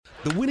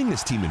The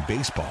winningest team in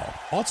baseball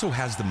also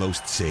has the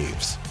most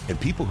saves, and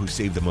people who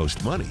save the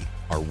most money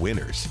are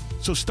winners.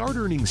 So start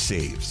earning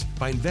saves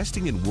by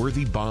investing in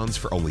worthy bonds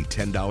for only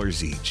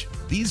 $10 each.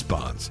 These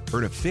bonds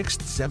earn a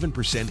fixed 7%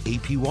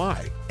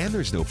 APY, and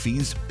there's no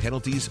fees,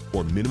 penalties,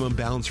 or minimum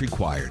balance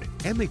required,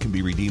 and they can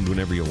be redeemed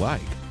whenever you like.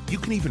 You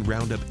can even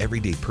round up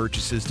everyday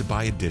purchases to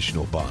buy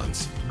additional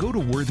bonds. Go to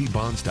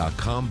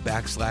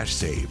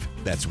worthybonds.com/save.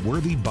 That's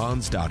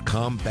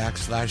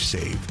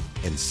worthybonds.com/save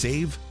and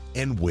save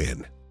and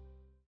win.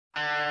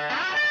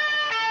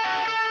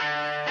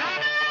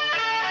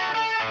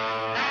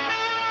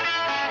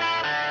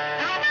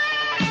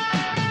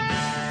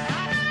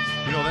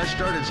 That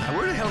started.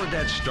 Where the hell did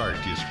that start,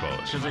 do you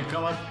suppose? Does it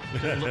come up?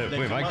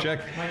 Wait, mic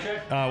check.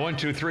 1,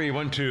 2, 3,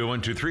 1, 2,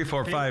 1, 2, 3,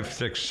 4, 5,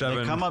 6, 7.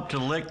 They come up to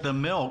lick the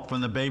milk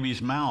from the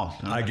baby's mouth.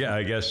 I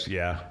guess,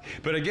 yeah.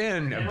 But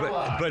again,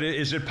 but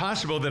is it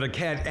possible that a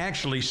cat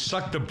actually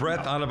sucked the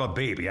breath out of a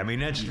baby? I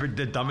mean, that's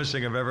the dumbest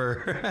thing I've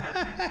ever.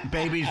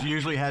 Babies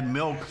usually had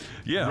milk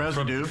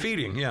residue. From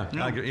feeding. Yeah.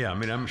 I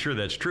mean, I'm sure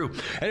that's true.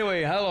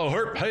 Anyway, hello,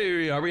 Herp.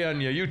 Hey, are we on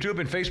YouTube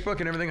and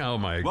Facebook and everything? Oh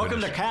my Welcome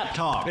goodness. to Cat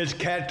Talk. It's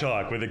Cat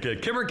Talk with the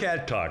Kimmer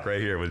Cat Talk right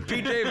here with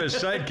Pete Davis,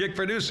 sidekick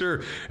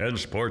producer and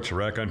sports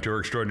raconteur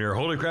extraordinaire.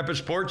 Holy crap! It's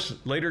sports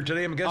later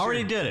today. I'm guessing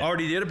already did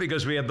it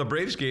because we have the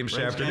Braves game this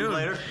afternoon.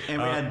 Later, and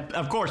we had,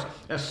 of course,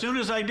 as soon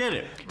as I did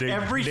it,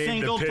 every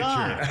single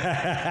time.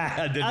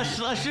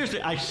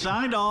 Seriously, I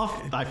signed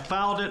off. I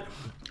filed it.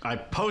 I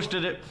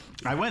posted it.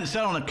 I went and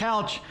sat on the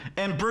couch,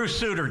 and Bruce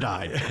Sutter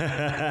died.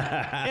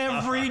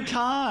 Every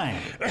time.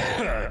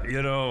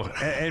 Now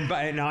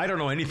I don't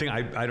know anything.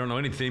 I don't know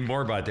anything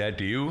more about that.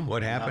 Do you?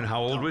 What happened?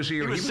 How old was he?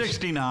 He was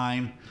 69.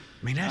 I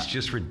mean, that's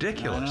just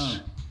ridiculous.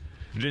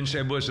 You didn't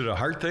say, was it a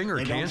heart thing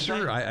or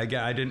cancer? I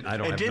don't have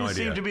no idea. It didn't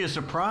seem to be a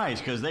surprise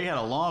because they had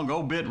a long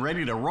obit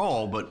ready to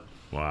roll, but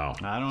wow.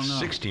 I don't know.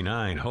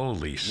 69.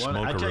 Holy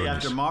smoke. I tell you,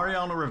 after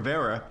Mariano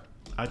Rivera,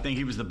 I think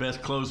he was the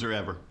best closer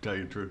ever, to tell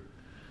you the truth.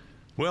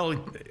 Well,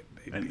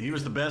 and he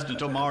was the best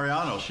until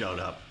Mariano showed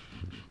up.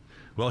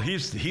 Well,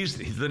 he's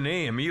the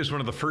name. He was one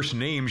of the first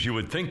names you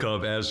would think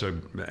of as a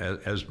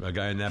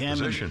guy in that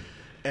position.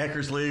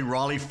 Eckersley,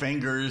 Raleigh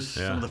Fingers,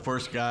 some of the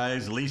first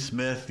guys. Lee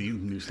Smith, you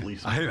knew Lee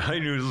Smith. I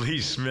knew Lee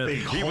Smith.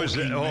 He was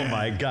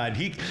my God.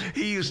 He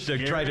used to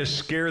try to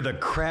scare the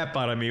crap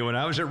out of me when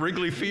I was at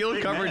Wrigley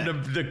Field covering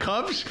the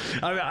Cubs.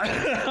 I mean,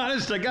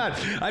 honest to God,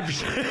 I'd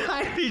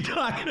be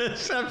talking to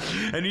him,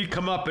 and he'd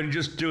come up and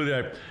just do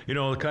that,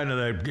 kind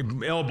of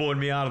the elbowing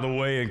me out of the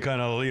way and kind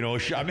of,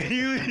 shot me.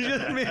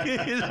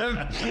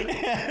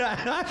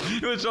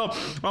 It was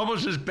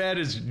almost as bad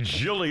as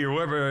Jilly or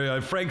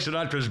whoever, Frank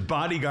Sinatra's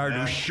bodyguard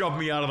who shoved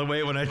me out of the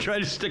way when I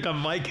tried to stick a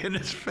mic in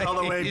his face.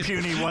 All the way,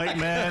 puny white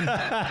man.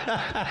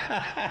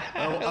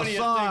 What do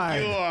you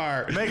think you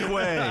are? Make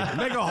way.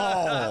 Make a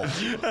hole.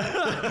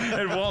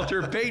 And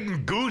Walter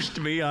Payton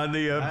goosed me on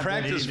the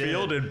practice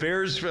field at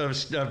Bears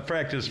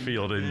practice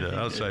field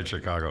outside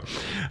Chicago.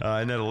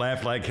 And then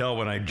laughed like hell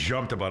when I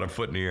jumped about a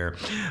foot in the air.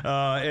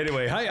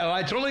 Anyway,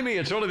 hi, it's only me.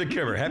 It's only the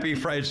Kimmer. Happy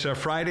Friday. It's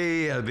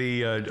Friday,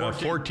 the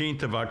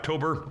 14th of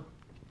October.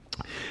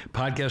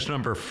 Podcast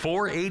number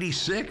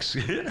 486.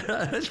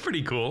 That's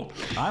pretty cool.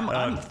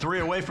 I'm 3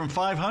 away from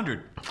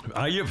 500.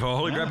 You for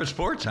Holy Crap at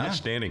Sports? Yeah.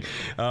 Outstanding.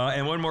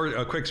 And one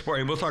more quick sport,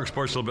 and we'll talk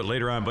sports a little bit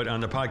later on, but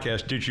on the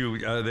podcast, did you,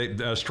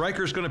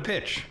 Striker's going to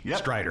pitch. Yep.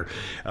 Strider.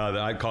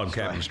 I call him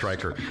Captain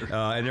Striker.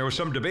 And there was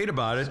some debate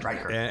about it.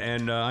 Striker.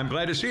 And I'm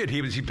glad to see it.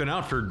 He's been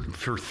out for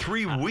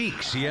 3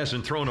 weeks. He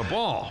hasn't thrown a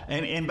ball.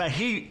 But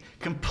he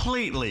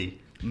completely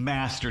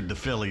mastered the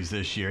Phillies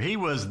this year. He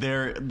was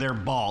their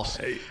boss,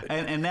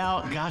 and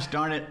now, gosh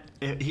darn it,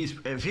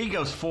 if he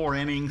goes 4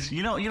 innings,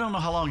 you don't know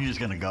how long he's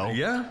going to go.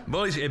 Yeah,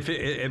 well,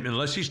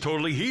 unless he's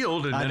totally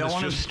healed, and I then don't it's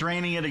want him just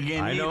straining it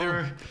again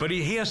either. But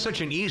he has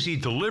such an easy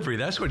delivery.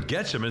 That's what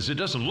gets him. Is it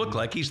doesn't look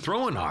like he's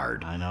throwing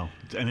hard. I know,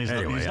 and he's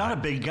not a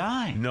big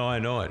guy. No, I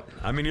know it.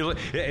 I mean,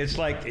 it's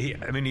like he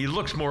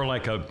looks more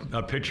like a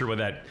pitcher with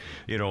that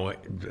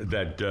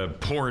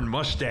porn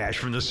mustache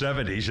from the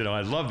 '70s.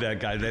 I love that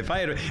guy.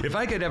 If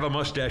I could have a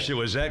mustache that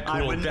was that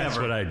cool, that's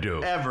what I'd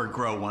do. Ever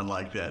grow one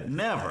like that?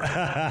 Never.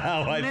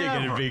 I think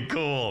it'd be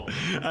cool.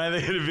 I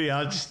think it'd be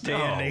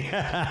outstanding.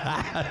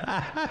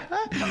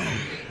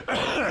 No.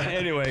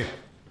 Anyway.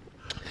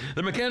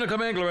 The mechanical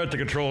mangler at the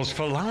controls,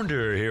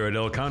 Flounder here at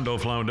El Condo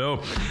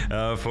Floundo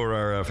for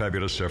our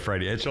fabulous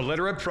Friday. It's a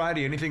Letter Up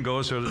Friday. Anything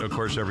goes. So of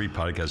course, every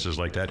podcast is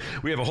like that.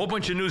 We have a whole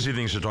bunch of newsy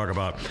things to talk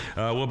about.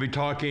 We'll be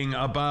talking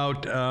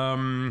about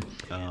some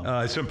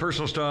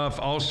personal stuff.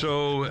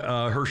 Also,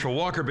 Herschel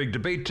Walker, big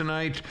debate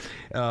tonight.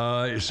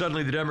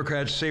 Suddenly, the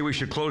Democrats say we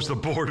should close the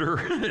border,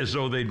 as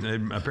though they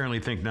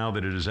apparently think now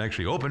that it is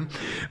actually open.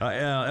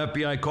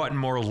 FBI caught in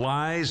more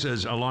lies,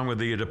 along with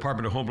the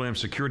Department of Homeland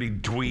Security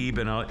dweeb,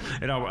 and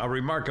I'll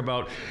remark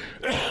about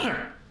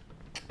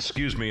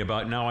excuse me,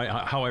 about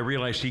how I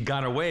realized he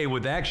got away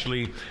with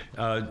actually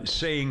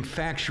saying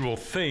factual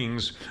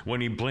things when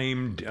he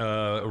blamed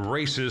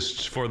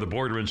racists for the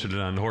border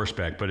incident on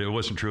horseback. But it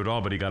wasn't true at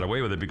all, but he got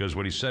away with it because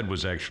what he said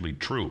was actually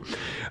true.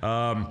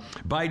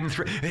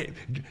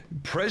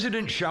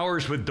 President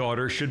showers with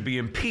daughter should be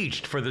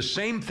impeached for the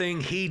same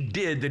thing he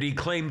did that he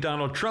claimed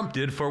Donald Trump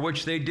did, for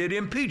which they did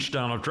impeach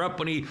Donald Trump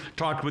when he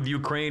talked with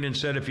Ukraine and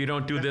said, if you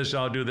don't do this,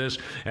 I'll do this.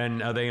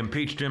 And they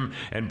impeached him.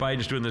 And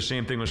Biden's doing the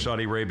same thing with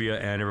Saudi Arabia,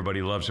 and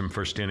everybody loves him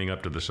for standing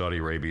up to the Saudi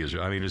Arabians.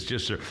 I mean, it's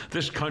just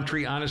this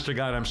country, honest to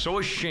God, I'm so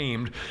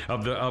ashamed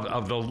of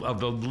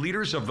the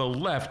leaders of the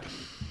left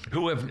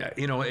who have,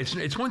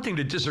 it's one thing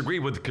to disagree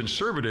with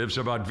conservatives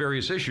about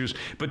various issues,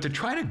 but to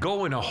try to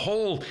go in a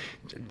whole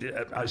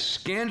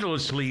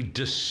scandalously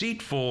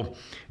deceitful,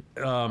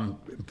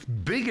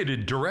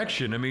 bigoted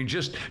direction. I mean,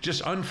 just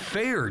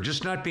unfair,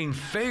 just not being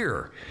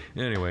fair.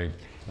 Anyway,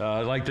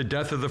 like the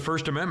death of the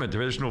First Amendment.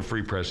 There's no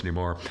free press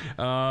anymore.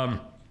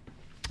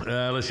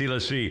 Let's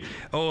see.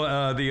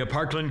 The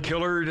Parkland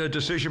killer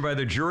decision by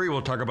the jury.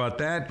 We'll talk about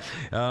that.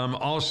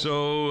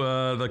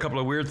 Also, the couple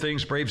of weird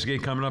things, Braves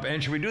game coming up.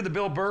 And should we do the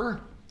Bill Burr?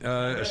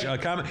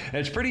 Comment.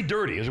 It's pretty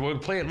dirty. We'll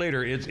play it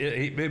later.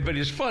 But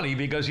it's funny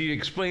because he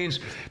explains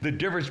the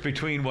difference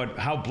between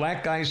how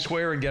black guys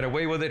swear and get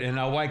away with it, and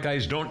how white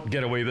guys don't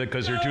get away with it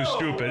because they're too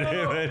stupid.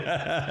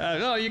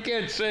 No, you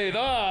can't say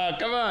that.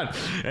 Come on.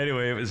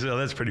 Anyway,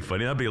 that's pretty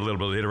funny. That'll be a little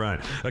bit later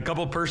on. A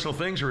couple personal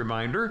things. A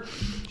reminder.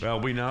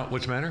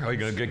 What's the matter? Are you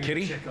going to get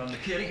Kitty? Check on the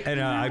kitty. And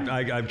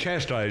I've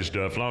chastised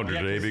Flounder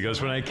today because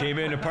when I came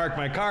in to park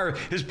my car,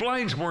 his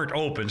blinds weren't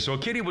open, so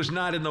Kitty was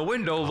not in the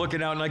window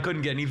looking out, and I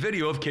couldn't get any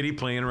video of Kitty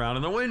playing around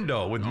in the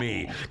window with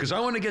me because I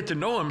want to get to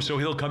know him so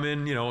he'll come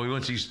in,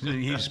 once he's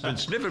been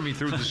sniffing me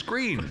through the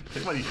screen.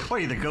 What are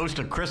you, the ghost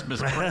of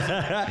Christmas present?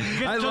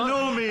 Get to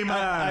know me,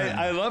 man.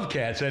 I love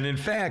cats, and in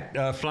fact,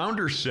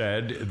 Flounder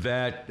said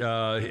that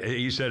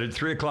he said at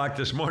 3 o'clock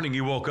this morning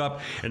he woke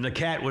up and the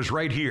cat was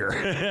right here,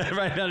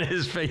 right on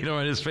his face,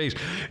 on his face.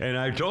 And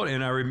I told,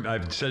 and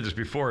I've said this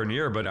before in the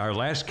air, but our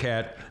last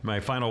cat,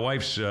 my final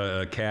wife's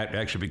cat,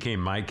 actually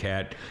became my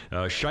cat,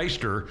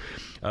 Shyster,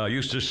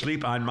 used to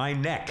sleep on my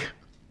neck.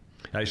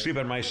 I sleep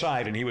on my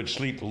side, and he would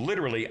sleep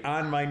literally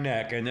on my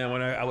neck. And then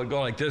when I would go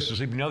like this and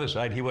sleep on the other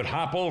side, he would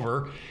hop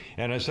over,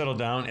 and I'd settle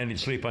down, and he'd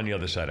sleep on the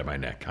other side of my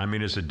neck. I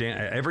mean, it's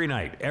every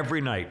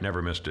night,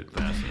 never missed it.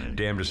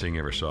 Damnedest thing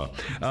you ever saw.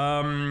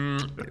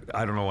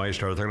 I don't know why I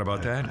started talking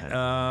about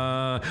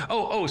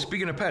that.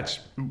 Speaking of pets.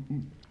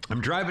 I'm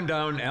driving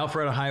down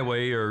Alpharetta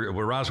Highway, or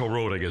Roswell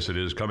Road, I guess it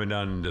is, coming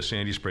down to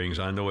Sandy Springs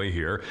on the way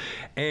here.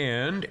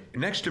 And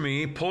next to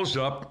me pulls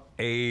up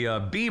a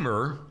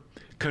Beamer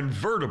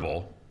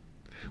convertible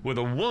with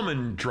a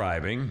woman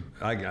driving.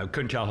 I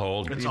couldn't tell how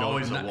old. It's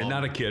always a woman.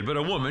 Not a kid, but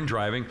a woman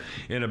driving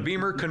in a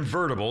Beamer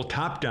convertible,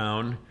 top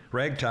down,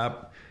 rag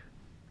top.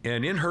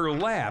 And in her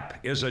lap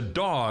is a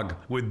dog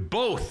with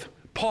both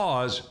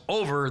paws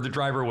over the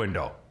driver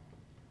window.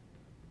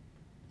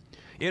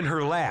 In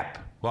her lap.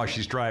 While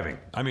she's driving.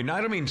 I mean, I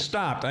don't mean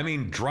stopped. I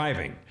mean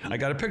driving. I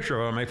got a picture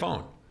of it on my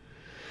phone.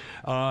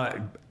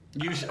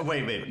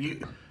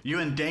 Wait. You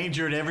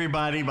endangered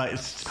everybody by...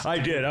 I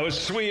did. I was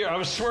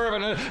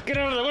swerving. Get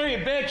out of the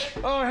way,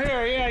 bitch. Oh,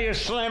 here. Yeah, you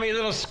slammy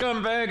little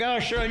scumbag. I'll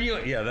show you.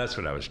 Yeah, that's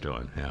what I was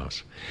doing. Yeah,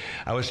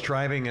 I was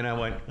driving, and I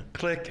went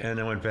click, and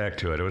I went back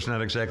to it. It was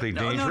not exactly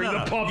endangering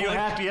the public. You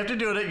have to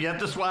do it. You have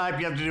to swipe.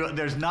 You have to do it.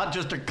 There's not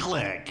just a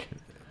click.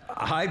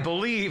 I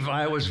believe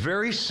I was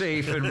very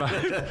safe in my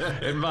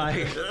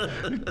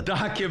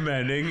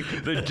documenting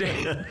the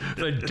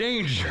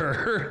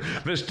danger,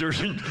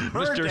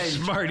 Mr.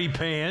 Smarty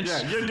Pants.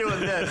 Yeah, you're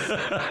doing this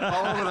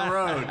all over the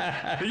road.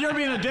 You're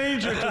being a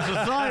danger to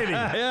society.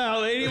 Yeah,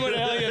 lady, what the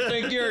hell you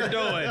think you're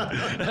doing?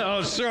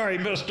 Oh, sorry,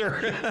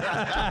 mister.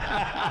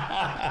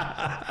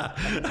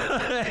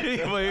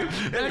 Anyway,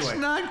 that's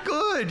not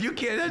good. You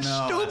can't. That's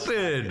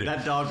stupid.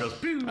 That dog goes.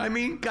 Pew. I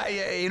mean,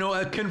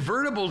 a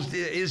convertible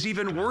is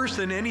even worse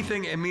than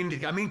anything. I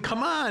mean,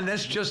 come on,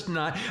 that's just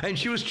not. And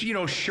she was,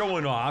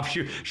 showing off.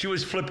 She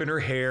was flipping her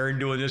hair and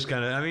doing this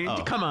kind of. I mean,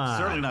 come on.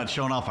 Certainly not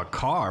showing off a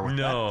car.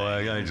 With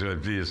I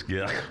just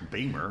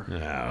Beamer.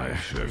 No,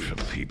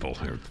 people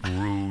are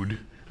rude.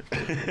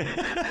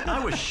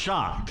 I was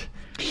shocked.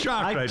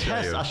 I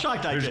tell you.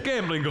 There's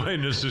gambling going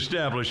in this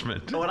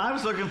establishment. When I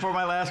was looking for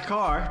my last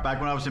car, back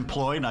when I was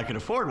employed and I could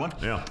afford one.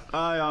 Yeah.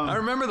 I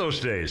remember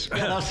those days.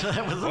 Yeah,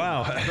 that was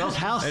wow. Those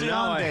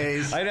halcyon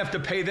days. I'd have to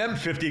pay them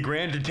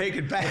 $50,000 to take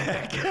it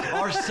back.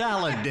 Or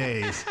salad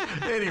days.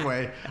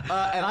 Anyway,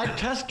 and I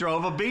test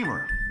drove a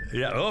Beamer.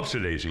 Yeah,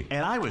 oopsie daisy.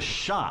 And I was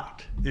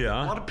shocked.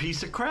 Yeah. What a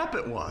piece of crap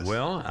it was.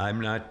 Well, I'm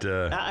not.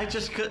 I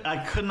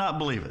could not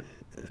believe it.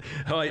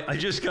 I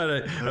just got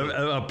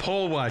a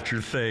poll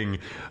watcher thing.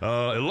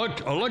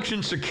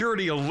 Election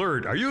security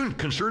alert. Are you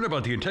concerned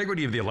about the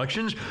integrity of the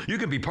elections? You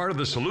can be part of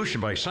the solution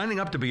by signing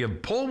up to be a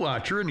poll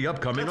watcher in the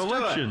upcoming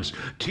elections.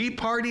 Tea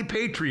Party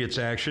Patriots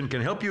Action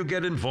can help you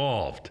get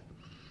involved.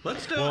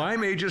 Let's do it. Well, I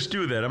may just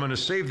do that. I'm going to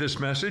save this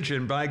message,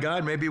 and by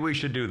God, maybe we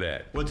should do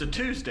that. Well, it's a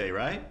Tuesday,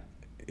 right?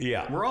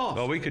 Yeah. We're off.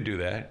 Well, we could do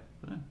that.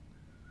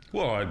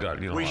 Well, I got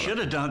we should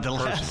have done it the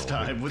last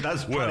time.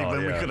 That's funny, but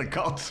we could have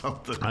caught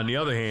something. On the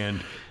other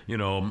hand,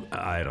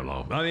 I don't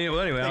know. I mean,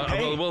 well, anyway, we'll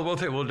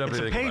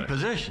definitely. It's a paid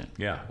position.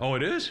 Yeah. Oh,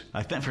 it is.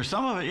 I think for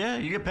some of it, yeah,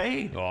 you get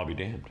paid. Oh, I'll be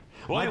damned.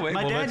 Well,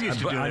 my dad used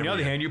to do it. On the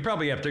other hand, you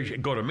probably have to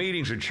go to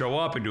meetings and show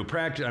up and do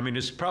practice. I mean,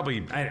 it's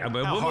probably.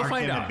 We'll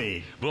find out.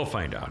 We'll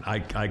find out.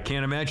 I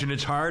can't imagine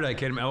it's hard. I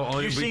can't.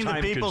 You've seen the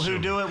people who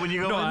do it when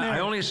you go in there.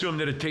 I only assume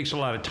that it takes a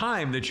lot of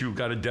time. That you've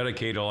got to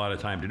dedicate a lot of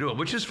time to do it,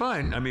 which is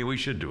fine. I mean, we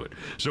should do it.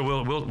 So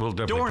we'll definitely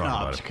talk about it.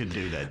 Doorknobs can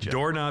do that job.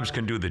 Doorknobs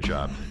can do the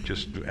job.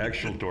 Just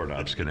actual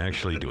doorknobs can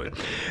actually do it.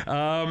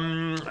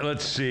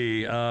 Let's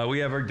see. We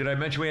have did I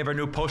mention we have our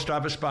new post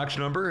office box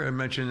number? I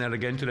mentioned that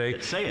again today.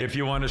 Say it. If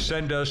you want to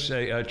send us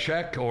a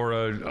check or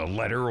a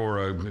letter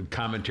or a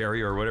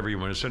commentary or whatever you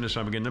want to send us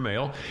something in the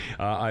mail,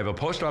 I have a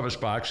post office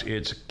box.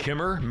 It's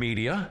Kimmer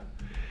Media,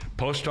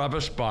 Post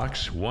Office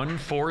Box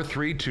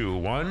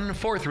 1432,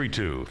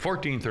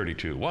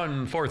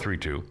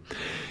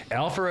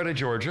 Alpharetta,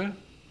 Georgia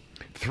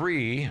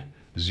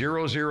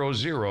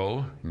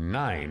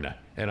 30009.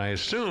 And I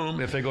assume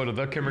if they go to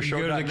thekimmershow.net.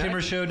 You go to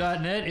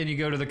thekimmershow.net and you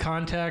go to the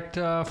contact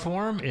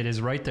form. It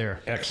is right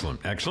there. Excellent.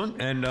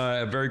 And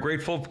very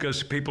grateful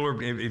because people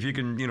are. If you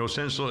can,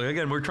 send. So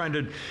again, we're trying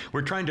to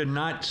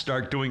not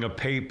start doing a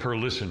pay per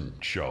listen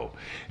show,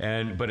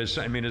 but it's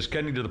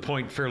getting to the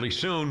point fairly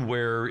soon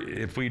where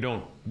if we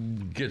don't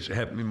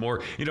have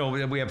more,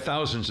 we have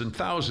thousands and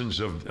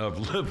thousands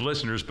of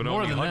listeners, but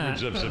more only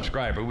hundreds of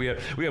subscribers. We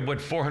have what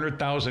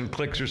 400,000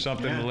 clicks or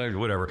something,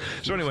 whatever.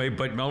 So anyway,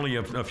 but only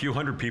a few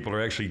hundred people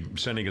are actually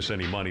sending us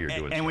any money or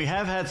doing and stuff. we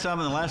have had some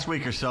in the last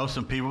week or so.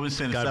 Some people have been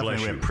sending stuff,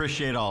 and we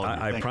appreciate all of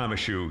it. I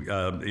promise you,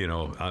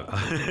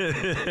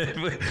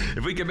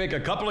 if we can make a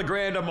couple of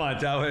grand a month,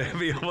 that would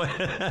be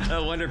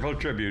a wonderful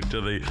tribute to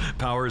the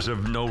powers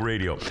of no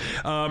radio.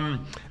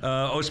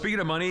 Speaking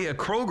of money,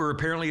 Kroger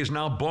apparently has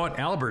now bought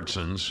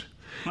Albertsons.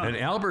 Huh. And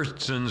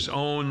Albertsons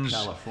owns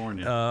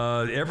California.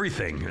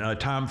 Everything.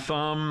 Tom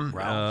Thumb.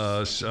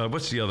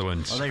 What's the other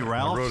one? Are they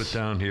Ralph's? I wrote it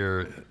down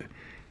here.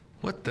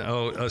 What the?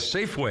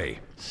 Safeway.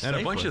 And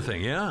a bunch of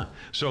things, yeah.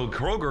 So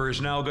Kroger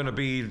is now going to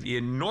be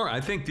enormous.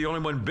 I think the only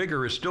one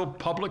bigger is still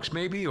Publix,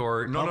 maybe,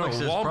 or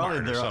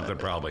Walmart or something,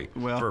 probably,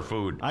 for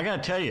food. I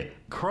got to tell you,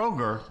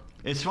 Kroger.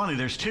 It's funny.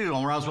 There's two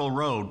on Roswell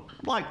Road,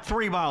 like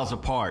 3 miles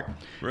apart.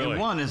 Really? And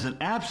one is an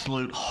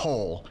absolute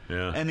hole,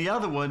 and the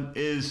other one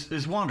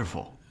is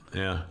wonderful.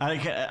 Yeah.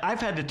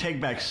 I've had to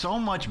take back so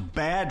much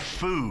bad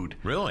food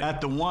at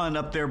the one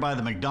up there by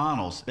the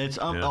McDonald's. It's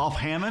off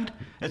Hammond.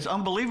 It's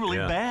unbelievably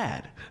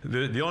bad.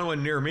 The only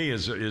one near me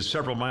is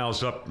several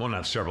miles up. Well,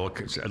 not several,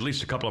 at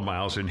least a couple of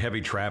miles in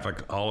heavy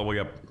traffic all the way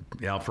up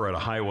the Alpharetta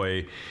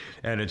Highway.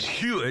 And it's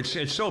huge.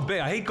 It's so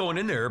big. I hate going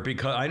in there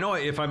because I know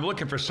if I'm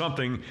looking for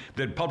something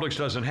that Publix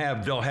doesn't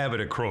have, they'll have it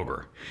at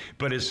Kroger.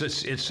 But it's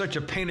such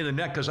a pain in the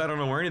neck because I don't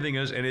know where anything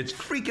is, and it's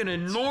freaking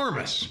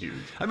enormous. It's huge.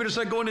 I mean, it's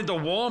like going into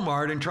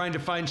Walmart and trying to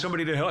find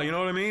somebody to help. You know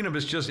what I mean?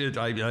 It's just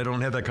I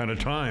don't have that kind of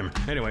time.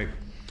 Anyway.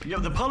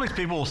 The Publix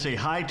people will say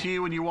hi to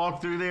you when you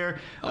walk through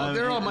there. Oh,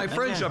 they're all my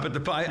friends up at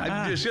the.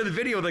 I saw the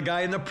video of the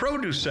guy in the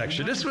produce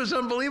section. This was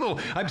unbelievable.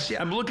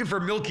 I'm looking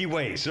for Milky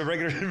Ways, so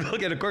regular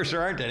milk, and of course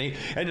there aren't any.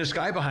 And this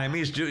guy behind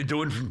me is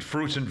doing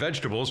fruits and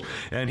vegetables,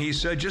 and he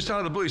said, just out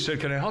of the blue, he said,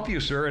 "Can I help you,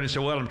 sir?" And I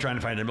said, "Well, I'm trying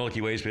to find the Milky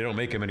Ways, but they don't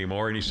make them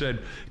anymore." And he said,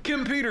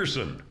 "Kim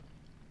Peterson."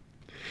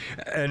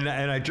 And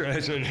I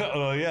said,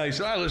 "Oh yeah." He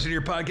said, "I listen to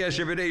your podcast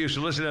every day. I used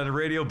to listen on the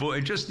radio."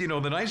 And just the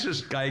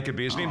nicest guy he could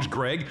be. His name's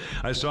Greg.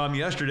 I saw him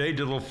yesterday.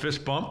 Did a little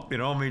fist bump. But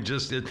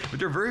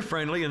they're very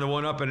friendly. And the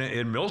one up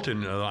in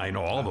Milton, I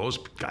know all those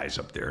guys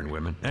up there and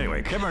women.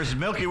 Anyway, Kimmer's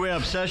Milky Way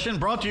Obsession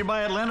brought to you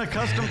by Atlanta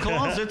Custom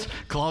Closets,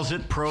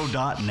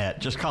 ClosetPro.net.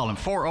 Just call them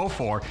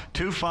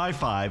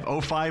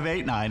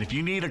 404-255-0589. If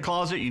you need a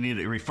closet, you need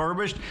it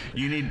refurbished,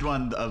 you need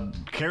one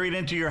carried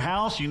into your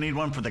house, you need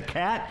one for the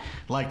cat,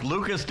 like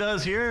Lucas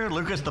does here.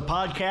 Lucas the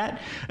Podcat.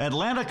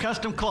 Atlanta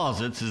Custom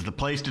Closets is the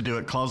place to do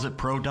it.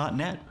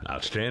 ClosetPro.net.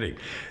 Outstanding.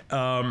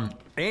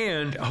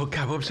 And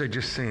God, what was I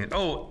just saying?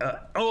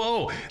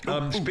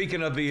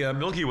 Speaking of the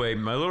Milky Way,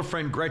 my little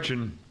friend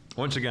Gretchen.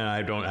 Once again, I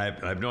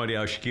have no idea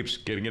how she keeps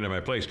getting into my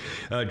place.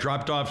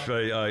 Dropped off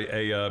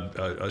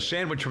a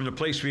sandwich from the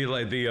place we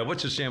like.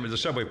 What's the sandwich? The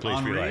Subway place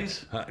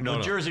Henry's? We like. No,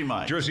 Jersey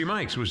Mike's. Jersey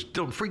Mike's was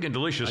freaking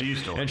delicious. I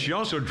used to. And she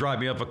also dropped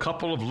me off a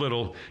couple of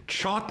little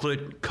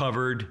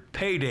chocolate-covered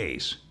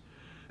paydays.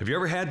 Have you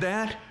ever had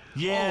that?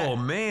 Yeah. Oh,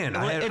 man.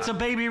 It's a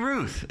Baby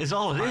Ruth is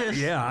all it is.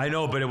 Yeah, I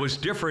know, but it was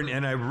different,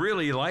 and I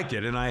really liked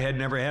it, and I had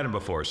never had them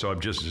before, so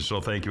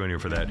thank you anyway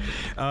for that.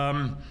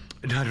 I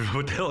don't know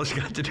what the hell it's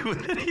got to do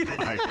with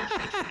anything.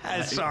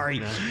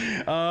 Sorry.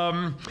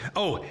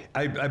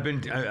 I've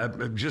been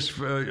just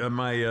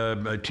my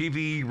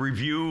TV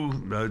review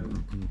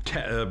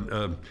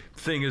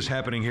thing is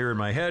happening here in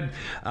my head.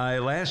 I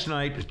last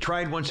night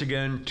tried once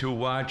again to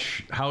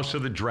watch House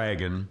of the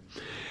Dragon.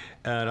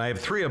 And I have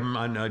 3 of them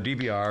on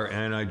DVR,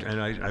 and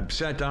I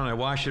sat down and I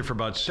watched it for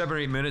about 7 or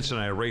 8 minutes, and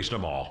I erased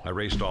them all. I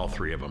erased all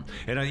 3 of them.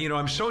 And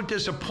I'm so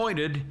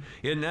disappointed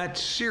in that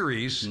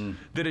series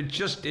that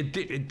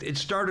it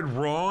started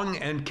wrong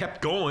and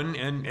kept going,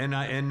 and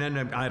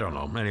then I don't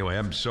know.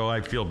 Anyway,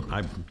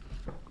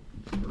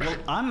 Well,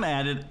 I'm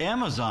mad at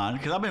Amazon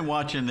because I've been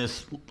watching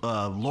this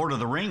Lord of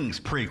the Rings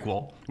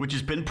prequel, which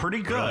has been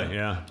pretty good. Right,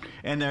 yeah.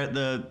 And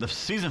the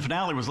season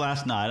finale was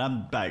last night.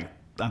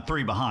 I'm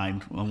 3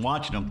 behind. I'm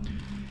watching them.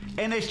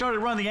 And they started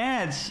running the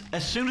ads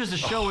as soon as the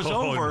show was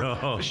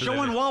over,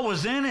 showing what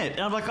was in it.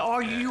 And I'm like, oh,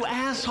 you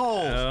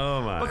assholes.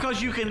 Oh, my.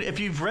 Because you can, if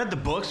you've read the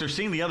books or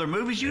seen the other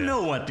movies, you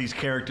know what these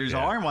characters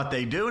are and what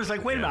they do. And it's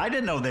like, wait a minute, I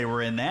didn't know they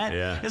were in that.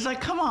 Yeah. It's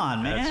like, come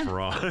on, man. That's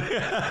wrong.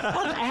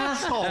 What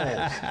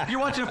assholes. You're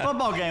watching a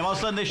football game, all of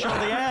a sudden they show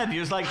the ad.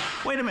 You're just like,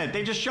 wait a minute,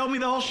 they just showed me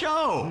the whole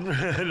show.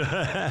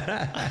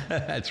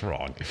 That's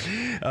wrong.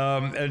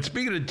 And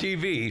speaking of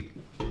TV...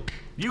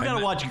 You got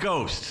to watch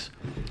Ghosts.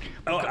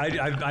 Oh,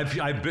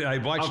 I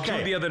watched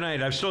 2 the other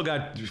night. I've still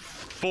got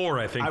 4,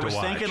 I think, to watch. I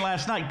was thinking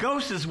last night,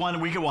 Ghosts is one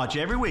we could watch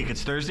every week.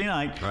 It's Thursday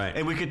night. Right.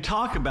 And we could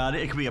talk about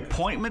it. It could be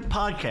appointment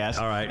podcast.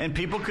 All right. And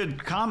people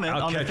could comment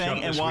on the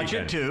thing and watch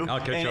it too. I'll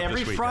catch and up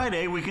every this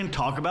Friday we can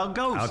talk about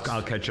Ghosts.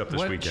 I'll catch up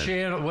this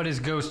weekend. What is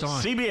Ghost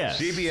on? CBS.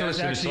 CBS,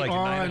 So it's like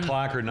 9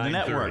 o'clock or 9:30. The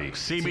network.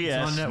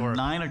 CBS, on network.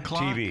 9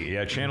 o'clock. TV,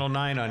 yeah, Channel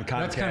 9 on Comcast.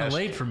 That's kind of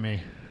late for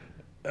me.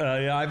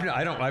 Yeah,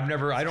 I don't watch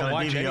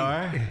any.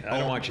 I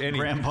don't watch any.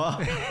 Grandpa.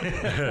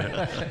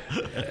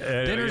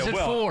 Dinner's at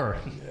 4.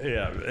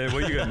 Yeah,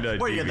 well, you got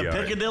Where you got the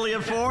Piccadilly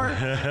at 4?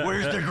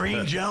 Where's the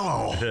green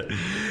Jello?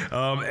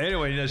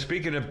 Anyway, now,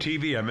 speaking of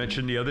TV, I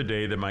mentioned the other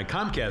day that my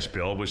Comcast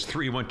bill went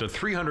to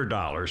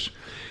 $300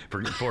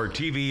 for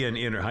TV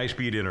and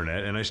high-speed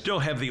internet, and I still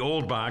have the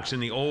old box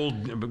and the old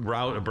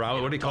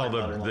what do you call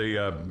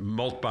the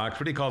mult box?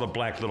 What do you call the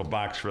black little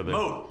box for the?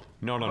 Modem.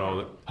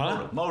 No.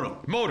 Huh?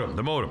 Modem.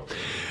 The modem.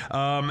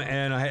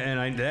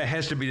 And that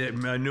has to be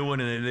a new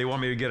one, and they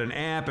want me to get an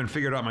app and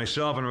figure it out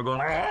myself, and I'm going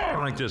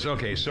like this.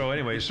 Okay, so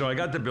anyway, I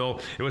got the bill.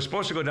 It was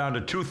supposed to go down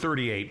to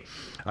 $238.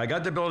 I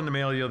got the bill in the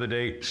mail the other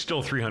day,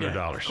 still $300.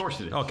 Yeah, of course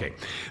it is. Okay,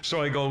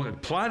 so I go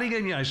plotting,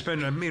 and I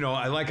spend, and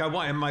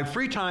my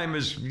free time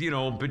is,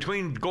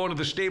 between going to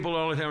the stable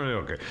all the time.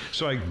 Okay,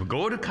 so I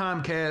go to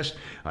Comcast,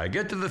 I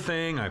get to the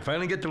thing, I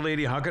finally get the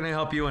lady, how can I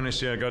help you? And I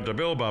say, I got the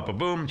bill,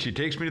 boom. She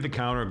takes me to the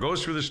counter,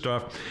 goes through the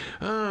stuff.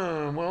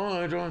 Well,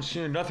 I don't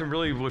see nothing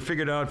really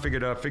figured out.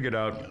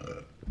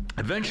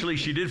 Eventually,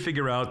 she did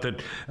figure out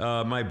that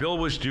my bill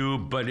was due,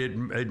 but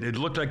it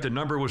looked like the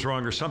number was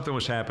wrong or something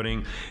was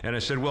happening. And I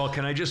said, well,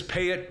 can I just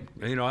pay it?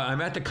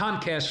 I'm at the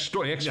Comcast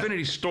store,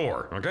 Xfinity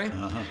store, okay?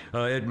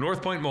 At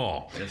North Point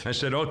Mall. Yes. I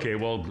said, okay,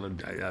 well,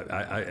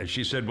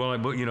 she said, well,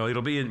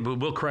 it'll be,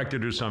 we'll correct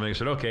it or something. I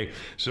said, okay,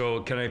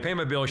 so can I pay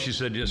my bill? She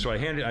said, yes. So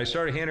I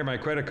started handing her my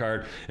credit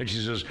card, and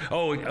she says,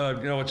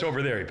 it's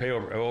over there. You pay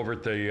over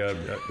at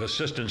the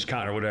assistance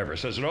counter or whatever.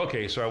 So I said,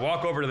 okay. So I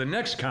walk over to the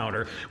next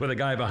counter with a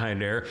guy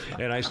behind there,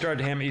 and I started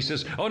to him. He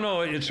says, oh,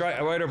 no, it's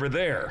right over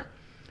there.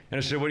 And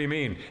I said, what do you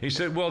mean? He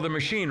said, well, the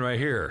machine right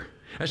here.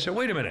 I said,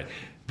 wait a minute.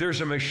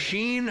 There's a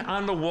machine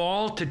on the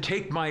wall to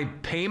take my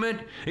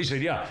payment? He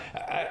said, yeah.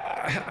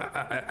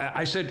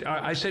 I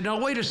said, no,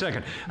 wait a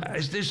second.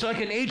 It's like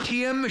an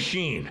ATM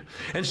machine.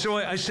 And so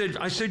I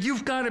said,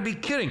 you've got to be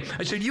kidding.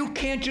 I said, you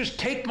can't just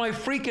take my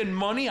freaking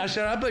money? I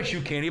said, I bet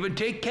you can't even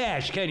take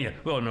cash, can you?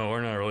 Well, no,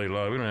 we're not really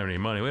low. We don't have any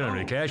money. We don't have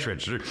any cash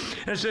register.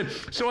 And I said,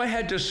 so I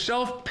had to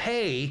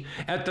self-pay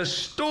at the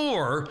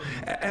store.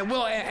 They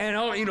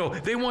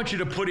want you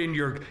to put in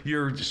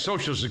your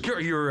social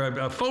security,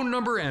 your phone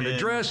number and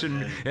address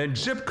and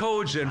zip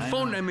codes and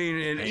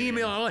and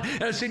email.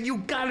 And I said, you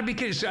got to be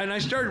kidding. And I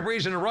started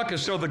raising a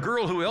ruckus. So the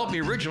girl who helped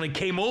me originally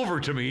came over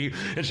to me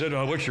and said,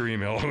 what's your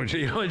email? And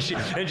she,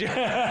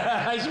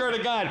 I swear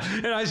to God.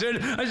 And I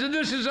said,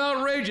 this is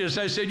outrageous.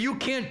 I said, you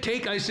can't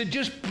take,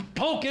 just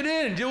poke it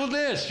in, do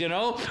this,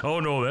 Oh,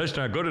 no, that's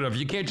not good enough.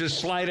 You can't just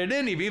slide it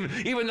in.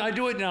 Even I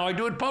do it now. I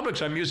do it public.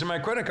 So I'm using my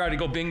credit card to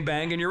go bing,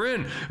 bang, and you're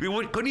in. We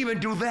couldn't even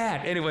do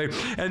that. Anyway,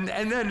 and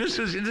then this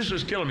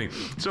was killing me.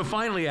 So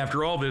finally,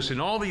 after all this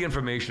and all the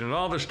information and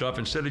all the stuff,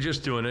 instead of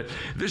just doing it,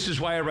 this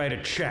is why I write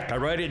a check. I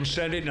write it and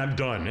send it, and I'm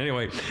done.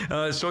 Anyway,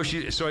 so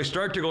I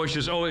start to go, and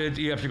she says,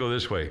 you have to go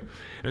this way. And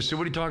I said,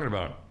 what are you talking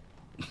about?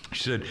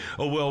 She said,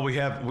 oh, well, we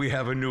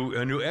have a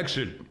new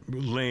exit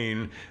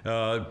lane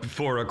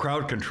for a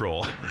crowd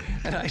control.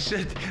 And I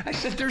said,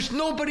 there's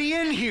nobody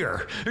in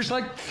here. There's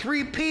like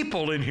 3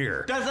 people in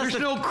here. There's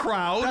no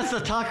crowd. That's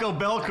the Taco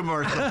Bell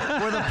commercial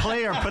where the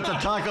player puts a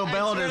Taco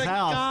Bell in his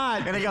house.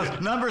 God. And he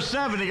goes, number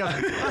 7. He goes,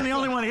 I'm the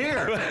only one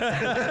here.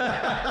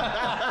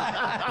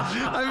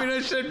 I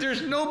said,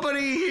 there's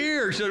nobody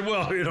here. She said,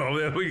 well,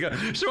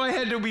 so I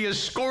had to be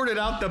escorted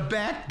out the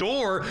back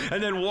door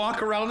and then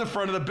walk around the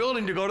front of the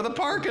building to go to the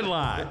parking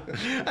lot.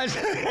 I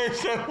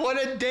said,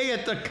 what a day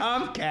at the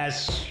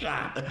Comcast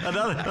shop.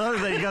 Another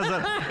thing, he goes,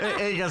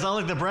 I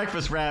like the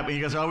breakfast wrap. He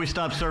goes, we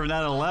stopped serving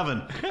that at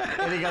 11.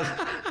 And he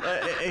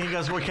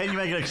goes, well, can you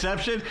make an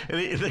exception?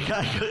 And the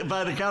guy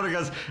by the counter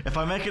goes, if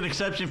I make an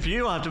exception for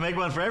you, I'll have to make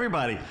one for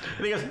everybody.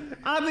 And he goes,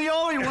 I'm the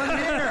only one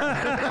here.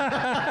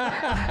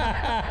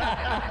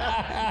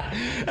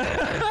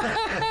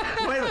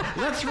 Wait,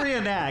 let's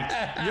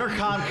reenact your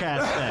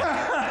Comcast thing.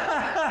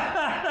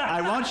 I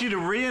want you to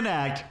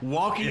reenact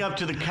walking up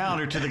to the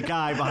counter to the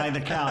guy behind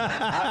the counter.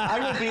 I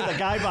will be the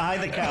guy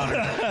behind the counter,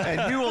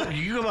 and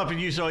you come up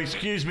and you say,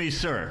 "Excuse me,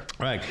 sir."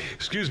 Right.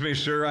 Excuse me,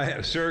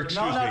 sir. Sir, excuse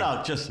me.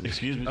 No. Just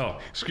excuse me. Oh,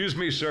 excuse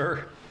me,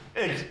 sir.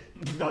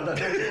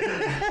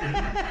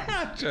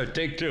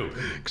 Take two.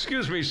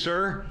 Excuse me,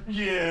 sir.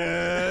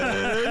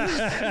 Yes.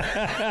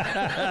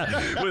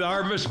 With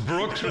Armis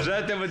Brooks, was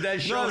that with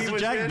that show? No, it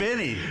was Jack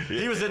Benny.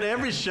 He was in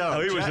every show.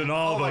 Oh, he was in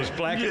all those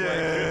black and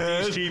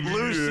white 50s TV.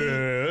 Lucy.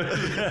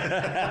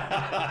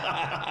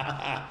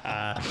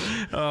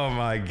 Oh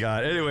my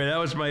God. Anyway, that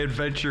was my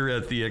adventure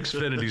at the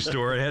Xfinity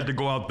store. I had to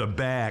go out the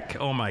back.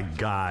 Oh my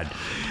God.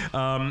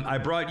 I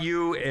brought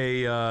you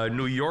a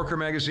New Yorker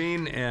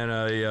magazine and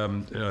a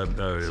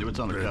see what's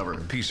on the cover.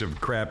 Piece of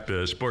crap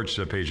sports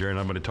page here, and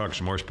I'm going to talk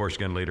some more sports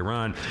again later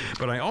on.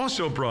 But I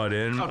also brought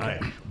in. Okay.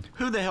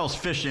 Who the hell's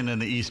fishing in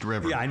the East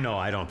River? Yeah, I know.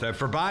 I don't.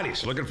 For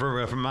bodies, looking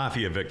for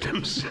mafia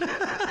victims.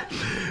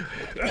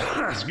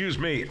 Excuse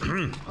me.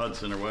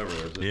 Hudson or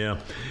whatever it is. Yeah.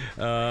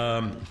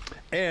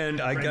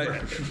 And I got,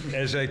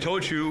 as I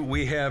told you,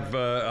 we have,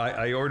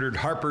 I ordered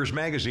Harper's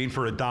Magazine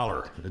for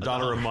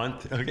 $1 a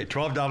month. Okay,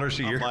 $12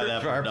 a year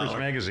for Harper's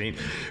Magazine.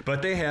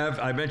 But they have,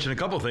 I mentioned a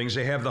couple things.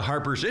 They have the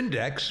Harper's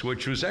Index,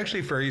 which was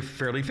actually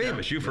fairly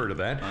famous. You've heard of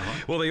that.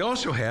 Well, they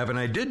also have, and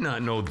I did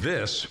not know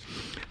this,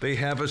 they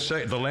have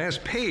the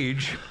last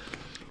page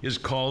is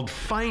called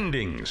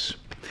Findings.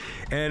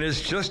 And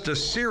it's just a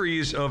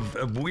series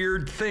of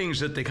weird things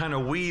that they kind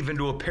of weave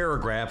into a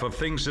paragraph of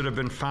things that have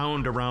been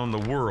found around the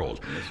world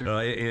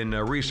in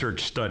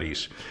research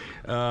studies.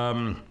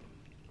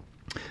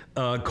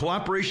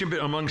 Cooperation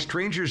among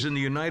strangers in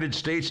the United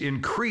States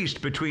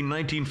increased between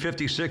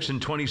 1956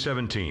 and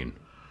 2017.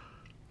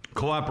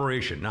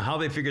 Cooperation. Now, how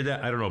they figured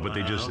that, I don't know, but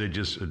they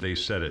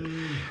said it.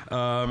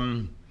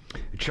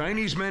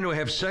 Chinese men who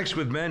have sex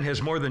with men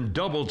has more than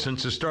doubled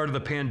since the start of the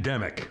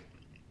pandemic.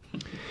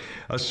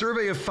 A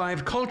survey of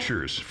 5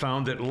 cultures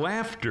found that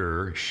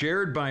laughter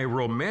shared by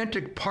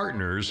romantic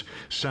partners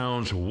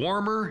sounds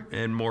warmer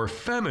and more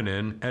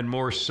feminine and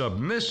more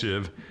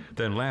submissive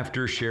than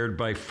laughter shared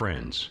by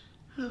friends.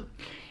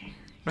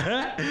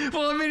 Okay.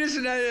 Well, I mean,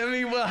 isn't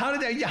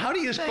that, how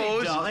do you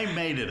suppose? They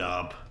made it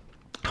up.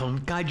 Oh,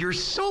 God, you're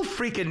so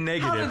freaking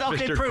negative,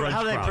 Mr. Crunch.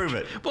 How do they prove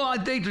it? Well,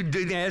 they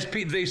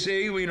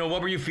say, what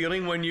were you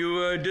feeling when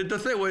you did the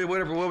thing?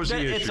 Whatever. What was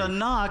the issue? It's a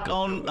knock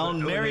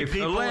on married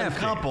people and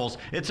couples.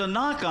 It's a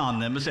knock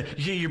on them. It's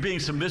you're being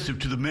submissive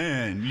to the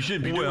man. You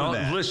shouldn't be doing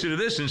that. Well, listen to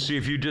this and see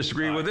if you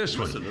disagree with this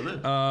one. Listen to this.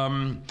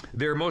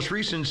 Their most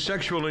recent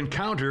sexual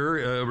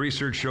encounter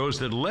research shows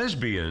that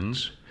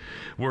lesbians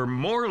were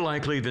more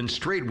likely than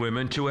straight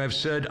women to have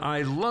said,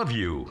 "I love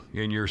you"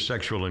 in your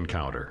sexual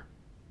encounter.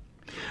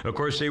 Of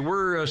course, they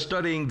were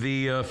studying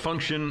the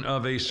function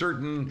of a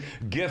certain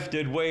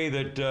gifted way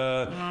that,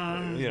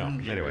 anyway.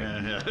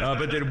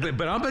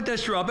 But I'll bet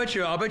that's true. I'll bet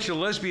you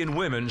lesbian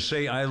women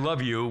say "I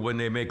love you" when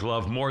they make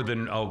love more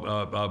than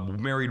a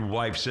married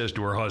wife says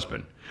to her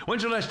husband.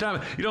 When's the last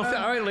time? All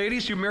right,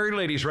 ladies, you married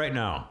ladies right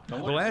now. The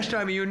last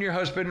time you and your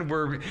husband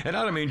were, and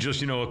I don't mean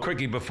just, a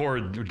quickie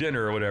before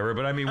dinner or whatever,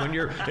 but I mean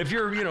if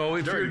you're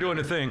doing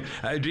a thing,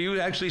 do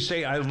you actually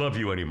say "I love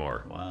you"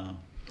 anymore? Wow.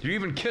 Do you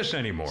even kiss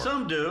anymore?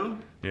 Some do.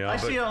 Yeah, I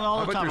see it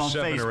all the time on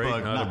 7 or 8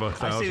 Facebook. out of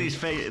 1,000. I see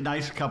these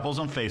nice couples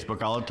on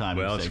Facebook all the time.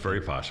 Well, it's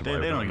very possible.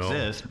 They don't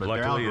exist, but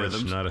luckily they're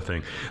algorithms. it's not a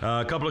thing.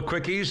 A couple of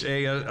quickies.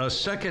 A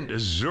second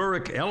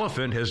Zurich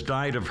elephant has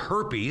died of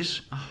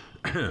herpes.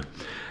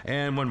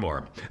 And one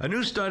more. A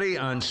new study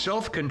on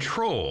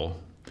self-control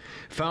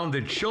found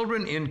that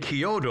children in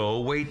Kyoto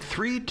wait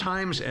 3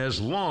 times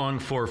as long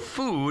for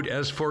food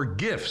as for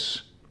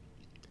gifts.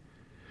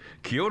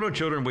 Kyoto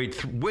children wait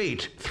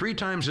 3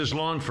 times as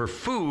long for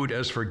food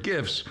as for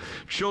gifts.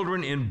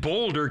 Children in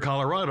Boulder,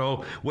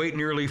 Colorado, wait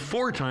nearly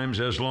 4 times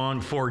as long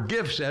for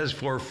gifts as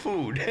for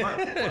food.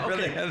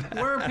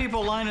 Where are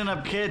people lining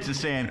up kids and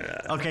saying,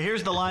 "Okay,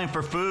 here's the line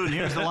for food, and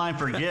here's the line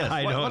for gifts"?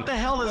 What the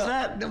hell is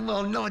that?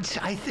 Well, no,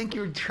 I think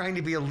you're trying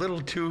to be a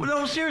little too. Well,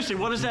 no, seriously,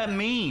 what does that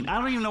mean? I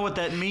don't even know what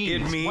that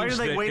means. Why are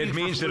they waiting for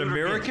food? It means that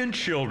American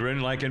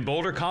children, like in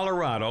Boulder,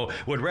 Colorado,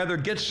 would rather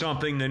get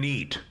something than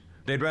eat.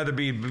 They'd rather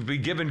be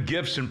given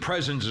gifts and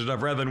presents and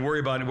stuff rather than worry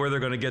about where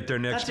they're going to get their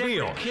next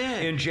meal.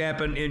 In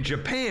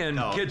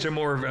Japan, kids are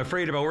more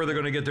afraid about where they're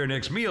going to get their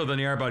next meal than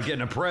they are about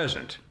getting a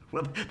present.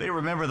 Well, they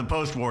remember the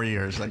post-war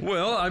years.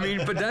 Well, I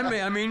mean, but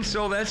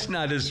so that's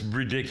not as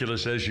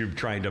ridiculous as you're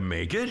trying to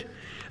make it.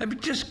 I mean,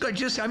 I'm just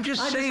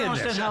saying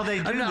this. How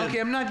they do this.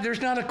 Okay,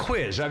 there's not a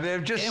quiz.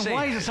 I'm just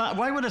saying.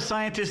 Why would a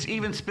scientist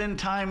even spend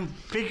time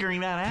figuring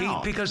that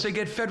out? Because they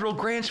get federal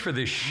grants for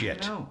this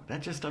shit. No,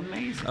 that's just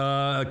amazing.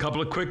 A couple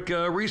of quick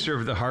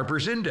research. The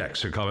Harper's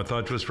Index, I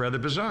thought was rather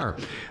bizarre.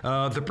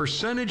 The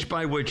percentage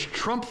by which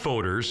Trump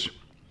voters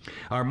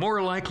are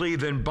more likely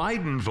than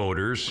Biden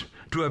voters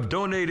to have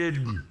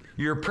donated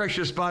your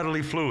precious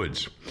bodily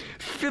fluids.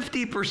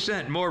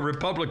 50% more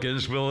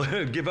Republicans will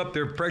give up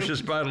their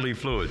precious bodily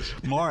fluids.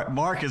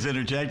 Mark has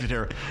interjected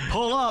here.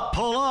 Pull up,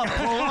 pull up,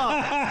 pull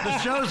up. The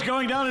show's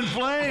going down in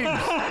flames.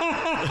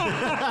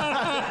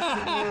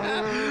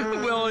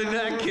 Well, in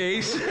that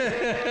case,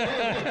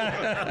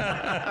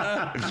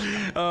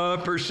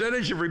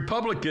 percentage of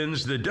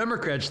Republicans the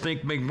Democrats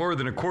think make more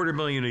than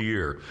 $250,000 a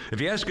year.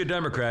 If you ask a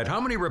Democrat,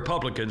 how many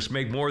Republicans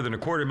make more than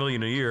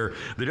 $250,000 a year,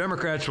 the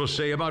Democrats will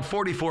say about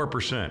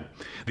 44%.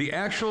 The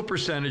actual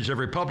percentage of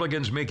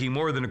Republicans making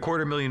more than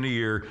 $250,000 a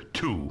year,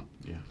 2.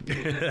 Yeah.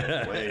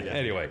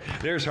 Anyway,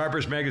 there's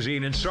Harper's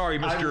Magazine, and sorry,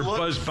 Mr.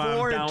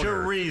 Buzzbomb Downer. To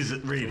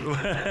reading.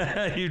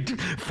 You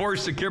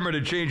forced the camera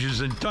to change his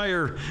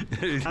entire.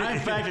 In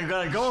fact, I'm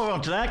going to go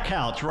onto that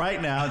couch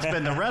right now and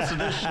spend the rest of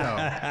this show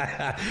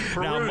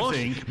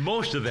perusing. Now,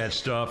 most of that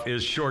stuff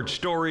is short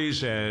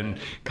stories and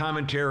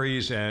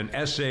commentaries and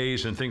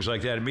essays and things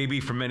like that. Maybe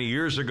from many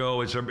years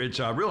ago, it's a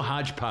real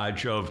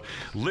hodgepodge of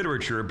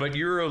literature. But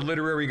you're a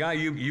literary guy.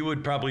 You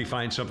would probably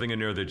find something in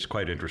there that's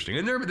quite interesting.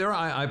 And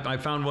I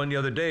found one the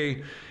other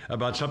day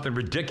about something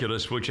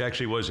ridiculous, which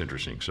actually was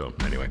interesting. So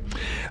anyway,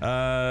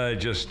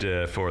 just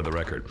for the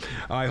record.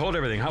 All right, hold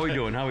everything. How we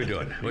doing?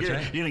 What's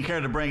that? You didn't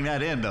care to bring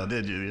that in, though,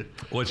 did you?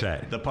 What's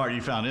that? The part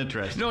you found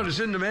interesting. No, it's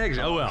in the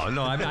magazine. Oh, well,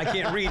 no, I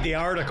can't read the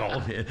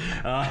article.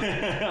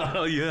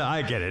 Yeah,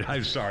 I get it.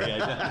 I'm sorry.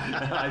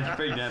 I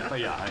figured that, but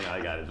yeah, I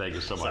got it. Thank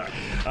you so much.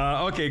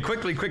 Okay,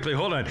 quickly,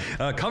 hold on.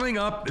 Coming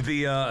up,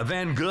 the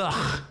Van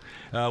Gogh.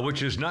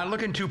 Which is not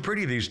looking too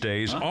pretty these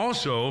days. Huh?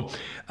 Also,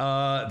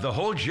 the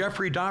whole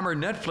Jeffrey Dahmer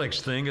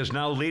Netflix thing is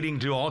now leading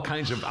to all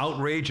kinds of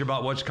outrage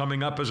about what's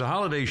coming up as a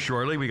holiday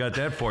shortly. We got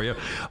that for you.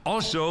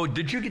 Also,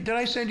 did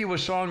I send you a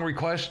song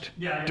request?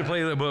 Yeah. To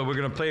play? Well, we're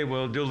going to play.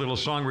 We'll do a little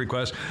song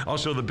request.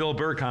 Also, the Bill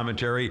Burr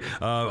commentary.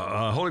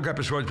 Holy crap!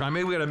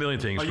 Maybe we got a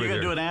million things. Are you going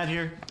to do an ad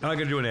here? I'm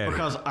going to do an ad.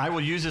 Because I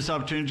will use this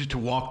opportunity to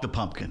walk the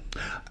pumpkin.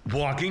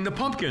 Walking the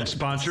Pumpkin,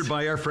 sponsored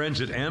by our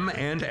friends at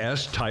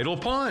M&S Title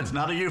Pawn. It's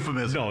not a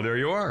euphemism. No, there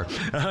you are.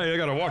 I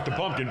got to walk the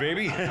pumpkin,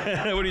 baby.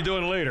 What are you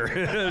doing later?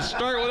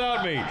 Start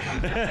without me.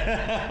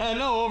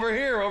 No, over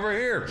here.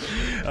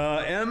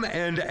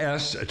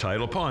 M&S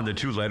Title Pawn. The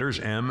two letters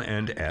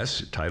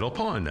M&S Title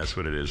Pawn. That's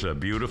what it is. A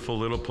beautiful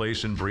little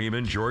place in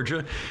Bremen,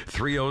 Georgia.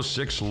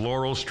 306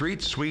 Laurel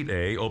Street, Suite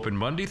A. Open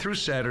Monday through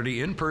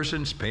Saturday in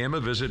person. Pay them a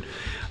visit.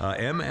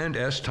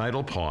 M&S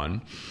Title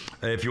Pawn.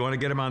 If you want to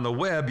get them on the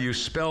web, you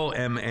spell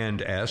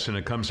M&S, and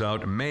it comes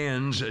out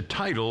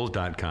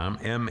manstitle.com,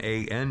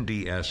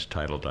 M-A-N-D-S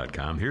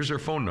title.com. Here's their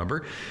phone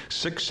number,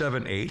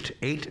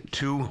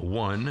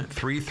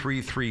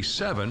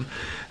 678-821-3337.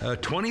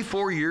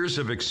 24 years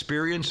of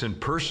experience in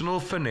personal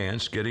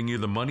finance, getting you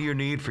the money you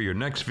need for your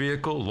next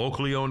vehicle,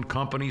 locally owned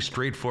company,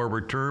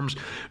 straightforward terms,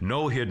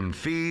 no hidden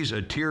fees,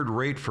 a tiered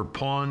rate for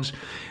pawns,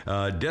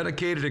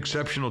 dedicated,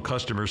 exceptional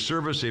customer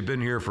service. They've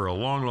been here for a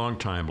long, long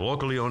time.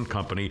 Locally owned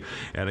company.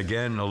 And again,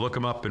 look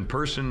them up in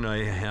person.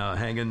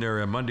 Hang in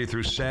there Monday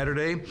through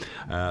Saturday,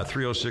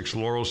 306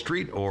 Laurel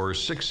Street, or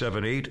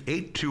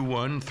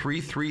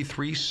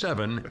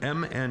 678-821-3337,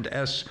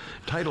 M&S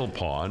Title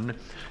Pawn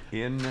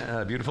in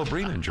beautiful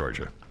Bremen,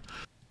 Georgia.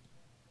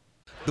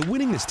 The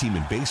winningest team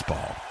in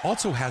baseball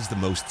also has the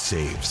most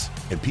saves,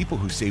 and people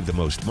who save the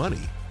most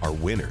money are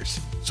winners.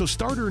 So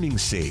start earning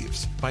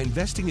saves by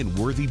investing in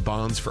worthy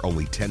bonds for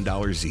only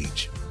 $10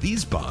 each.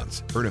 These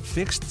bonds earn a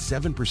fixed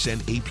 7%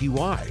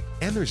 APY,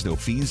 and there's no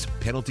fees,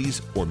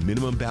 penalties, or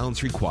minimum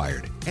balance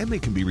required, and they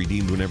can be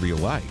redeemed whenever you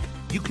like.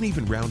 You can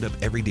even round up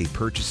everyday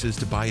purchases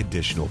to buy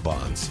additional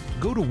bonds.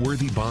 Go to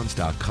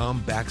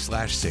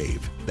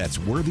worthybonds.com/save. That's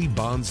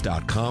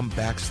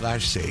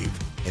worthybonds.com/save,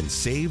 and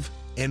save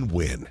and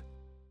win.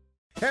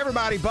 Hey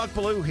everybody, Buck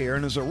Bellew here,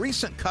 and as a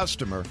recent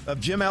customer of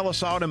Jim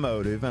Ellis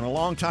Automotive and a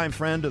longtime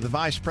friend of the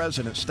Vice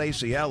President,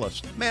 Stacy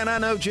Ellis, man, I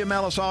know Jim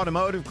Ellis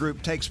Automotive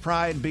Group takes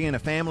pride in being a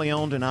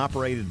family-owned and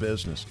operated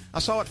business. I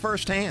saw it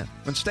firsthand.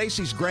 When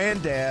Stacy's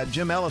granddad,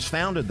 Jim Ellis,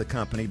 founded the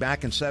company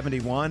back in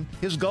 '71,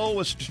 his goal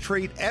was to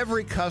treat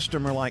every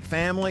customer like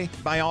family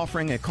by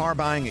offering a car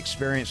buying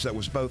experience that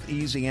was both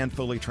easy and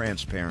fully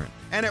transparent.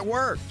 And it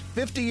worked.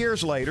 50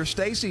 years later,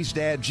 Stacy's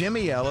dad,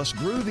 Jimmy Ellis,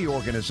 grew the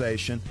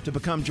organization to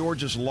become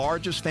Georgia's largest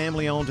largest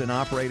family-owned and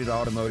operated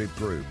automotive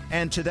group.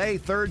 And today,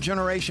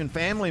 third-generation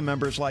family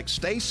members like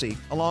Stacy,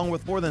 along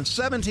with more than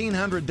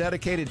 1,700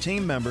 dedicated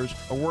team members,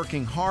 are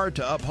working hard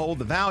to uphold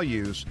the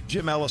values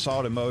Jim Ellis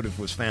Automotive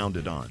was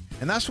founded on.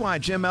 And that's why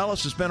Jim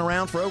Ellis has been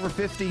around for over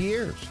 50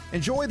 years.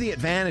 Enjoy the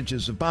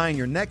advantages of buying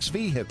your next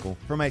vehicle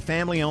from a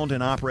family-owned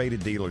and operated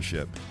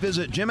dealership.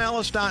 Visit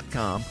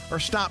jimellis.com or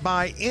stop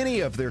by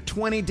any of their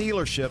 20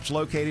 dealerships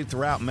located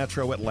throughout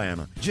Metro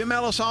Atlanta. Jim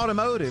Ellis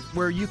Automotive,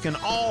 where you can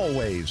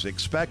always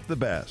expect the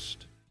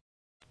best.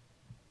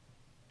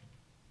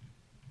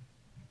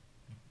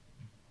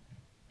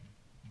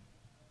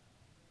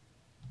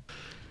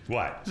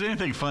 What? Is there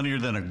anything funnier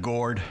than a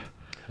gourd?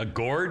 A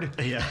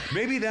gourd? Yeah.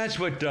 Maybe that's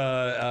what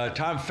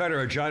Tom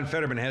Federer, John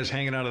Fetterman has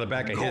hanging out of the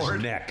back of his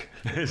neck.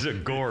 It's a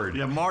gourd.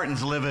 Yeah,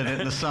 Martin's living it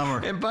in the summer.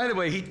 And by the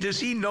way, does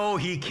he know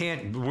he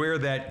can't wear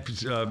that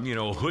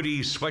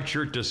hoodie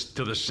sweatshirt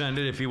to the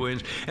Senate if he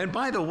wins? And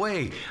by the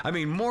way, I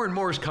mean, more and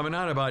more is coming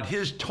out about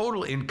his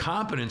total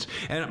incompetence.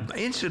 And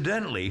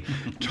incidentally,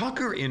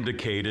 Tucker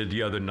indicated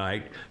the other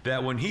night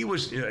that when he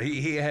was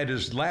he had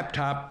his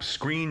laptop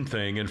screen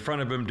thing in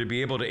front of him to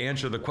be able to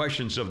answer the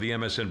questions of the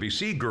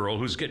MSNBC girl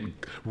who's getting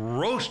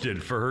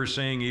roasted for her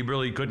saying he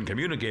really couldn't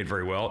communicate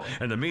very well,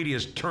 and the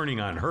media's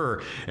turning on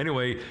her.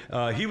 Anyway,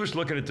 he was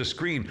looking at the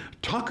screen.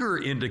 Tucker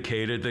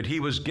indicated that he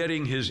was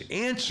getting his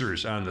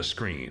answers on the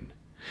screen,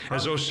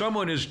 as though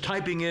someone is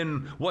typing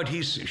in what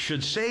he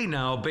should say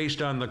now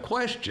based on the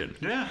question.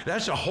 Yeah.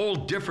 That's a whole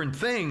different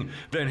thing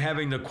than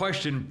having the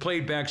question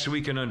played back so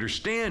we can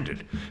understand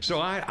it.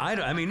 So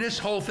I mean, this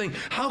whole thing,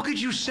 how could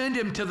you send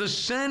him to the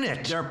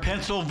Senate? They're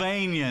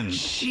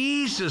Pennsylvanians.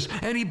 Jesus.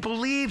 And he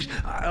believes,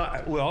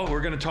 well,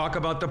 we're going to talk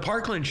about the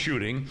Parkland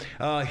shooting.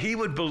 He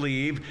would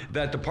believe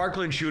that the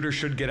Parkland shooter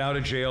should get out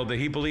of jail, that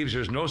he believes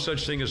there's no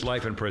such thing as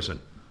life in prison.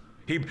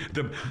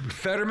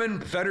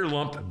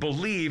 Fetterlump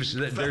believes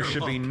that there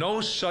should be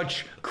no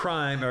such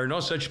crime or no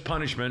such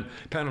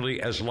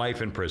penalty as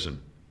life in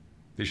prison.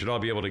 They should all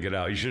be able to get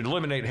out. You should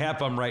eliminate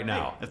half of them right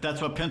now. Hey, if that's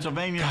what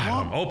Pennsylvania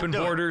wants. Open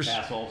borders,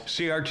 assholes.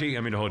 CRT,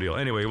 I mean the whole deal.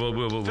 Anyway,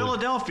 we'll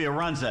Philadelphia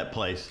runs that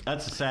place.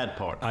 That's the sad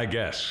part. I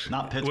guess.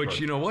 Not Pittsburgh.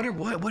 Which,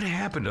 what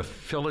happened to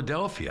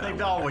Philadelphia?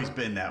 They've always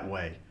been that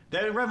way.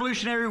 The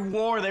Revolutionary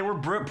War, they were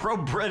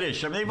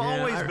pro-British. I mean, they've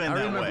always been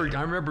that way.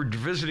 I remember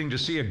visiting to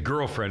see a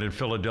girlfriend in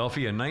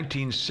Philadelphia in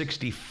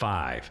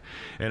 1965,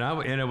 and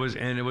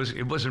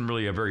it wasn't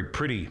really a very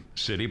pretty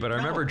city, but I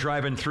remember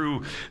driving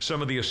through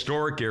some of the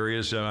historic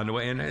areas on the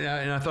way, and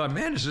I thought,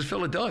 man, this is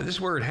Philadelphia. This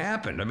is where it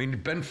happened. I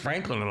mean, Ben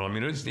Franklin and all. I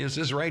mean, it's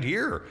this right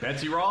here.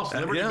 Betsy Ross,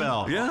 Liberty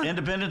Bell,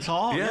 Independence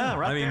Hall. Yeah,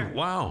 right there. I mean,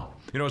 wow.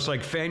 It's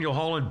like Faneuil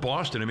Hall in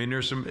Boston. I mean,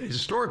 there's some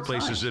historic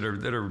places that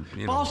are.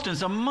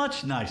 Boston's a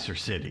much nicer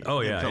city.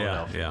 Oh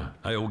yeah.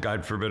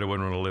 God forbid I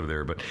wouldn't want to live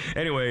there. But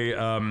anyway,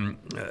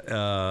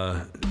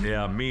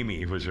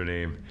 Mimi was her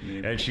name,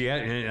 and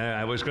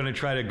I was going to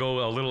try to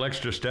go a little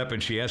extra step,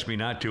 and she asked me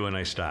not to, and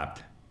I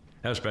stopped.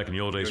 That was back in the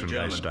old days when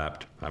guys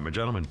stopped. I'm a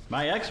gentleman.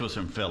 My ex was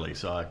from Philly,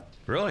 so I.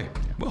 Really?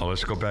 Well,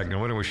 let's go back and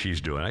wonder what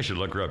she's doing. I should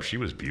look her up. She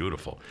was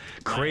beautiful,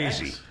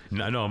 crazy.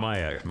 No,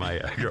 my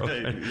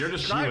girlfriend. You're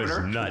describing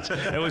her. She was nuts.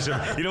 It was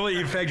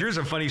in fact, here's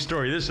a funny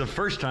story. This is the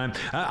first time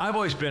I've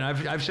always been.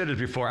 I've said it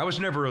before. I was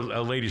never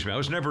a ladies' man. I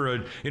was never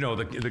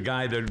the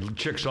guy that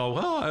chicks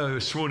all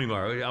swooning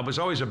over. I was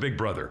always a big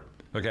brother.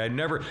 Okay, I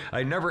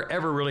never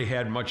ever really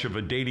had much of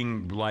a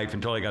dating life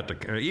until I got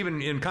to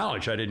even in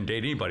college. I didn't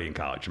date anybody in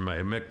college.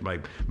 I met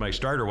my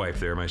starter wife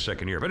there my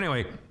second year. But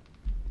anyway.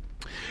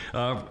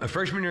 A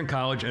freshman year in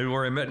college,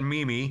 where I met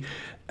Mimi,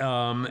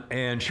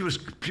 and she was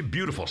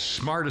beautiful,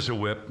 smart as a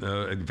whip,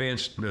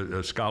 advanced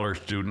scholar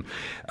student,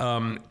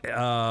 and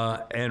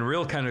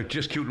real kind of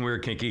just cute and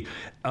weird, kinky.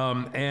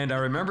 And I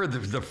remember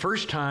the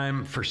first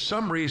time, for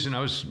some reason,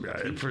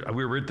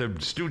 we were at the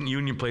student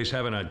union place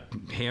having a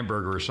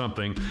hamburger or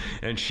something,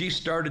 and she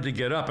started to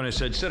get up, and I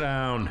said, "Sit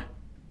down,"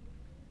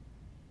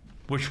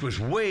 which was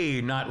way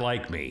not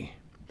like me.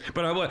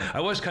 But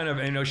I was kind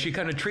of, she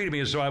kind of treated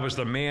me as though I was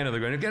the man of the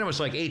group. Again, I was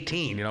like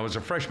 18, I was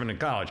a freshman in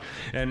college.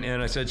 And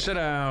I said, "Sit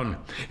down."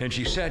 And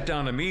she sat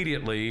down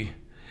immediately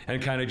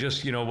and kind of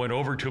just, went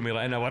over to me.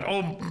 And I went,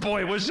 "Oh,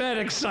 boy, was that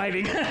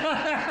exciting."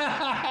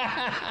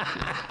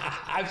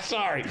 I'm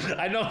sorry.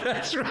 I know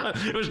that's wrong.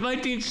 It was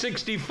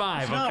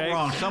 1965, it's not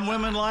wrong. Some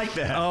women like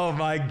that. Oh,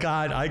 my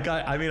God.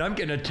 I'm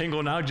getting a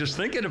tingle now just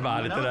thinking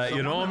about it.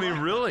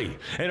 Really.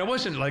 And it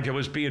wasn't like it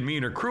was being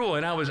mean or cruel.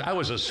 And I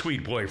was a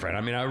sweet boyfriend.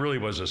 I mean, I really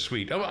was a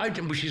sweet.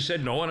 She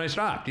said no, and I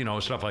stopped,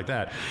 stuff like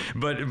that.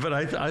 But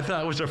I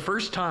thought it was the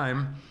first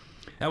time.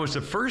 That was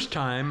the first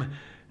time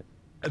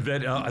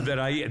that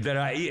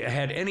I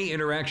had any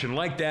interaction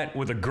like that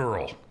with a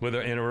girl,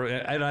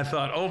 and I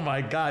thought, oh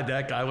my God,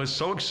 that guy was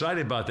so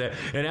excited about that.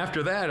 And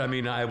after that, I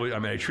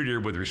treated her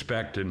with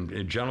respect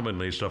and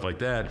gentlemanly stuff like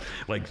that.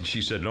 Like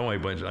she said no,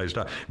 I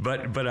stopped.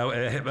 But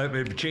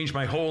I changed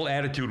my whole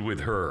attitude with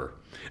her.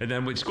 And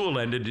then when school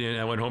ended,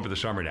 I went home for the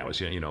summer. Now we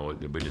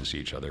didn't see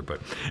each other. But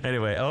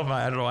anyway,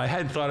 I don't know. I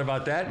hadn't thought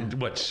about that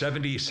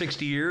in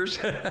 60 years.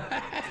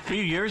 A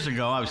few years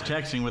ago, I was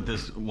texting with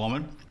this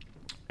woman.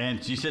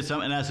 And she said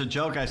something, and as a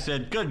joke, I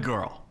said, "Good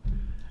girl."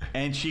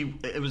 And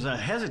it was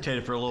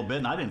hesitated for a little bit,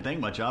 and I didn't think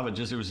much of it.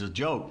 It was a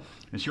joke.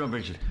 And she went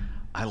back and said,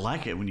 "I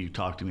like it when you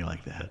talk to me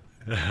like that.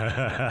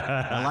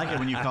 I like it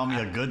when you call me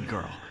a good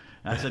girl."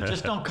 I said,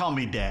 "Just don't call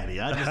me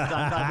daddy. I'm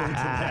not into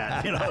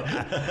that, you know."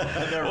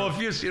 Well,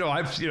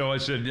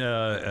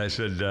 I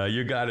said,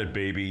 "You got it,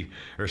 baby,"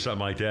 or something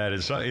like that.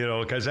 And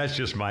so, because that's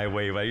just my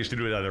way. I used to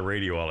do it on the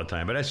radio all the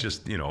time, but that's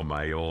just,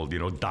 my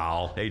old,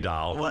 doll. Hey,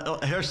 doll. Well,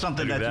 here's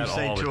something that you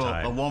say to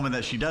a woman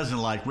that she doesn't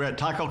like. We're at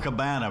Taco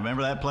Cabana.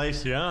 Remember that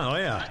place? Yeah. Oh,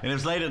 yeah. And it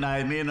was late at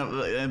night. Me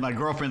and my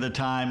girlfriend at the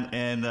time,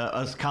 and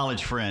us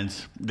college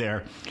friends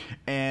there,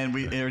 and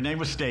her name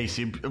was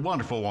Stacy, a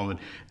wonderful woman,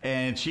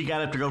 and she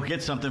got up to go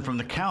get something from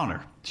the counter.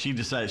 She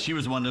decided she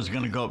was the one that was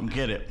going to go up and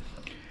get it.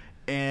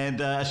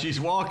 And she's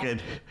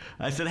walking.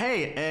 I said,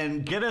 "Hey,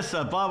 and get us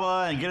a blah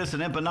blah, and get us an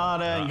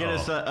empanada, and get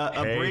us a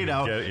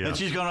burrito." And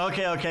she's going,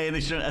 "Okay." And I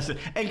said,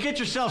 "And get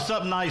yourself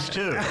something nice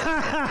too."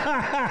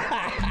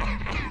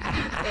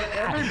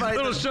 Everybody, a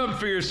little something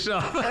for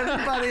yourself.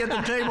 Everybody at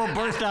the table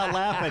burst out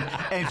laughing,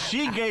 and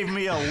she gave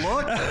me a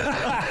look that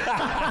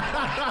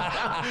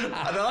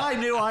I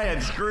knew I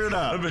had screwed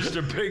up.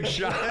 Mr. Big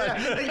Shot.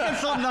 Get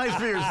something nice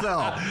for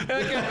yourself.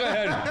 Okay, go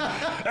ahead.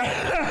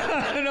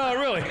 No,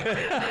 really.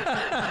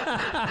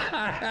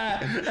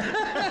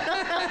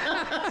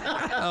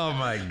 Oh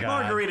my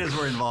God. Margaritas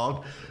were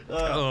involved.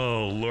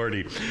 Oh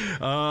Lordy.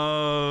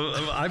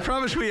 I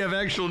promise we have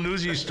actual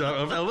newsy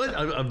stuff.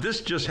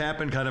 This just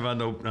happened kind of on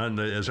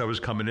the as I was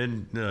coming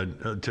in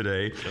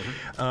today.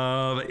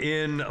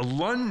 In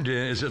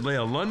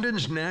London,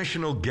 London's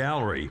National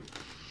Gallery,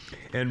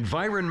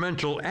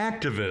 environmental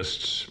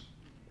activists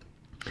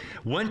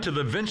went to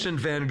the Vincent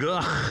van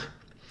Gogh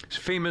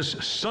famous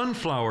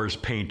Sunflowers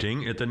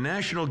painting at the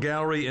National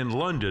Gallery in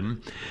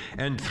London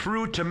and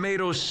threw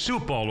tomato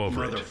soup all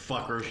over it.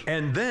 Motherfuckers.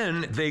 And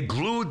then they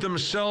glued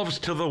themselves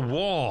to the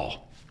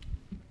wall.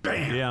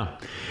 Bam! Yeah.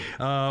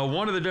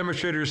 One of the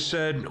demonstrators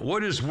said,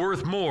 "What is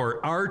worth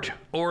more, art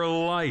or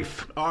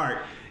life?"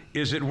 Art.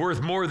 Is it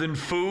worth more than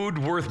food,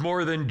 worth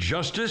more than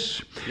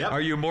justice? Yep.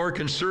 Are you more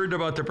concerned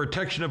about the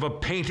protection of a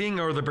painting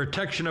or the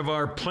protection of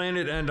our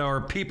planet and our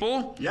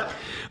people? Yep.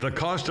 The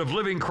cost of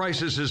living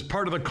crisis is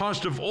part of the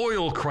cost of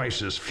oil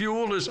crisis.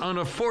 Fuel is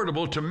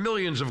unaffordable to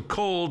millions of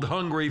cold,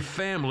 hungry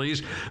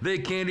families. They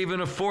can't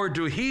even afford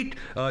to heat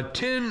a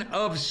tin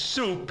of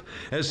soup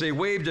as they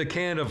waved a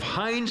can of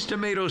Heinz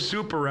tomato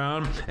soup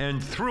around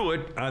and threw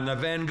it on the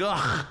Van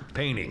Gogh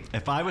painting.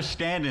 If I was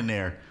standing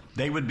there,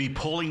 they would be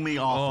pulling me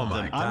off of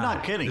them. God. I'm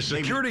not kidding. The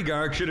security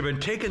guard should have been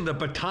taking the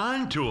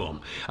baton to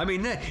him. I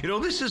mean,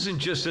 this isn't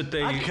just that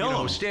they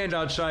stand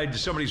outside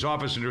somebody's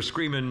office and they're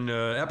screaming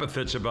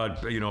epithets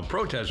about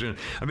protesting.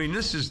 I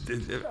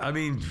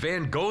mean,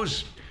 Van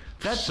Gogh's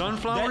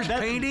Sunflowers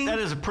painting. That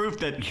is a proof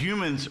that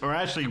humans are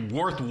actually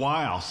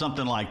worthwhile.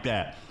 Something like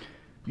that.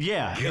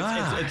 Yeah,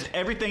 it's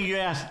everything you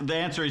ask. The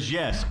answer is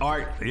yes.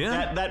 Art.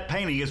 Yeah. That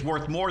painting is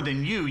worth more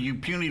than you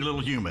puny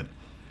little human.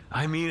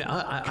 I mean,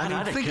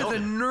 I think of the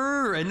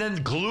nerve, and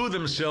then glue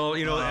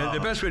themselves. And the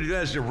best way to do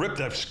that is to rip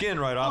the skin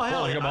right off,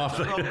 pulling them off.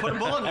 Put a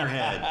bullet in their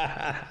head.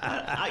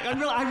 I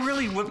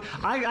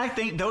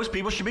think those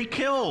people should be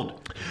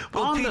killed.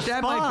 Well, Pete,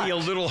 that might be a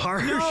little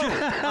harsh. No,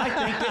 I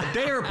think that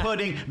they are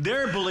putting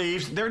their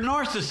beliefs. They're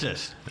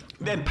narcissists.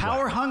 They're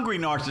power-hungry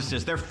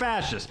narcissists. They're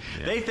fascists.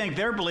 Yeah. They think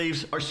their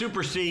beliefs are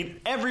supersede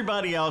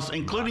everybody else,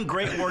 including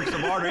great works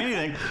of art or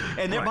anything.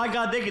 And by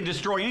God, they can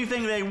destroy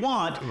anything they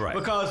want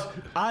because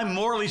I'm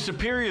morally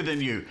superior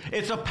than you.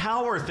 It's a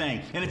power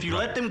thing. And if you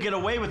let them get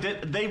away with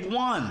it, they've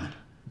won.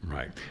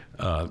 Right.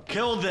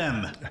 Kill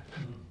them.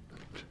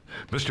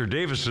 Mr.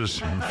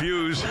 Davis's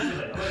views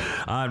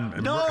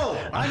on... No,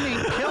 I mean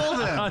kill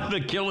them. On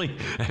the killing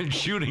and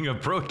shooting of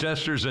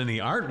protesters in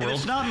the art world.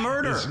 It's not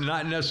murder. It's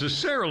not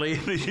necessarily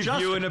the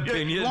view and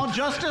opinion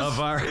of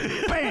our...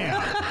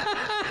 Bam!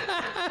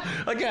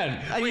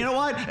 Again. And you know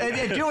what?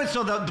 And do it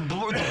so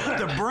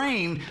the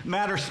brain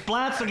matter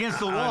splats against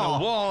the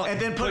wall, and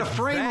then put a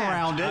frame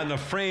around it. On the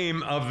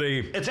frame of the...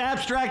 It's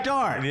abstract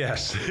art.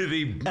 Yes.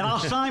 And I'll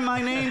sign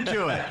my name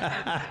to it.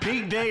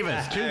 Pete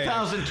Davis,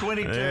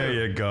 2022. There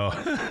you go.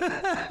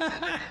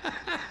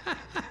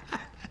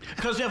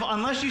 Because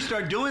unless you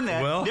start doing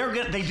that,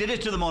 they did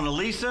it to the Mona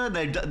Lisa.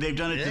 They've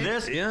done it to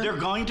this. Yeah. They're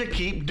going to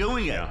keep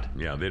doing it.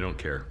 Yeah, they don't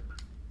care.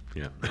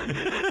 Yeah.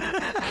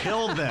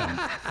 Kill them.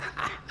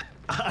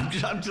 I'm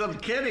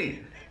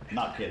kidding.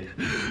 Not kidding.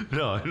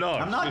 No.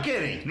 I'm not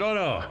kidding.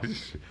 No.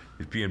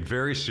 He's being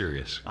very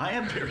serious. I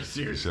am very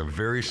serious. He's a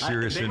very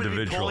serious individual. They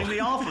would be pulling me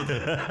off of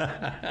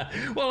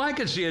it. Well, I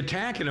could see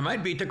attacking him.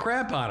 I'd beat the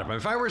crap out of him.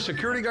 If I were a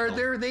security guard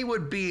there, they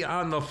would be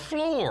on the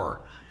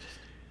floor.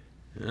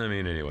 I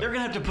mean, anyway. They're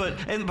going to have to put,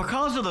 and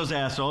because of those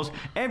assholes,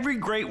 every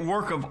great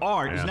work of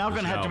art is now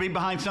going to have to be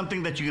behind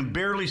something that you can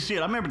barely see it.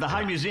 I remember the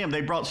High Museum,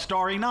 they brought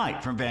Starry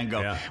Night from Van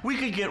Gogh. Yeah. We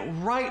could get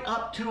right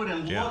up to it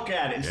and look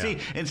at it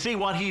and see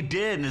what he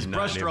did and his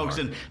brushstrokes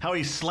and how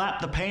he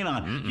slapped the paint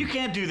on. Mm-mm. You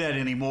can't do that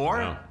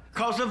anymore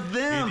because of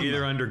them.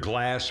 Either under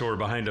glass or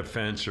behind a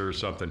fence or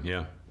something,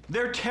 yeah.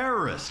 They're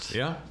terrorists.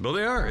 Yeah, well,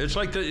 they are. It's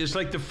like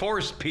the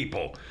forest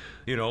people.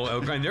 You know,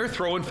 and they're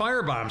throwing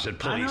firebombs at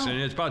police, and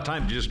it's about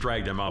time to just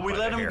drag them out. We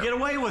let them get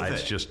away with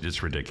it.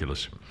 It's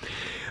ridiculous.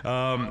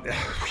 Wow,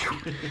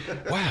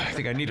 I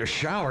think I need a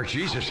shower.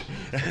 Jesus.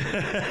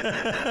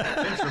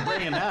 Thanks for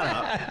bringing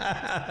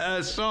that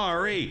up.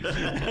 Sorry.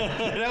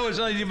 That was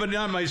not even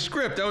on my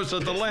script. That was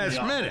at the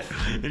last minute.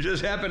 It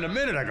just happened a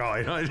minute ago.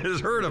 You know, I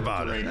just heard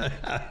about it.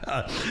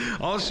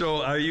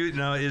 Also,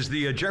 is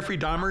the Jeffrey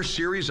Dahmer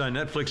series on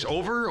Netflix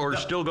over or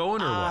still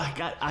going, or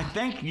what? I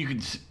think you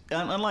could.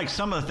 Unlike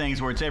some of the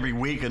things where it's every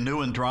week a new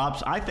one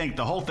drops, I think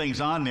the whole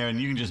thing's on there and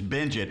you can just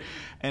binge it.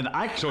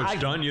 So it's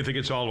done? You think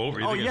it's all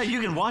over?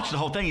 You can watch the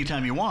whole thing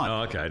anytime you want.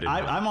 Oh, okay. I didn't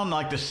know. I'm on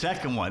like the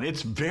second one.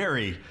 It's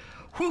very...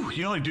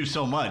 you only do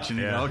so much, and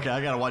you go, okay,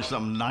 I got to watch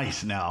something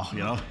nice now, you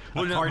know.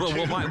 What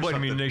do you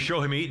mean? They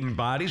show him eating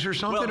bodies or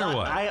something, or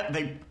what?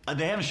 They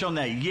haven't shown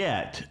that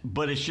yet,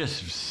 but it's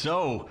just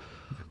so...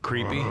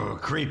 Creepy?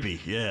 Creepy.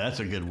 Yeah, that's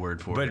a good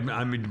word for it.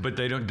 But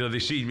they don't. Do they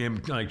see him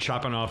like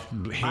chopping off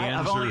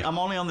hands? I'm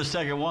only on the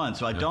second one,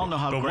 so I don't know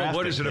how. But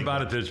what is it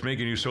about it that's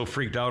making you so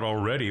freaked out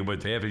already?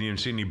 But they haven't even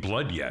seen any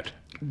blood yet.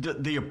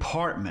 The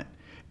apartment,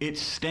 it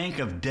stank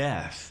of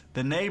death.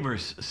 The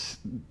neighbors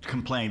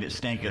complained it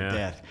stank of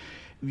death.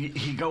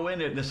 He go in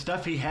there, the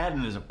stuff he had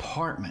in his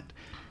apartment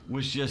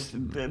was just,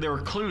 there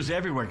were clues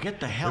everywhere. Get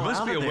the hell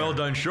out of there. It must be a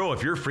well-done show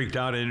if you're freaked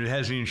out and it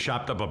hasn't even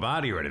chopped up a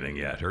body or anything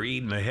yet, or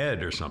eaten a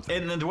head or something.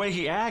 And the way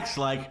he acts,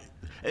 like,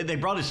 they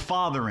brought his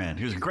father in.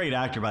 He was a great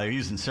actor, by the way. He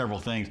was in several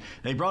things.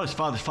 They brought his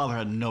father. His father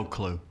had no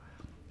clue.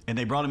 And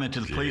they brought him into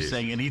the police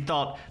thing, and he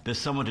thought that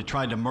someone had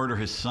tried to murder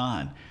his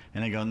son.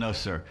 And they go, no,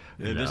 sir.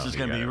 This is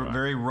going to be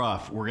very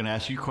rough. We're going to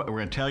ask you. We're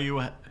going to tell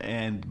you,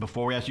 and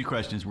before we ask you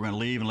questions, we're going to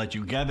leave and let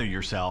you gather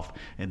yourself,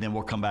 and then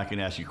we'll come back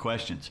and ask you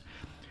questions.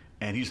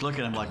 And he's looking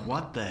at him like,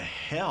 what the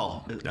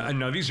hell?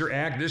 No, these are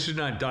actors. This is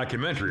not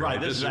documentary, right?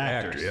 This is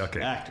actors.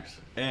 Okay. Actors.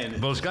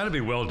 Well, it's got to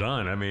be well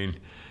done. I mean,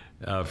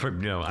 anyway.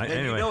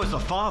 You know, as a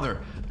father,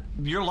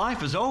 your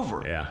life is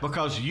over. Yeah.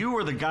 Because you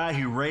were the guy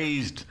who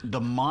raised the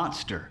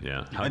monster.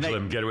 Yeah. How to let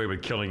him get away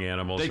with killing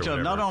animals? They told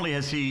him not only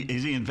is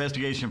he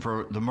investigation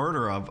for the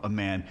murder of a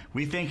man,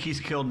 we think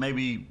he's killed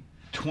maybe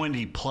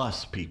 20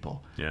 plus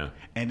people. Yeah.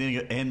 And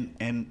then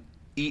and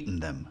eaten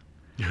them.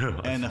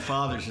 And the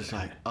father's just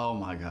like, oh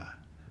my God.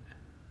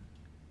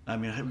 I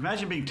mean,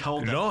 imagine being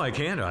told that. No, I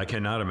can't. I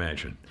cannot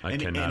imagine.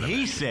 And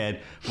he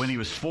said when he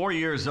was 4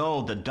 years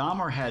old that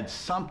Dahmer had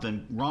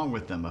something wrong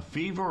with him, a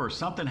fever or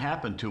something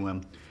happened to him.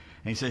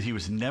 And he said he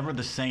was never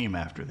the same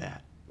after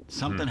that.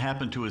 Something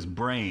happened to his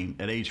brain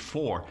at age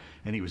 4,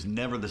 and he was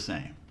never the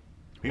same.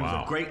 He was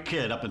a great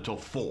kid up until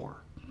 4.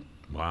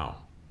 Wow.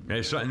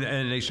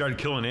 And they started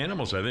killing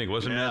animals, I think.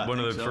 Wasn't that one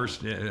of the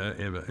first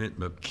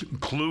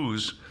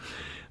clues?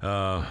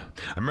 I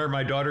remember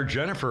my daughter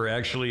Jennifer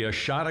actually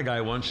shot a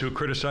guy once who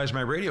criticized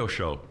my radio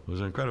show. It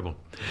was incredible.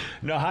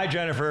 No, hi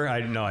Jennifer.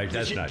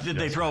 Did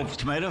they throw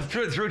tomatoes?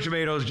 Threw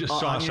tomatoes, just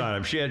sauce on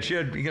him. She had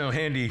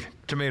handy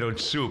tomato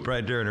soup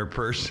right there in her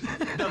purse.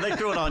 No, they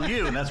threw it on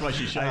you, and that's why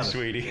she shot. Hi,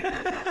 sweetie.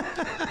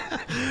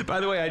 By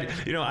the way,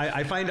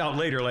 I find out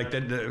later, like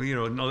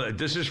that.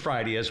 This is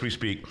Friday as we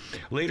speak.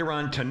 Later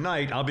on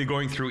tonight, I'll be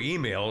going through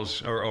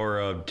emails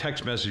or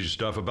text message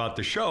stuff about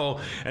the show,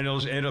 and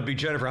it'll be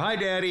Jennifer. Hi,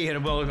 Daddy,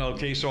 and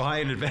okay, so hi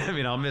in advance. I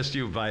mean, I'll miss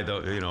you by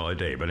a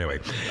day, but anyway.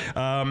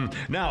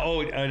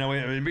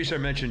 The reason I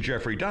mentioned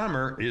Jeffrey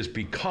Dahmer is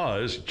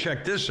because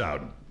check this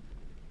out.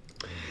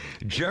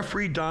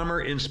 Jeffrey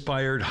Dahmer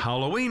inspired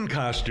Halloween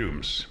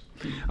costumes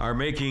are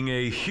making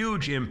a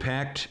huge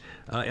impact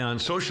on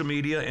social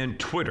media and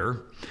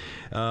Twitter.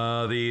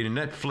 The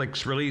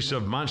Netflix release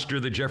of Monster: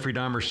 The Jeffrey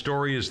Dahmer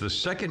Story is the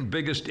second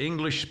biggest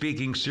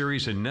English-speaking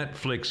series in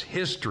Netflix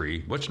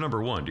history. What's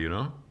number one? Do you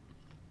know?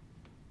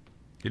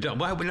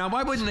 Why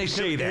wouldn't they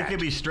say that? It could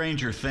be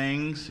Stranger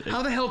Things.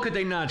 How the hell could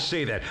they not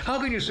say that?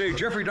 How can you say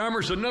Jeffrey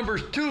Dahmer's the number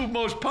 2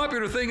 most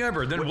popular thing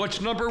ever? Then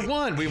what's number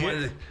 1?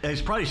 It's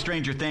probably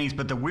Stranger Things,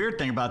 but the weird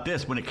thing about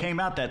this, when it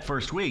came out that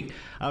first week,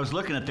 I was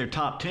looking at their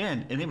top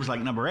 10, and it was like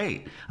number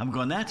 8. I'm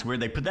going, that's weird.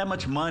 They put that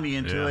much money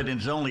into it, and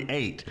it's only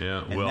 8.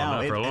 Yeah, and well,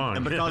 not for long.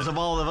 And because of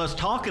all of us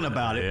talking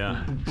about it.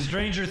 Yeah.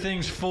 Stranger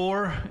Things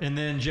 4, and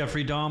then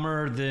Jeffrey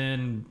Dahmer,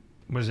 then...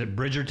 Was it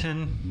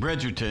Bridgerton?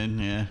 Bridgerton,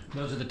 yeah.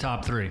 Those are the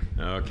top 3.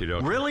 Okie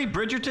dokie. Really?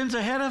 Bridgerton's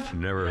ahead of?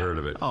 Never heard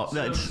of it. Oh,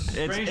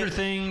 Stranger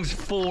Things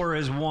 4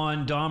 is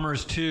 1,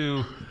 Dahmer's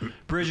 2,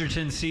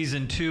 Bridgerton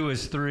season 2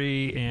 is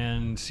 3,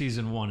 and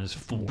season 1 is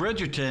 4.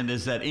 Bridgerton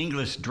is that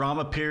English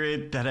drama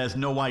period that has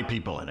no white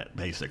people in it,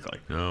 basically.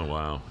 Oh,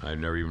 wow. I'd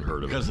never even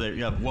heard of because it. Because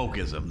they have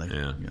wokeism.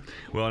 Yeah.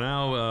 Well,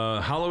 now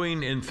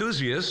Halloween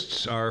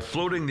enthusiasts are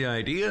floating the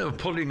idea of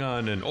putting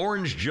on an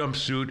orange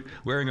jumpsuit,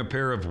 wearing a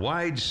pair of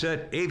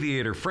wide-set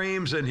aviator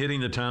frames, and hitting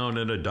the town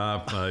in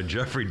a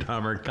Jeffrey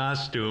Dahmer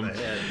costume.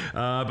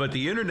 But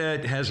the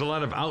internet has a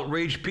lot of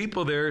outraged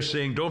people there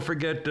saying, don't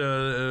forget,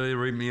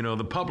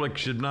 the public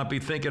should not be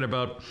thinking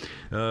about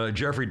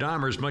Jeffrey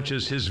Dahmer as much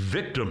as his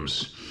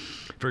victims.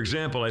 For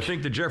example, I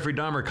think the Jeffrey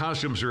Dahmer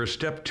costumes are a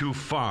step too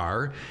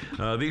far.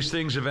 These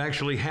things have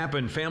actually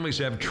happened. Families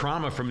have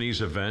trauma from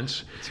these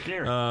events. It's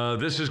scary.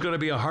 This is going to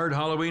be a hard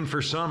Halloween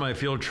for some. I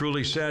feel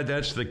truly sad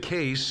that's the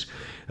case.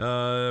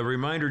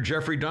 Reminder,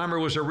 Jeffrey Dahmer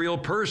was a real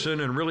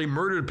person and really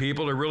murdered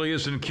people. It really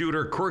isn't cute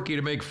or quirky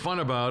to make fun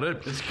about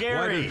it. It's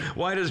scary.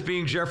 Why does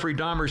being Jeffrey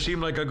Dahmer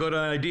seem like a good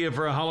idea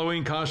for a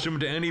Halloween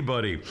costume to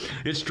anybody?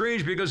 It's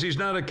strange because he's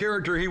not a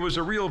character. He was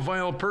a real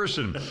vile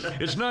person.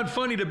 It's not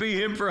funny to be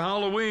him for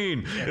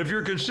Halloween. If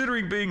you're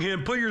considering being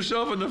him, put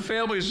yourself in the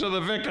families of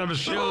the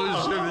victims.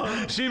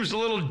 Seems a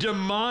little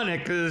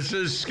demonic. This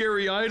is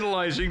scary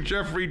idolizing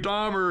Jeffrey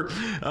Dahmer.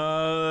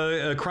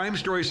 Crime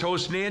Stories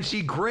host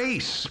Nancy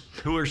Grace,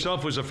 who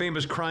herself was a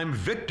famous crime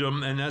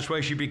victim, and that's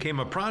why she became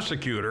a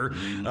prosecutor.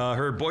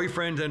 Her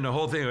boyfriend and the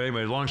whole thing.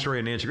 Anyway, long story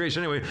on Nancy Grace.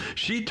 Anyway,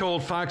 she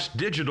told Fox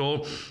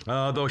Digital,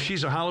 though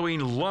she's a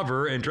Halloween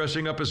lover and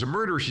dressing up as a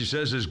murderer, she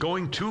says, is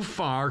going too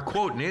far.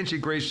 Quote, Nancy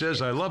Grace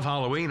says, I love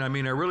Halloween. I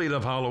mean, I really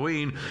love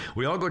Halloween.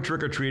 We all go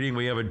trick-or-treating.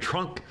 We have a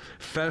trunk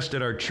fest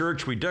at our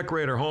church. We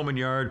decorate our home and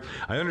yard.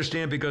 I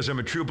understand because I'm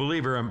a true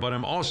believer, but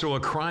I'm also a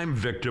crime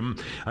victim.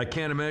 I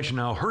can't imagine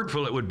how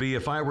hurtful it would be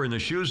if I were in the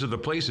shoes of the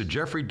place of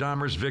Jeffrey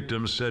Dahmer's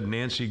victims, said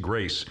Nancy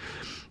Grace.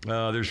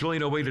 There's really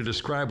no way to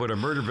describe what a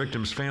murder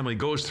victim's family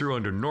goes through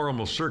under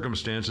normal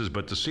circumstances,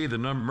 but to see the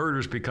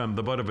murders become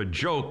the butt of a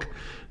joke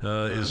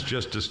is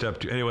just a step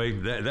too. Anyway,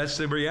 that's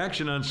the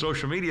reaction on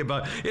social media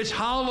about it's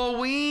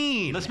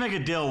Halloween. Let's make a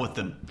deal with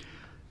them.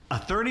 A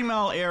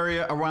 30-mile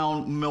area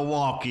around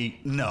Milwaukee,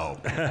 no.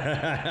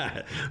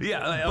 Yeah,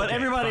 but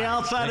everybody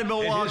outside of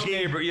Milwaukee,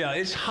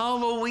 it's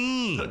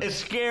Halloween. It's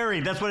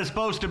scary. That's what it's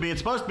supposed to be. It's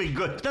supposed to be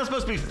good. It's not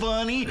supposed to be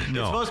funny.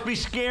 No. It's supposed to be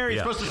scary.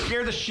 It's supposed to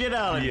scare the shit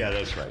out of you. Yeah,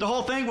 that's right. The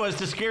whole thing was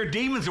to scare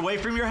demons away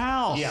from your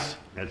house. Yeah,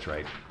 that's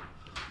right.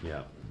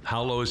 Yeah.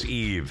 Hallows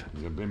Eve.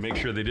 Make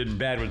sure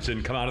bad ones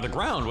didn't come out of the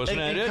ground, wasn't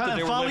that it?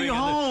 They follow you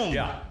home.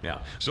 Yeah.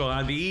 So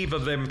on the eve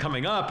of them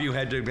coming up, you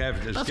had to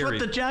have That's what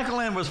the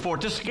jack-o'-lantern was for,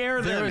 to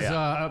scare them. There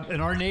was,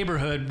 in our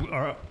neighborhood,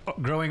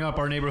 growing up,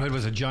 our neighborhood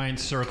was a giant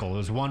circle. It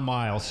was 1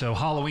 mile. So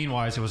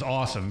Halloween-wise, it was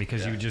awesome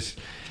because you just...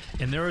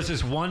 And there was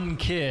this one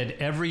kid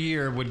every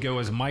year would go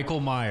as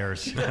Michael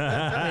Myers,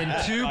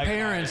 and two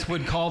parents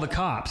would call the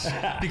cops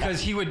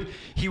because he would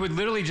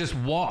literally just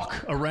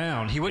walk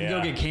around. He wouldn't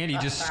go get candy,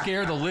 just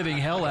scare the living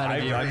hell out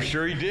of you. I'm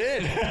sure he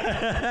did.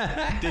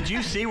 Did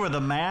you see where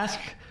the mask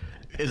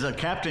is a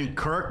Captain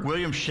Kirk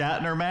William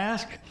Shatner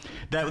mask?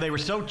 That they were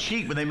so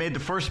cheap when they made the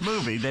first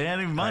movie, they didn't have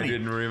any money.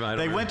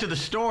 They went to the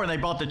store and they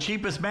bought the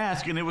cheapest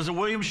mask, and it was a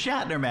William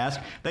Shatner mask.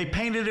 They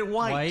painted it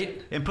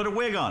white and put a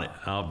wig on it.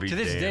 To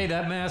this day,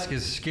 that mask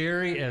is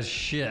scary as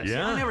shit.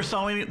 Yeah, I never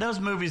saw any. Those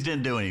movies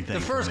didn't do anything.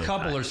 The first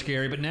couple are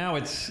scary, but now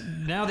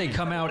they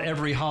come out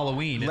every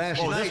Halloween. This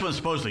one's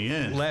supposed to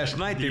end. Last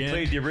night they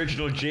played the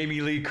original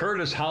Jamie Lee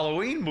Curtis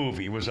Halloween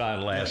movie was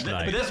on last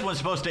night. But this one's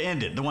supposed to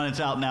end it. The one that's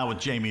out now with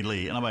Jamie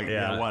Lee, and I'm like,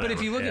 whatever. But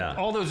if you look at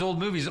all those old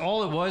movies,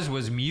 all it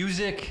was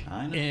music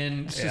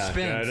and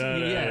suspense.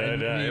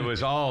 It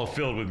was all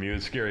filled with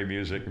music, scary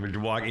music.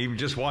 Even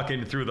just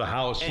walking through the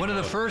house. One of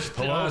the first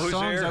songs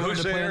I learned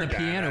to play on the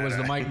piano was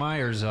the Mike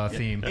Myers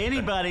theme.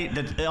 Anybody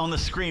that's on the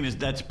screen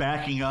that's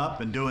backing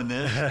up and doing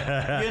this,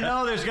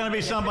 there's going to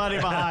be somebody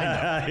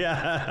behind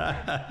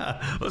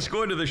them. Let's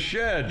go into the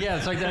shed. Yeah,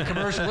 it's like that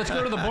commercial. Let's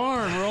go to the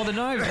barn where all the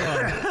knives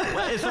are.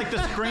 Well, it's like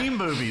the Scream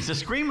movies. The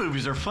Scream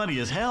movies are funny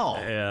as hell.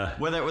 Yeah.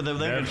 Where they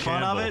made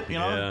fun of it,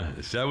 Yeah,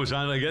 that was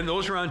on again.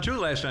 Those were on too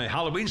last night.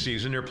 Halloween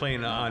season, they're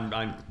playing on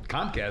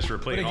Comcast. We're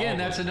playing. But again,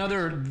 that's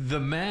another. The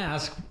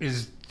Mask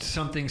is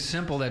something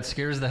simple that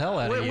scares the hell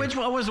out of you. Which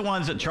one was the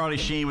ones that Charlie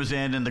Sheen was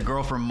in and the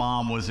girl from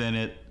Mom was in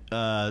it?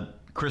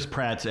 Chris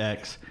Pratt's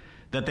ex.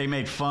 That they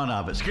made fun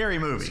of it. Scary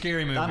movie.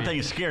 I'm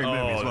thinking scary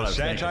movie is what I was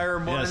thinking. Satire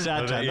one? Yeah,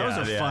 satire. Those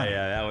are funny.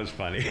 Yeah, that was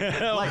funny.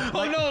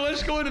 No,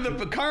 let's go into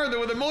the car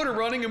with the motor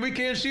running and we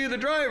can't see the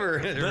driver.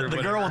 The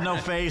girl with no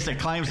face that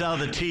climbs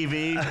out of the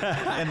TV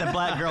and the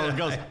black girl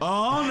goes,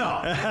 oh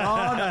no,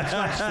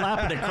 starts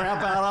slapping the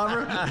crap out of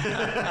her.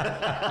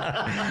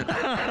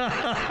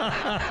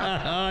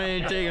 I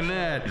ain't taking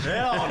that.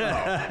 Hell no.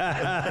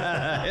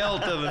 Hell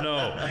to the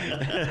no.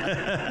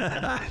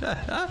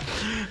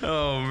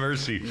 Oh,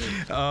 mercy.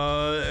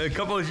 A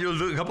couple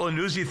of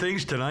newsy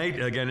things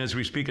tonight. Again, as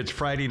we speak, it's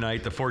Friday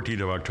night, the 14th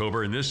of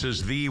October, and this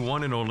is the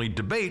one and only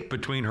debate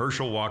between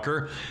Herschel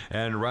Walker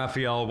and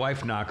Raphael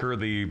Weifnacher,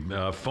 the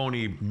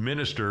phony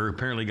minister.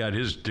 Apparently got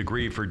his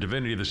degree for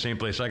divinity the same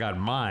place I got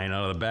mine,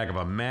 out of the back of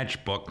a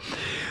matchbook.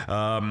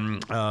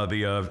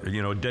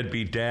 The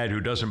deadbeat dad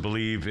who doesn't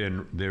believe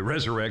in the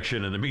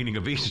resurrection and the meaning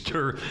of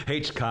Easter,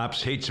 hates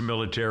cops, hates the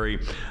military,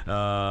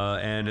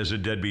 and is a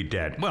deadbeat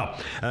dad. Well,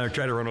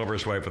 try to run over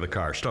his wife with a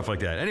car, stuff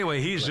like that.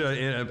 Anyway, he's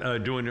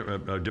doing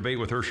a debate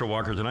with Herschel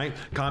Walker tonight.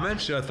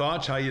 Comments,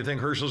 thoughts, how you think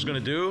Herschel's going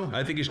to do?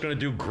 I think he's going to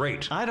do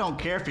great. I don't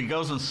care if he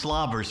goes and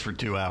slobbers for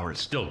 2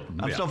 hours.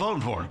 I'm still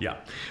voting for him. Yeah.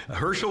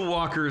 Herschel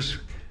Walker's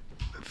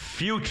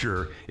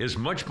future is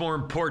much more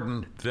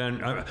important than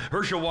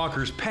Herschel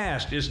Walker's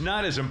past is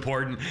not as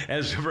important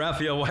as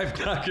Raphael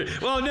Weifnacher.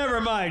 Well,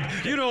 never mind.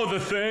 You know the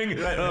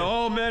thing.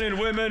 All men and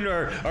women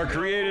are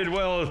created.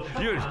 Well,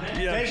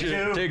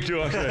 take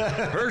two.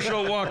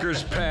 Herschel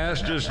Walker's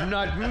past is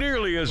not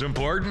nearly as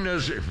important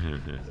as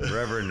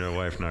Reverend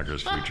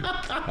Weifnacher's future.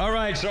 All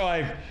right, so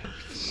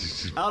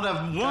out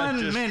of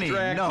many,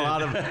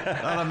 none.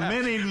 From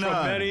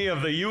many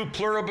of the you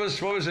pluribus,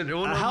 what was it?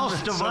 A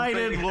house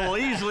divided will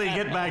easily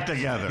get back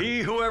together. He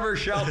whoever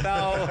shalt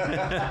thou.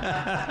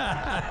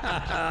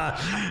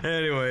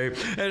 Anyway,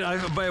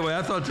 and by the way,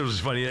 I thought this was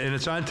funny, and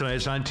it's on tonight.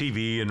 It's on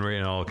TV and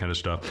all kind of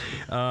stuff.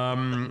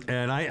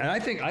 And I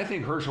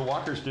think Herschel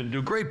Walker's didn't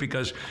do great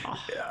because,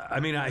 I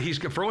mean, he's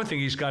for one thing,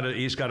 he's got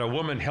a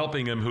woman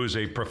helping him who's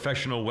a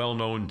professional,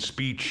 well-known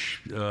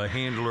speech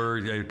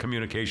handler,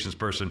 communications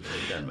person.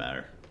 It doesn't matter.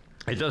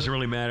 It doesn't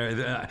really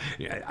matter.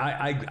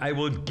 I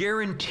will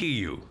guarantee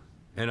you,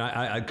 and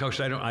of course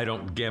I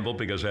don't gamble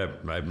because I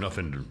have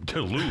nothing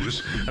to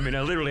lose. I mean,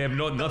 I literally have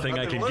nothing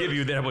I can give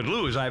you that I would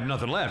lose. I have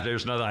nothing left.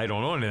 There's nothing. I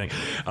don't own anything.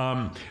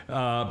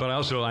 But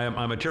also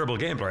I'm a terrible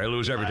gambler. I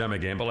lose every time I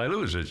gamble. I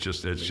lose. It's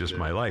just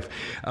my life.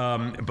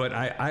 But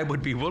I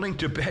would be willing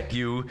to bet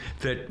you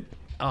that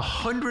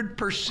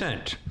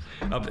 100%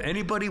 of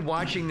anybody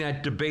watching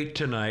that debate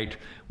tonight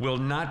will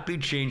not be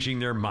changing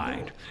their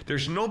mind.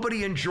 There's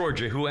nobody in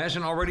Georgia who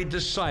hasn't already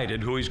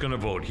decided who he's going to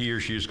vote, he or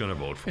she is going to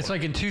vote for. It's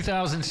like in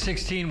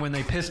 2016 when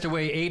they pissed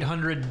away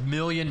 $800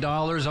 million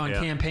on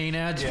campaign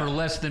ads for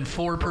less than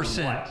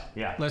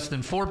 4%. Less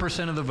than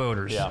 4% of the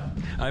voters. Yeah.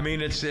 I mean,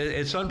 it's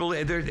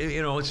unbelievable.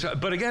 You know,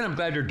 but again, I'm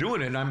glad they're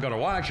doing it, and I'm going to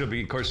watch. It'll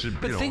be, of course.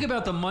 But think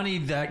about the money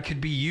that could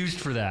be used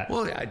for that.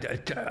 Well,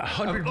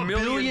 $100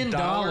 million.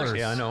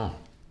 Yeah, I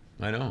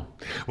know.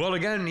 Well,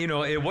 again, you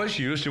know, it was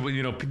used to,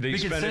 you know, they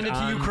could send it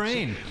to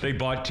Ukraine. They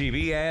bought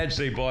TV ads,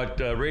 they bought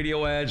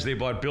radio ads, they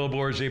bought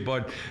billboards, they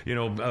bought, you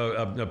know,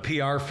 a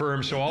PR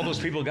firm. So all those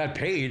people got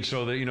paid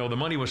so that, you know, the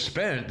money was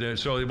spent.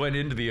 So it went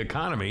into the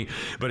economy,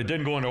 but it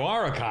didn't go into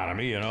our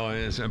economy, you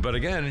know. But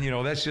again, you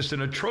know, that's just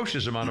an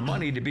atrocious amount of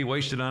money to be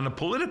wasted on a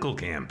political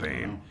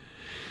campaign.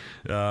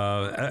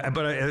 But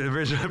the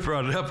reason I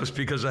brought it up is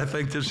because I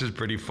think this is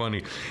pretty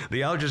funny.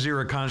 The Al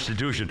Jazeera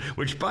Constitution,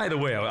 which, by the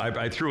way,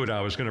 I threw it out.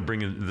 I was going to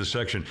bring in the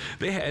section.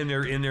 They had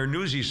in their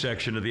newsy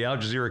section of the Al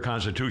Jazeera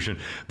Constitution,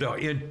 the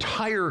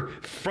entire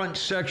front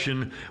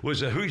section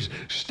was a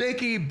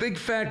steaky, big,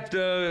 fat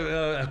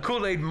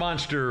Kool-Aid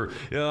monster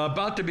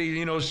about to be,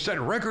 you know, set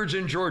records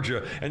in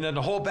Georgia, and then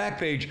the whole back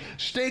page,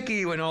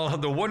 steaky, and all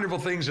the wonderful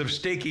things of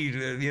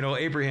steaky, you know,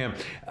 Abraham.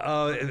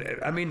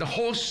 I mean, the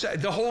whole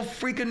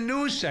freaking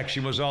news section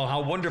was all how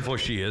wonderful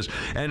she is,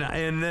 and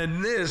then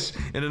this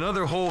in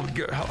another whole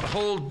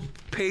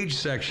page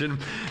section,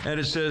 and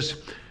it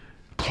says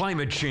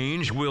climate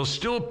change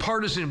still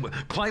partisan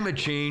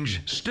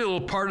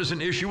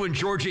issue in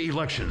Georgia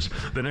elections.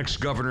 The next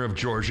governor of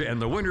Georgia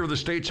and the winner of the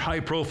state's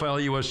high-profile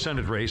U.S.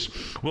 Senate race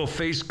will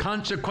face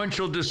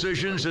consequential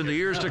decisions in the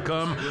years to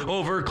come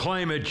over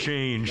climate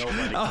change. The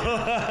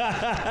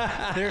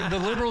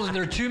liberals,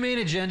 their two main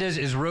agendas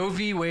is Roe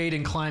v. Wade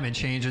and climate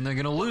change, and they're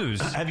going to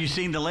lose. Have you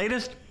seen the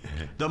latest?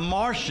 The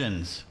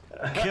Martians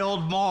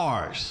killed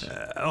Mars.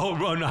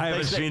 No, I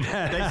haven't seen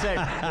that. They say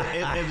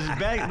it was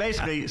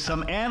basically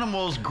some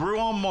animals grew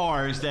on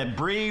Mars that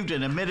breathed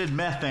and emitted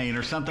methane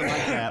or something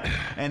like that,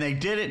 and they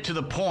did it to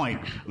the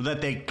point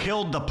that they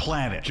killed the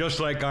planet.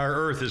 Just like our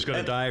Earth is going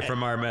to die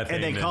from our methane.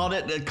 And they called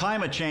it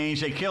climate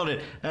change. They killed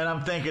it. And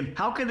I'm thinking,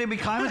 how could they be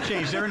climate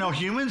change? There are no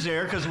humans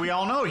there, because we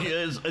all know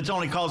it's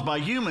only caused by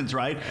humans,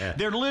 right? Yeah.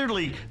 They're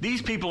literally,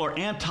 these people are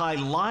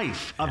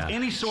anti-life of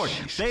any sort.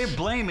 They're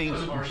blaming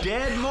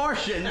dead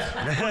Martians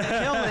for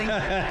killing.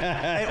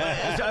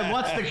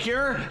 What's the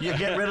cure? You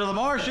get rid of the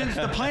Martians.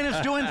 The planet's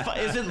doing.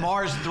 Isn't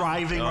Mars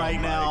thriving right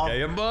now?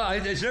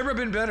 It's never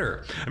been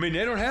better. I mean,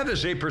 they don't have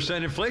this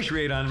 8% inflation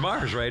rate on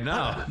Mars right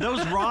now.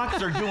 Those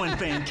rocks are doing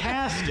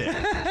fantastic.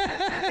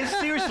 It's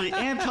seriously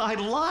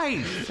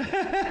anti-life.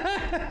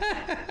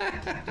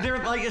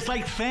 It's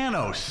like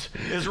Thanos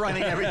is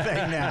running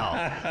everything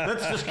now.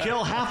 Let's just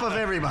kill half of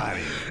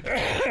everybody.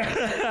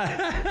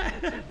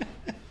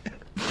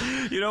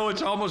 You know,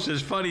 it's almost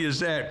as funny as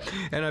that.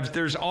 And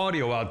there's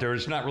audio out there.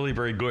 It's not really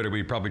very good.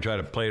 We probably try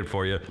to play it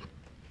for you.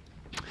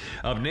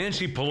 Of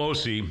Nancy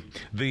Pelosi,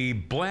 the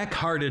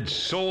black-hearted,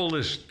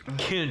 soulless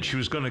kinch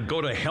who's going to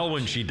go to hell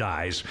when she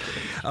dies,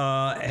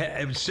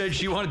 said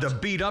she wanted to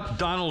beat up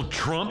Donald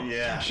Trump.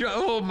 Yeah.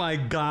 Oh, my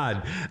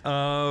God.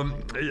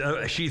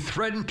 She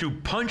threatened to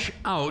punch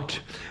out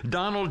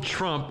Donald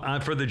Trump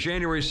for the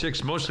January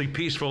 6th mostly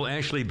peaceful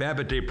Ashley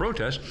Babbitt Day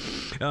protest.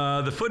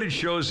 The footage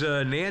shows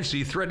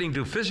Nancy threatening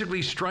to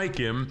physically strike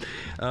him,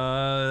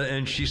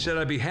 and she said,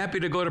 "I'd be happy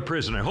to go to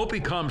prison. I hope he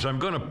comes. I'm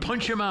going to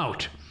punch him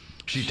out."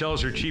 She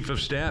tells her chief of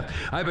staff,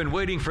 "I've been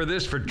waiting for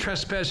this for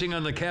trespassing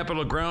on the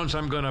Capitol grounds.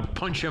 I'm going to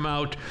punch him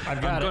out.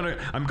 I'm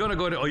going to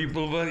go to."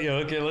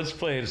 Okay, let's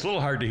play it. It's a little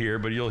hard to hear,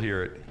 but you'll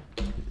hear it.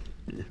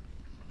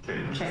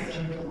 Check.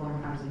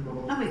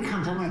 Oh, he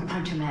comes. I'm going to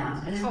punch him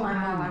out. I know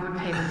I would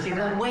pay to see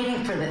that. I'm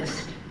waiting for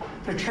this.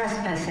 for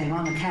trespassing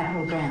on the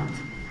Capitol grounds.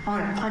 I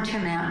want to punch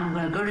him out, and I'm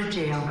going to go to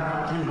jail, and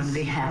I'm going to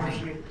be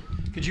happy.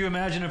 Could you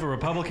imagine if a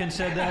Republican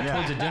said that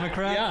towards a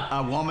Democrat? Yeah.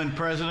 A woman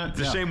president?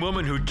 The same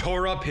woman who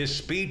tore up his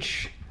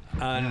speech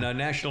on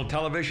national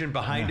television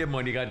behind him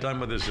when he got done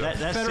with his that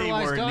federalized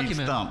C-word document.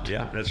 needs thumped.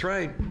 Yeah, that's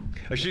right.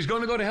 She's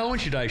going to go to hell when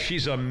she dies.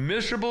 She's a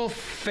miserable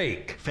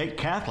fake. Fake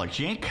Catholic.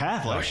 She ain't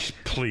Catholic. Oh,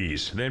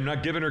 please. They're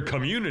not giving her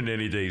communion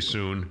any day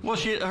soon. Well,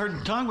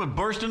 her tongue would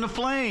burst into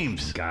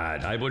flames.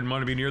 God, I wouldn't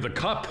want to be near the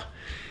cup.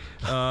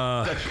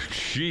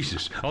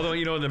 Jesus. Although,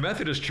 in the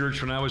Methodist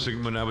Church, when I was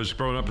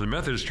growing up in the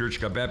Methodist Church,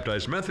 got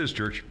baptized in Methodist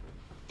Church.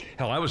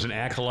 Hell, I was an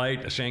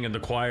acolyte. I sang in the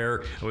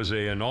choir. I was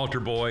an altar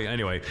boy.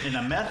 Anyway. In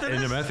the Methodist?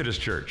 In the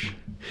Methodist Church.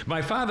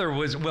 My father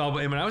was,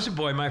 when I was a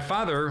boy, my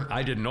father,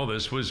 I didn't know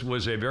this,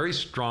 was a very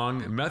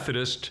strong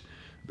Methodist.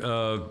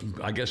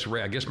 I guess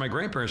my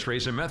grandparents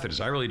raised him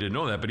Methodist. I really didn't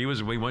know that, but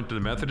we went to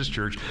the Methodist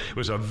church. It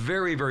was a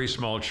very, very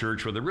small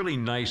church with a really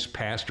nice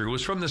pastor who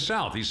was from the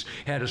South. He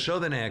had a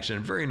Southern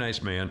accent, very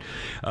nice man,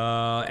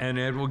 and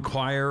had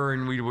choir,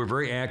 and we were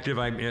very active.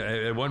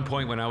 At one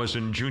point when I was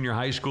in junior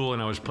high school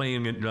and I was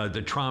playing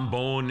the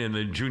trombone in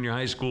the junior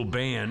high school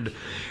band,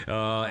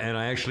 and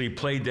I actually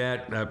played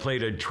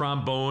a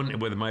trombone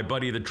with my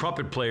buddy, the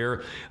trumpet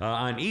player.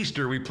 On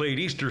Easter, we played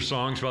Easter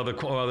songs while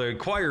the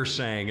choir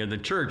sang in the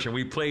church, and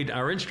we played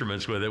our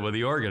instruments with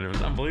the organ. It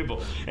was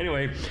unbelievable.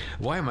 Anyway,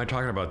 why am I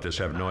talking about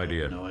this? I have no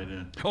idea. No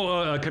idea.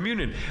 Oh,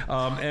 communion.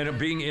 And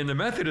being in the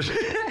Methodist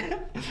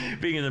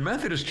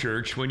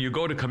church, when you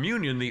go to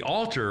communion, the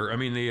altar,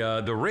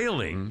 the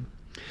railing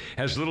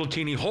has little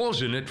teeny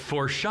holes in it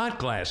for shot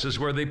glasses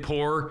where they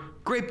pour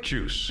grape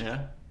juice.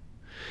 Yeah.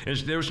 And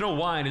there was no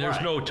wine, and there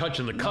was no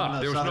touching the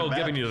cup. There was no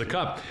giving you the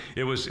cup.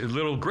 It was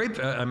little grape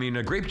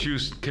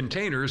juice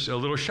containers,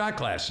 little shot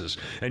glasses.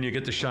 And you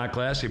get the shot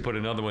glass, you put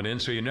another one in,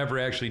 so you never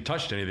actually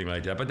touched anything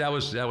like that. But that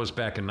was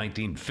back in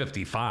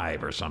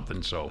 1955 or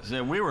something. So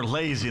we were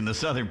lazy in the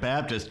Southern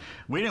Baptist.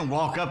 We didn't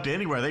walk up to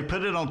anywhere. They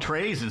put it on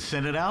trays and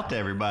sent it out to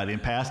everybody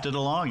and passed it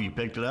along. You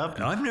picked it up.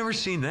 I've never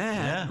seen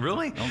that. Yeah.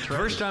 Really?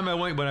 First time I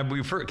went, when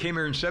we first came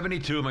here in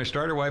 '72, my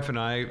starter wife and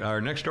I,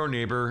 our next door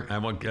neighbor,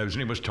 his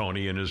name was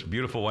Tony, and his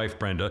beautiful wife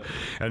Brenda,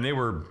 and they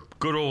were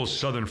good old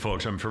Southern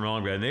folks. I'm from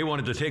Illinois, and they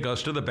wanted to take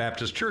us to the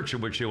Baptist church,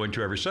 which they went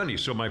to every Sunday.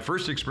 So my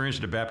first experience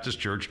at the Baptist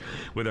church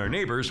with our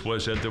neighbors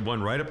was at the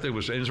one right up there. It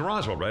was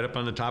Roswell, right up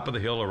on the top of the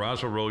hill,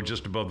 Roswell Road,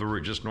 just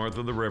north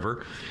of the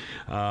river,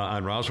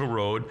 on Roswell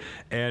Road,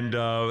 and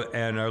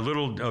our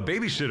little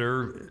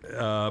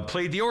babysitter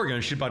played the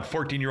organ. She's about a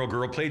 14-year-old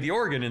girl, played the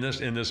organ in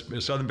this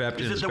Southern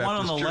Baptist. Is it the Baptist one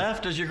on the church.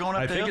 left as you're going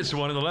up the hill? I think it's the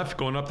one on the left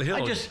going up the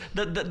hill.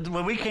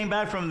 When we came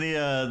back from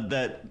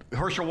that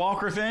Herschel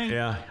Walker thing,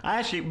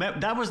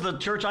 that was the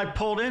church I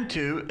pulled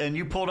into, and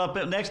you pulled up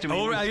next to me.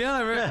 Oh, right,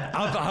 yeah.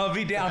 I'll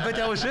bet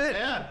that was it.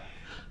 Yeah.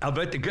 I'll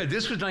bet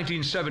this was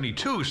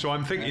 1972, so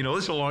I'm thinking,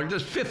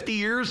 this 50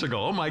 years ago.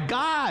 Oh my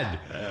God.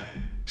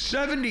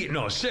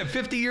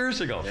 50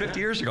 years ago. 50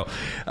 years ago.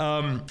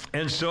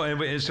 And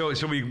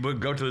so we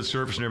would go to the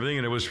service and everything,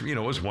 and it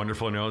was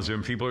wonderful.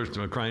 And people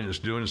are crying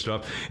and doing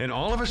stuff. And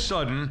all of a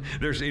sudden,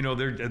 there's,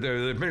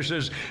 the minister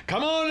says,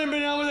 "Come on and be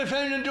down with the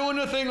fan and doing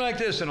a thing like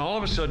this." And all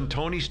of a sudden,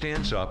 Tony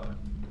stands up.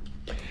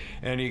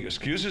 And he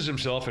excuses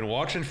himself and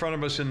walks in front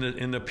of us in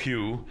the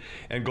pew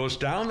and goes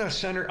down the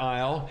center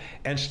aisle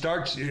and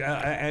starts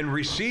and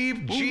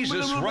received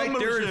Jesus right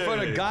there in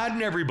front of God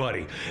and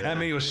everybody.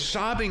 He was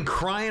sobbing,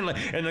 crying,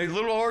 and the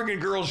little organ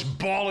girl's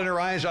bawling her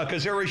eyes out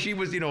because she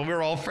was, we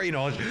were all afraid,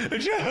 and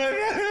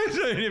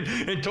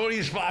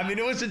Tony's,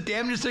 it was the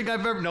damnedest thing I've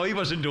ever. No, he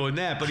wasn't doing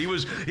that, but he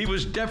was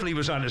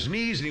definitely on his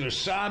knees and he was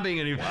sobbing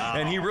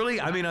and he really.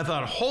 I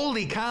thought,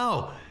 holy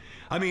cow.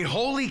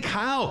 Holy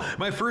cow!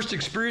 My first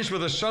experience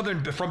with a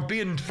Southern, from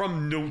being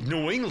from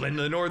New England,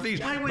 the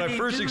Northeast. Why would my he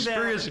first do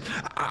experience,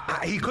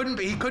 that? He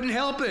couldn't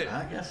help it.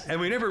 I guess. And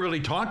we never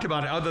really talked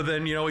about it, other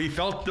than he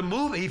felt the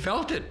move. He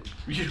felt it.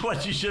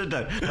 What you should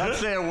have done, not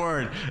say a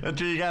word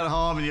until you got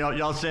home and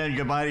y'all saying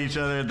goodbye to each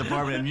other at the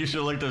apartment, and you should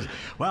have looked at us.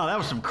 Wow, that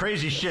was some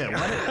crazy shit.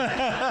 Wasn't it?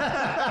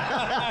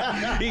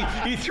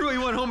 He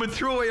went home and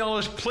threw away all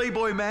his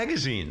Playboy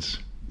magazines.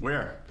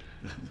 Where?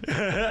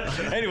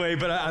 Anyway,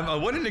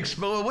 but what an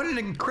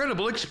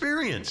incredible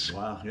experience!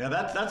 Wow, yeah,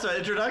 that's an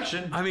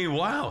introduction.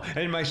 Wow.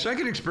 And my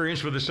second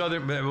experience with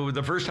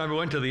the first time I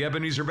went to the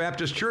Ebenezer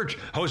Baptist Church,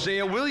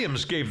 Hosea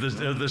Williams gave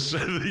the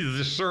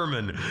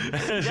sermon.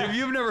 If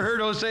you've never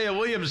heard Hosea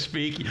Williams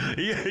speak,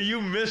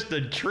 you missed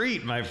a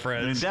treat, my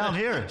friends. Down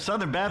here,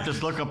 Southern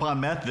Baptists look upon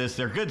Methodists.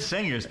 They're good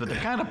singers, but they're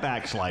kind of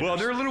backsliders. Well,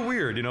 they're a little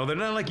weird, They're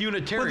not like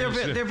Unitarians.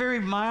 Well, they're very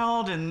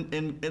mild and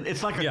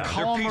it's like a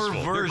calmer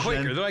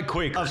version. They're like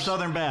Quakers. Of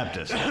Southern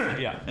Baptist.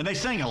 Yeah. And they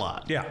sing a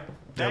lot. Yeah.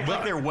 They act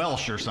like they're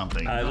Welsh or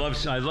something. I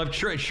love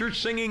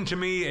church singing. To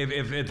me,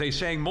 if they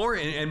sang more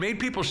and made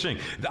people sing,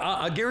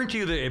 I guarantee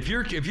you that if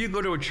you go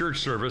to a church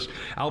service,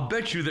 I'll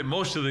bet you that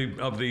most of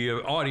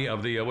the audience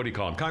of the what do you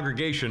call them,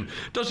 congregation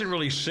doesn't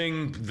really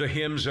sing the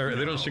hymns, or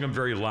they don't sing them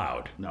very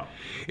loud. No.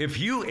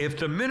 If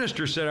the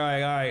minister said, all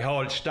right,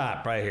 hold it,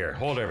 stop right here,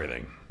 hold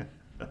everything.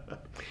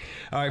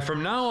 All right,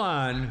 from now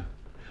on,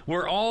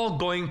 we're all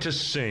going to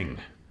sing.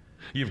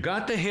 You've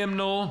got the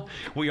hymnal.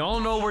 We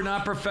all know we're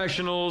not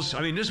professionals.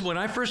 I mean, this is when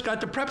I first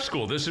got to prep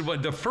school. This is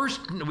what the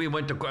first we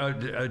went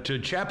to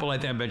chapel. I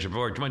think I mentioned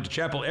before. We went to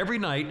chapel every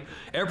night.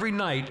 Every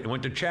night, I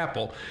went to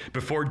chapel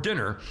before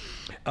dinner.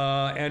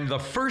 And the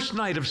first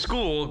night of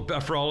school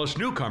for all us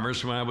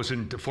newcomers, when I was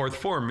in fourth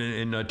form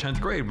in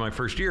 10th grade, my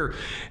first year,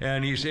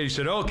 and he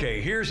said, "Okay,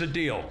 here's the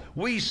deal.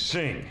 We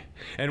sing.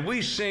 And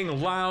we sing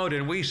loud,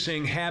 and we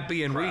sing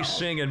happy, and we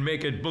sing and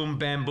make it boom,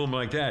 bam, boom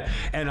like that."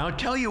 And I'll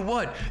tell you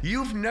what,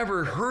 you've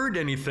never heard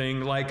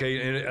anything like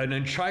an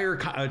entire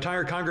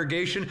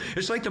congregation.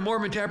 It's like the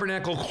Mormon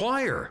Tabernacle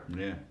Choir.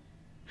 Yeah.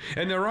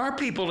 And there are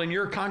people in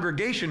your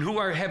congregation who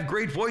have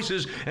great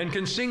voices and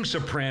can sing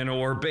soprano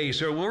or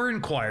bass, or we're in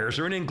choirs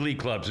or in glee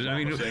clubs. I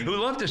mean, who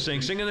love to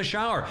sing in the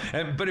shower.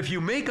 But if you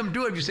make them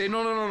do it, if you say,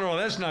 no,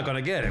 that's not going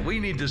to get it. We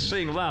need to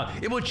sing loud.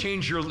 It'll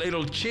change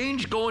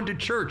going to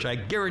church. I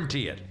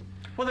guarantee it.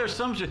 Well, there's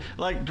some,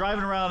 like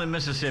driving around in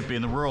Mississippi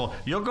in the rural,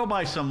 you'll go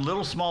by some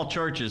little small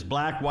churches,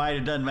 black, white,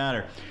 it doesn't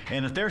matter.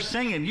 And if they're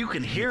singing, you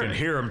can hear it. You can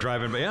hear them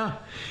driving by, yeah.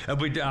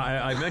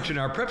 I mentioned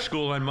our prep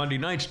school on Monday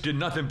nights did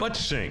nothing but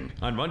sing.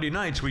 On Monday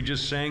nights, we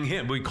just sang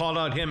hymn. We called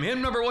out hymn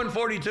number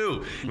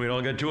 142. We'd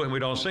all get to it and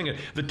we'd all sing it.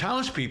 The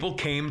townspeople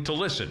came to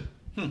listen.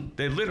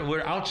 They literally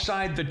were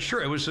outside the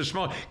church. It was so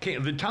small.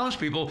 The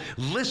townspeople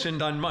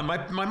listened on my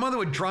mother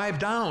would drive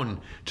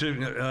down to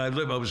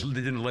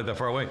didn't live that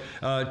far away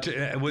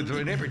with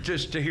a neighbor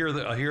just to hear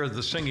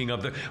the singing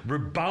of the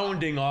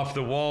rebounding off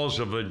the walls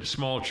of a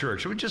small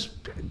church. It was just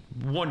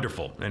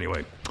wonderful.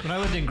 Anyway, when I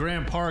lived in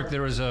Grant Park,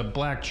 there was a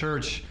black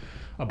church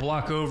a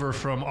block over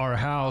from our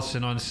house,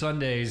 and on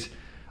Sundays,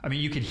 I mean,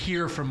 you could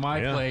hear from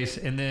my place,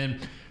 and then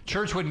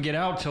church wouldn't get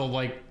out till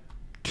like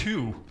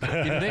 2.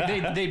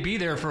 They'd be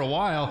there for a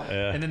while,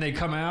 and then they'd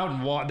come out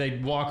and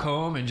they'd walk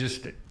home, and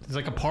just it's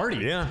like a party.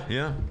 Yeah.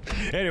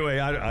 Anyway,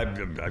 I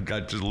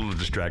got just a little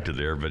distracted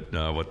there, but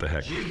what the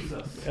heck?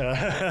 Jesus.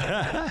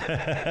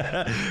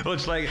 Well,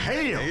 it's like,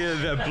 hey,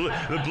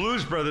 the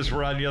Blues Brothers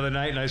were on the other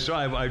night, and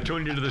I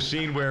tuned into the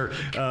scene where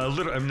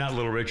not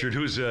Little Richard,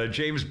 who's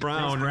James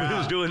Brown,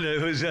 who's doing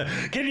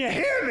can you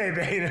hear me,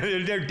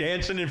 baby? They're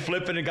dancing and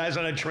flipping, and guys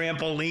on a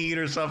trampoline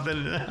or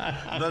something.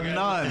 The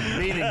nun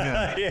beating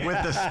them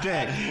with the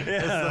stick.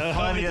 It's the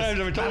funniest. And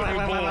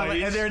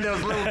they're in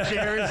those little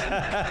chairs.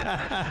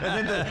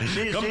 And then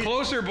Come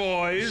closer,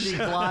 boys. She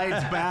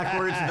glides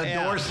backwards and the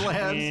door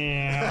slams.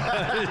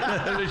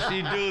 How does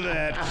she do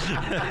that?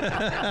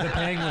 The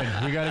penguin.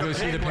 We got to go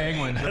see the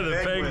penguin. The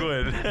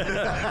penguin.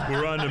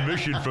 We're on a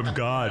mission from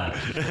God.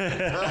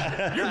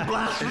 You're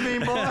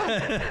blaspheming, boy.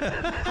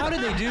 How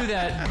did they do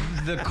that?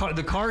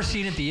 The car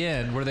scene at the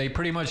end, where they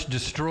pretty much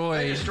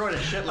destroyed a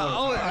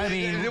shitload. I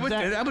mean,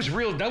 that was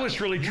real. That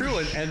was really true.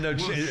 And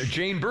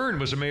Jane Byrne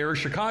was the mayor of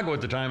Chicago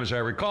at the time, as I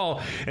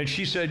recall, and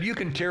she said, "You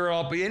can tear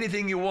up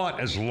anything you want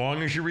as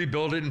long as you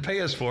rebuild it and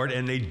pay us for it."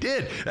 And they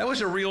did. That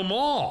was a real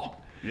mall.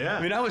 Yeah.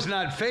 I mean, that was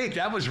not fake.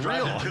 That was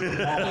real.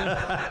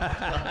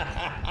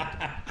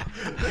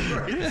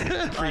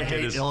 I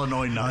hate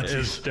Illinois Nazis.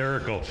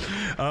 Hysterical.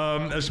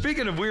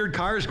 Speaking of weird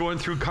cars going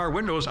through car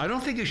windows, I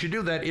don't think you should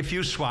do that if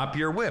you swap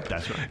your whip.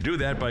 That's right. Do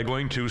that by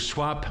going to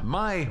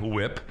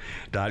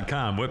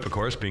swapmywhip.com. Whip, of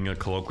course, being a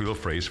colloquial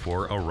phrase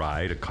for a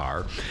ride, a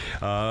car.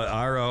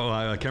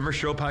 Our Kimmer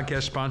Show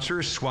podcast sponsor,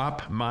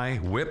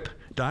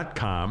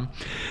 swapmywhip.com.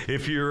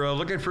 If you're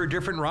looking for a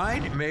different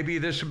ride, maybe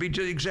this would be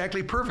just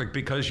exactly perfect,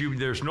 because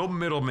there's no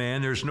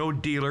middleman, there's no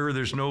dealer,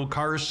 there's no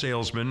car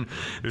salesman,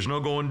 there's no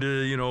going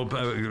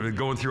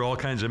through all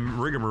kinds of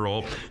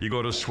rigmarole. You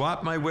go to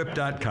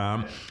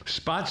swapmywhip.com,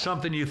 spot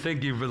something you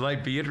think you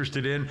might be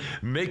interested in,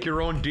 make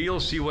your own deal,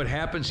 see what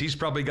happens. He's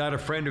probably got a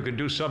friend who can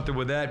do something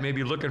with that,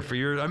 maybe looking for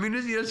yours. I mean,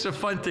 it's a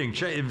fun thing.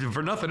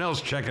 For nothing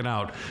else, check it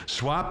out.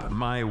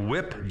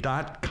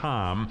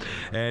 Swapmywhip.com.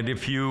 And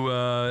if you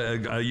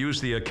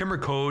use the Kimmer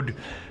code,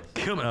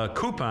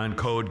 coupon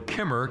code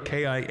Kimmer,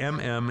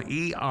 Kimmer,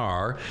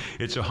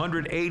 it's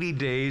 180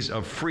 days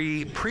of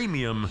free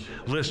premium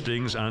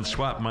listings on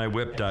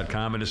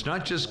swapmywhip.com. And it's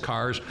not just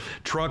cars,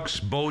 trucks,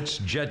 boats,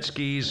 jet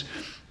skis,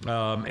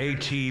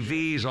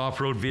 ATVs,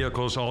 off-road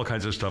vehicles, all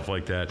kinds of stuff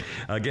like that.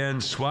 Again,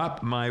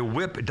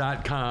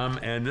 swapmywhip.com,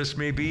 and this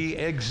may be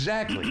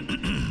exactly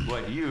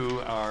what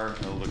you are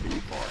looking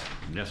for.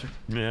 Yes, sir.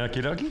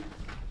 Okie dokie.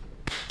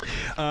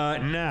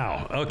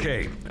 Now,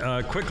 okay,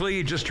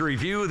 quickly, just to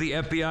review, the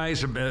FBI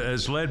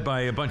is led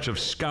by a bunch of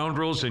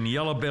scoundrels and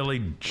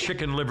yellow-bellied,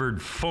 chicken-livered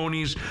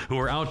phonies who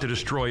are out to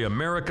destroy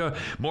America.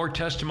 More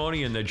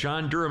testimony in the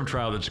John Durham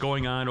trial that's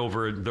going on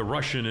over the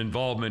Russian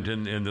involvement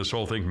in this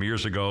whole thing from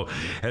years ago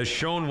has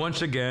shown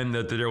once again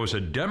that there was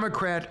a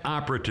Democrat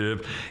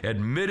operative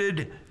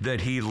admitted that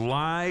he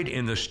lied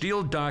in the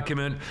Steele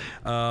document,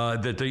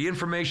 that the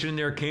information in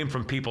there came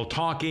from people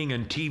talking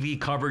and TV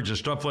coverage and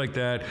stuff like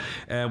that.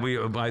 And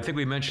I think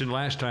we mentioned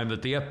last time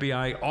that the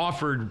FBI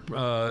offered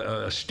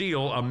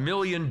Steele $1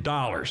 million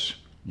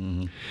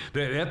Mm-hmm. The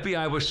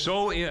FBI was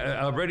so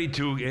ready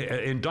to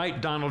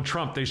indict Donald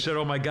Trump. They said,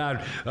 oh, my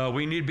God,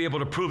 we need to be able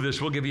to prove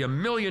this. We'll give you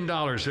 $1 million.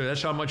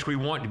 That's how much we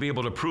want to be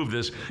able to prove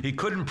this. He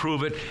couldn't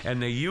prove it,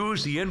 and they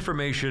used the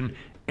information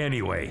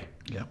anyway.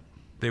 Yep.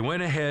 They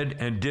went ahead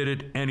and did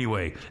it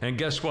anyway. And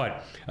guess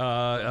what?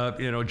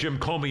 Jim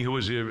Comey, who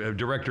was a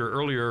director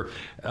earlier,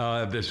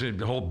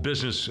 the whole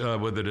business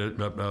with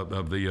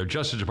the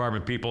Justice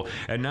Department people,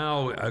 and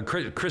now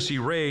Chrissy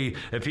Ray,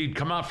 if he'd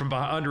come out from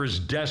under his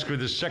desk or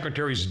the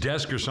secretary's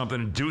desk or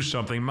something and do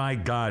something, my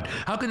God,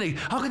 how can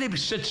they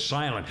sit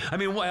silent? I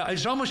mean,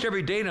 it's almost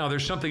every day now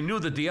there's something new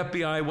that the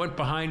FBI went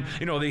behind.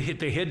 They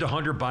hid the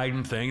Hunter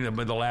Biden thing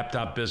with the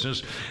laptop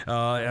business.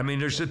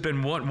 There's just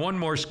been one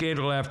more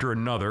scandal after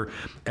another.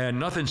 And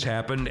nothing's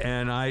happened,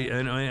 and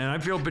I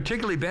feel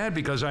particularly bad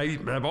because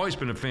I've always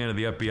been a fan of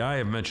the FBI.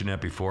 I've mentioned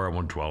that before. I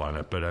won't dwell on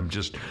it, but it's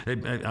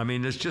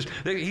just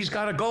he's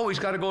got to go. He's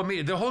got to go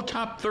immediately. The whole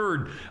top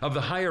third of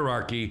the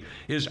hierarchy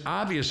is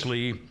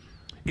obviously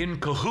in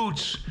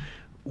cahoots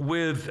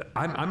with.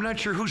 I'm not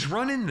sure who's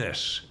running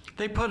this.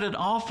 They put an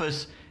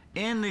office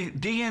in the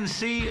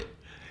DNC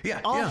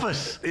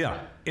office. Yeah,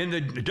 in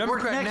the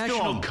Democrat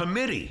National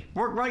Committee.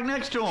 Work right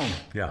next to them.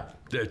 Yeah.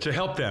 To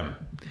help them.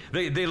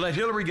 They let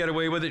Hillary get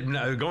away with it,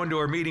 going to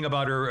her meeting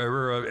about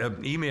her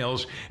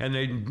emails, and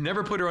they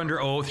never put her under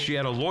oath. She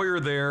had a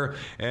lawyer there,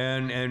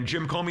 and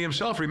Jim Comey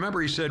himself,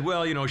 remember, he said,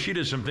 well, she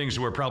did some things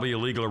that were probably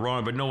illegal or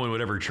wrong, but no one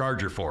would ever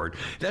charge her for it.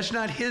 That's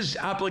not his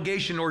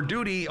obligation or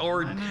duty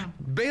or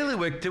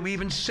bailiwick to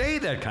even say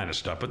that kind of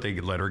stuff, but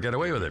they let her get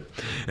away with it.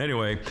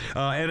 Anyway,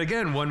 and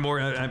again, one more,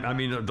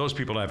 those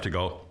people have to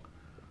go.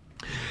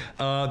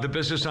 The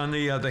business on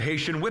the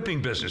Haitian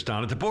whipping business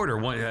down at the border.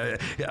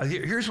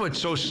 Here's what's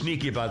so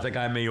sneaky about that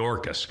guy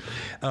Mayorkas.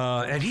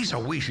 And he's a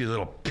weasely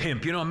little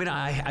pimp.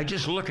 I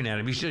just looking at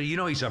him, he said,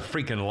 he's a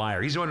freaking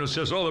liar. He's the one who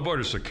says, oh, the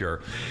border's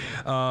secure.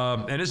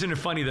 And isn't it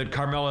funny that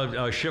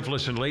Carmela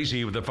Shiftless and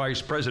Lazy, the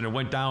vice president,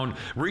 went down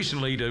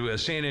recently to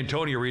San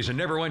Antonio and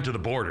never went to the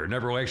border,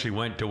 never actually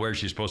went to where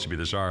she's supposed to be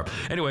the czar.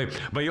 Anyway,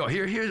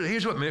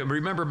 here's what,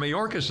 remember,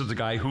 Mayorkas is the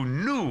guy who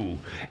knew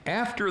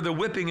after the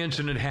whipping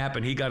incident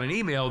happened, he got an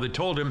email that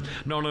told him,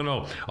 no.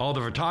 All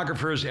the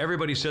photographers,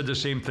 everybody said the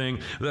same thing.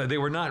 They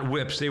were not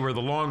whips. They were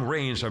the long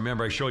reins. I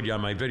remember I showed you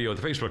on my video at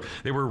Facebook.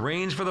 They were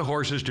reins for the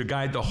horses to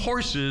guide the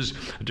horses,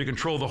 to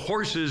control the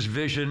horse's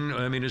vision.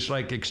 It's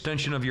like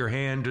extension of your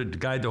hand to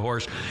guide the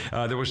horse.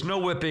 There was no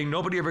whipping.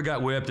 Nobody ever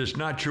got whipped. It's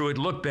not true. It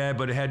looked bad,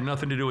 but it had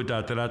nothing to do with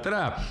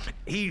da-da-da-da-da.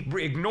 He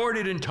ignored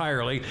it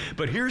entirely,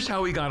 but here's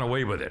how he got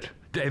away with it.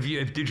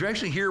 Did you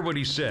actually hear what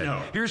he said?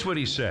 No. Here's what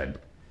he said.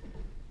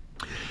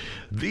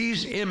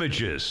 These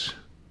images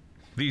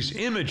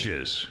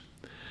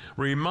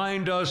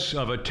remind us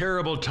of a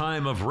terrible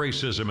time of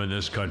racism in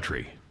this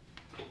country.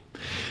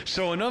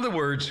 So in other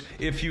words,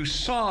 if you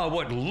saw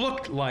what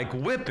looked like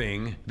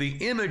whipping, the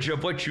image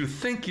of what you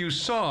think you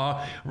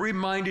saw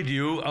reminded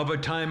you of a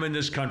time in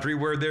this country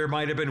where there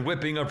might have been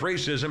whipping of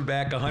racism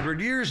back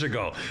 100 years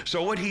ago.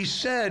 So what he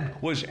said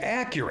was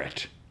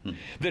accurate.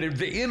 That if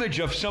the image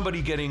of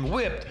somebody getting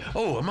whipped,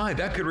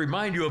 that could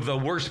remind you of the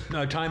worst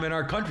time in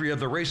our country, of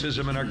the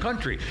racism in our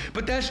country.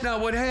 But that's not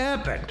what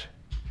happened.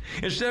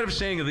 Instead of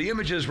saying the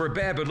images were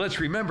bad, but let's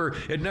remember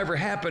it never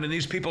happened and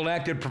these people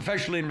acted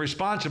professionally and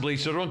responsibly,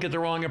 so don't get the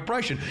wrong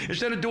impression.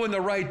 Instead of doing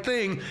the right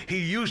thing, he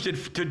used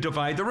it to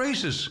divide the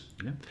races.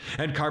 Yeah.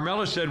 And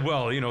Carmela said,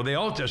 they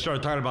all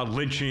started talking about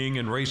lynching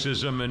and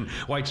racism and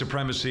white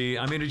supremacy.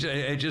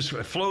 It just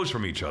flows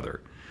from each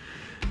other.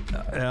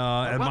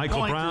 And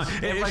Michael Brown.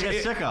 Everybody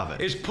gets sick of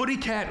it. It's Putty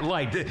Tat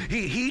light.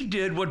 He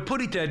did what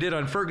Putty Tat did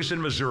on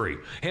Ferguson, Missouri.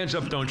 Hands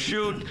up, don't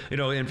shoot.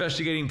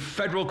 Investigating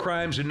federal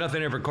crimes and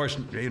nothing ever. Of course,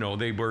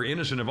 they were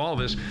innocent of all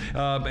this,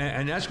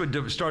 and that's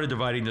what started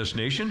dividing this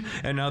nation.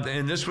 And now,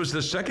 and this was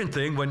the second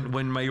thing when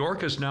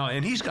Mayorkas now,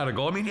 and he's got to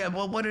go.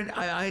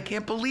 I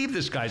can't believe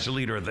this guy's the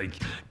leader of the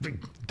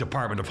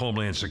Department of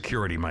Homeland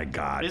Security. My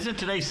God. Isn't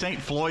today St.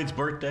 Floyd's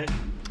birthday?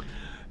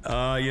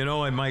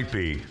 It might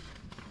be.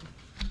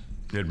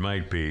 It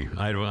might be.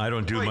 I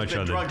don't do much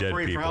on the dead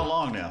people. For how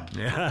long now?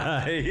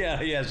 Yeah,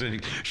 he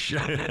hasn't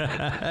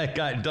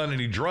done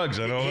any drugs.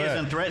 I know he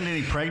hasn't threatened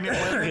any pregnant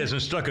women. He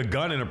hasn't stuck a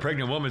gun in a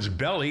pregnant woman's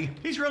belly.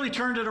 He's really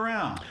turned it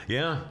around.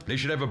 Yeah, they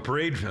should have a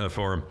parade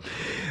for him.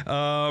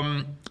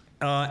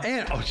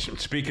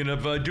 Speaking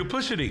of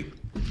duplicity,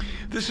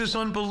 this is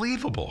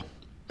unbelievable.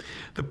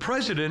 The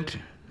president,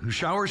 who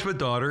showers with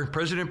daughter,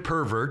 President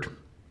Pervert,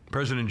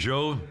 President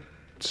Joe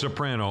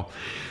Soprano,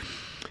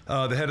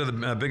 the head of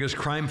the biggest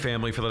crime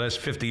family for the last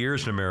 50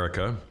 years in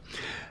America,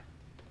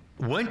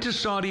 went to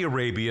Saudi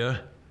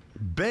Arabia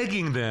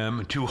begging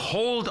them to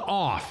hold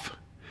off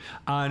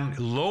on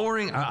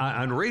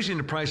raising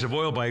the price of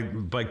oil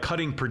by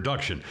cutting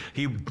production.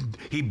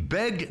 He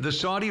begged the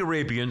Saudi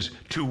Arabians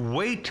to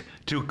wait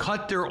to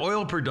cut their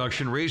oil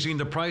production, raising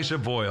the price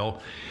of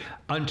oil,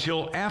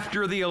 until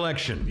after the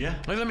election. Yeah.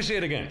 Let me say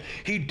it again.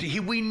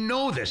 We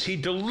know this. He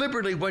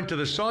deliberately went to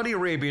the Saudi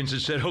Arabians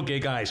and said, okay,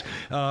 guys,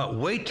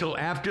 wait till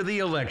after the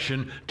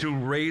election to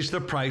raise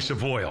the price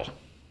of oil.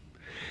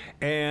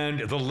 And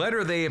the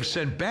letter they have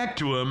sent back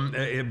to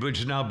him, which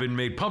has now been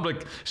made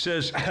public,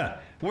 says,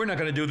 we're not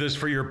going to do this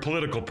for your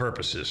political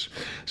purposes.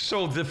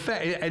 So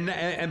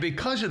and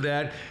because of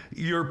that,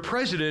 your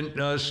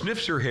president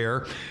sniffs her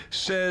hair,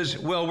 says,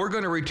 well, we're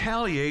going to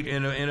retaliate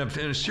in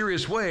a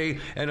serious way,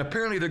 and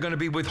apparently they're going to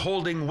be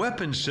withholding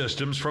weapon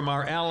systems from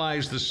our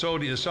allies, the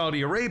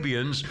Saudi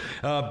Arabians,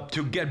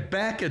 to get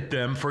back at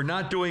them for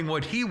not doing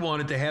what he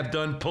wanted to have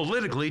done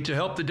politically to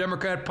help the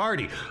Democrat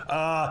Party.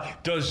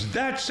 Does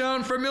that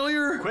sound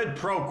familiar? Quid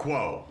pro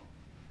quo.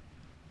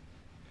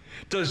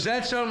 Does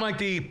that sound like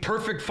the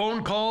perfect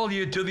phone call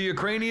to the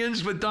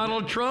Ukrainians with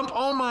Donald Trump?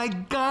 Oh, my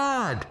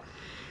God.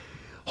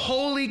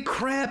 Holy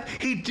crap.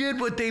 He did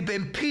what they've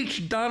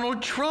impeached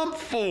Donald Trump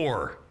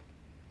for.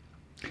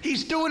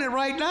 He's doing it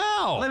right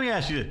now. Let me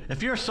ask you,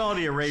 if you're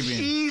Saudi Arabian,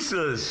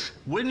 Jesus,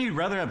 wouldn't you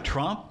rather have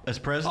Trump as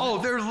president? Oh,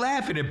 they're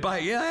laughing at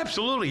Biden. Yeah,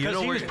 absolutely.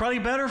 Because he was probably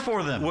better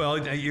for them. Well,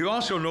 you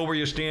also know where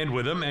you stand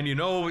with him, and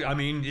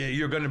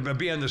you're going to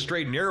be on the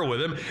straight and narrow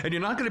with him, and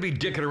you're not going to be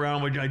dicking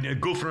around with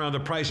goofing around the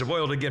price of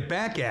oil to get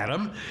back at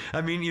him.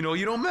 I mean,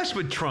 you don't mess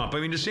with Trump.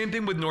 I mean, the same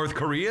thing with North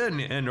Korea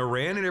and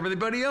Iran and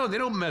everybody else. They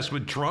don't mess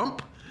with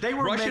Trump.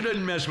 Russia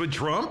doesn't mess with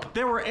Trump.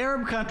 There were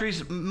Arab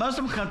countries,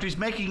 Muslim countries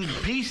making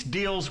peace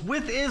deals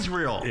with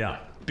Israel. Yeah,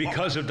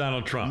 because of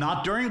Donald Trump.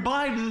 Not during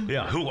Biden.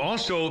 Yeah, who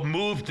also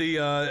moved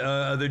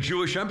the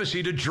Jewish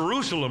embassy to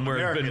Jerusalem,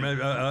 where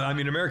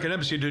American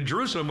embassy to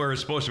Jerusalem, where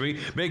it's supposed to be.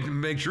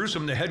 Make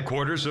Jerusalem the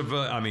headquarters of.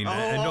 And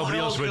nobody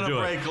else would do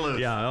it. Loose.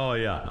 Yeah. Oh,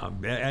 yeah.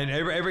 And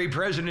every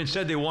president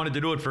said they wanted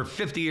to do it for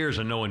 50 years,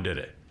 and no one did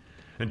it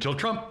until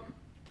Trump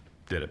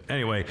did it.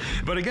 Anyway,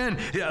 but again,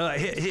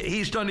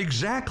 he's done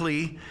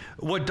exactly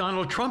what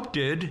Donald Trump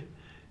did,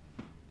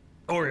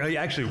 or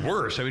actually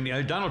worse. I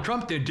mean, Donald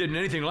Trump didn't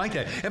anything like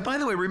that. And by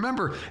the way,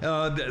 remember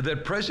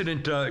that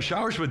President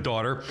Showerswood's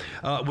daughter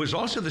was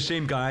also the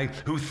same guy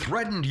who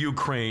threatened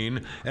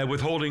Ukraine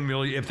withholding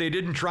millions if they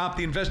didn't drop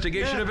the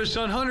investigation of his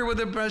son Hunter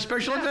with a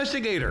special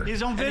investigator.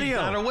 He's on video.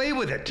 And he got away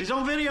with it. He's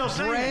on video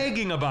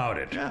bragging about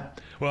it. Yeah.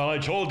 Well, I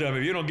told them,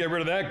 if you don't get rid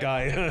of that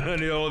guy,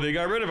 they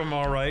got rid of him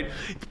all right.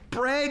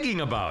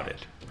 Bragging about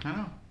it. I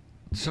know.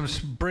 Some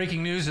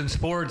breaking news in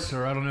sports,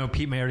 or I don't know,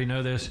 Pete may already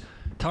know this.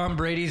 Tom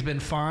Brady's been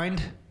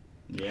fined.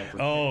 Yeah.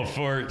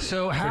 For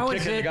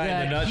kicking the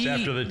guy in the nuts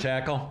after the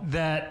tackle?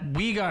 That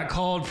we got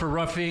called for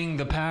roughing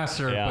the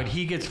passer, but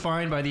he gets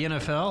fined by the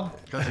NFL?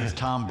 Because he's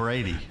Tom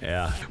Brady.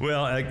 Yeah.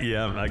 Well,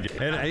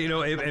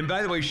 and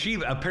by the way,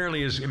 she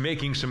apparently is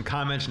making some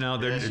comments now.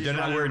 They're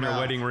not wearing their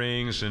wedding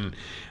rings, and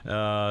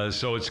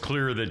so it's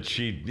clear that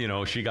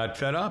she got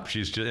fed up.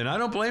 And I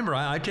don't blame her.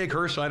 I take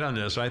her side on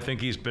this. I think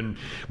he's been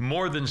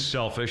more than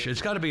selfish.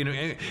 It's got to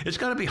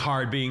be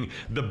hard being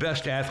the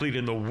best athlete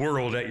in the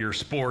world at your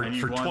sport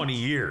for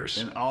 20 years.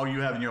 And all you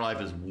have in your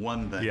life is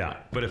one thing. Yeah,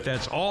 but if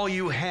that's all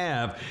you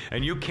have,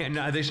 and you can't,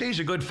 now they say he's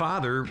a good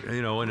father,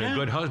 and a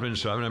good husband,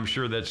 so I'm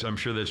sure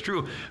that's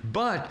true.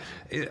 But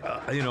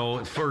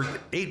for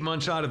 9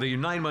 months out of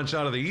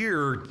the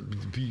year,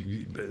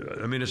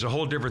 I mean, it's a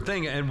whole different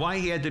thing. And why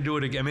he had to do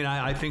it again? I mean,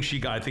 I think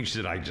she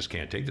said, I just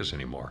can't take this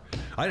anymore.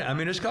 I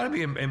mean, it's got to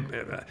be.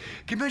 Can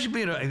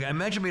you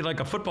imagine being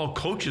like a football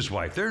coach's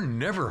wife? They're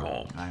never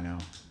home. I know.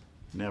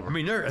 Never. I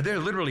mean, they're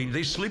literally,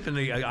 they sleep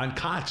on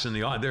cots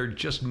they're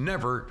just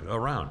never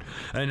around.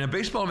 And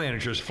baseball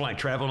managers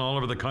traveling all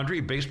over the country,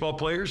 baseball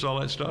players, all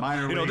that stuff.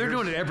 They're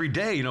doing it every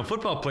day.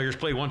 Football players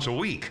play once a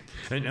week,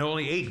 and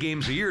only 8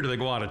 games a year do they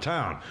go out of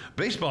town.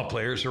 Baseball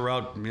players are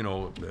out,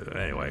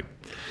 anyway.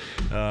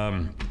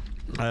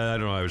 I don't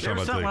know. I was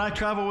talking about when I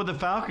travel with the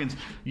Falcons,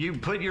 you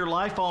put your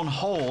life on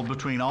hold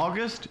between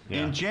August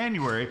and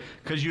January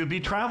because you would be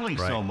traveling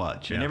so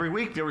much. Yeah. And every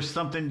week there was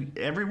something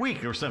you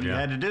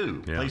had to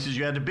do, places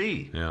you had to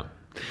be. Yeah.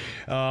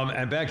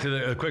 And back to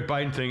the quick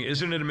Biden thing.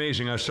 Isn't it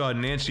amazing? I saw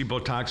Nancy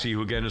Botoxi,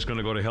 who again is going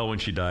to go to hell when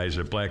she dies,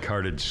 a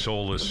black-hearted,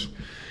 soulless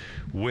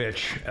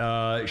witch.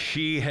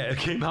 She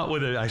came out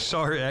with it. I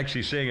saw her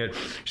actually saying it.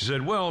 She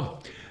said,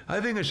 well, I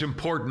think it's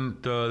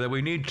important that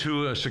we need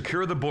to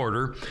secure the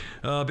border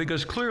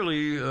because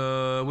clearly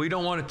we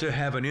don't want it to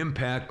have an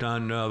impact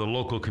on the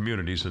local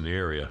communities in the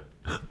area.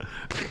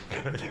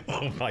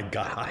 Oh, my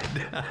God.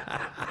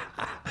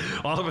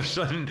 All of a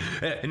sudden,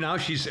 now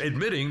she's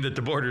admitting that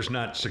the border's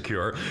not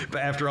secure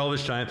after all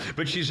this time,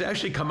 but she's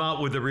actually come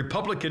out with a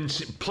Republican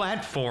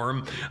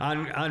platform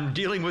on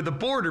dealing with the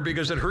border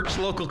because it hurts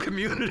local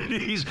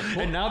communities,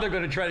 and now they're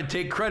going to try to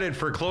take credit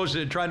for trying to close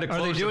the border.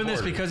 Are they doing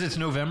this because it's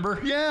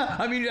November? Yeah.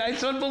 I mean,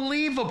 it's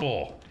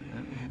unbelievable.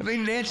 I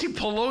mean, Nancy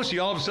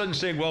Pelosi all of a sudden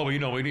saying, well, we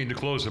need to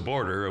close the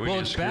border.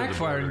 It's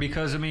backfiring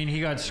because,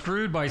 he got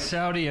screwed by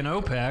Saudi and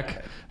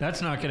OPEC.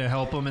 That's not going to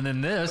help him. And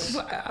then this.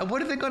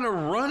 What are they going to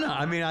run on?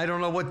 I mean, I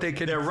don't know what they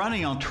could. They're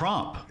running on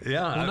Trump.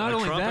 Yeah. Well, not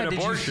only Trump that,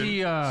 did you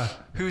see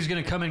who's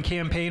going to come and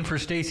campaign for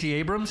Stacey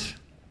Abrams?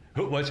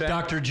 What's that?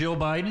 Dr. Jill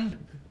Biden.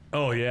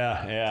 Oh,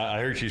 yeah.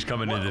 I heard she's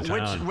coming into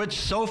town. Which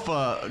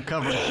sofa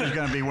cover she's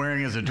going to be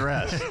wearing as a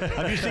dress?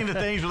 Have you seen the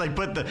things where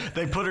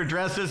they put her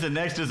dresses and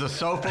next is a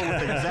sofa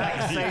with the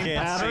exact same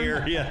pattern? See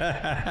her.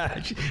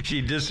 Yeah.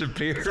 She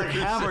disappeared. It's like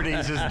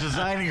Haverty's is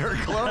designing her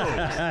clothes.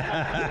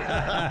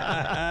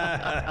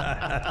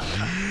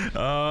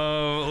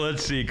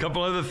 Let's see. A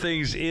couple other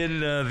things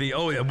in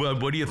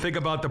what do you think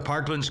about the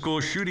Parkland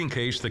school shooting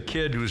case? The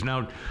kid who's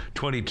now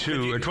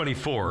 22 or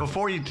 24.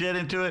 Before you get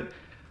into it,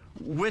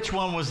 which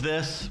one was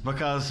this?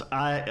 Because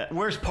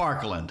where's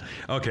Parkland?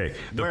 Okay,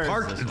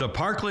 the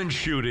Parkland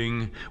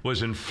shooting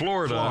was in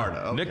Florida.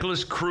 Okay.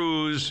 Nicholas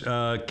Cruz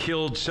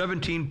killed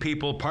 17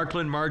 people.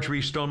 Parkland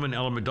Marjorie Stoneman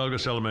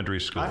Douglas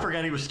Elementary School. I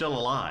forgot he was still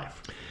alive.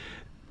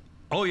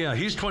 Oh, yeah,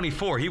 he's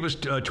 24. He was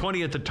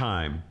 20 at the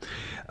time.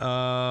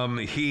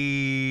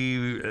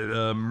 He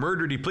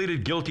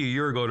pleaded guilty a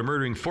year ago to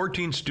murdering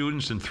 14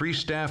 students and 3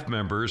 staff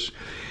members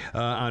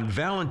on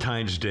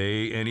Valentine's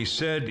Day. And he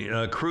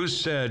said, Cruz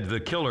said,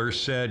 the killer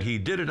said he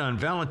did it on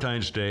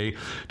Valentine's Day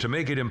to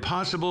make it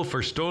impossible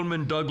for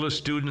Stoneman Douglas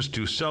students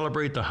to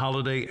celebrate the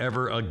holiday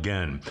ever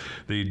again.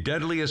 The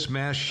deadliest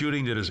mass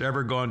shooting that has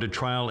ever gone to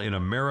trial in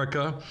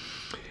America.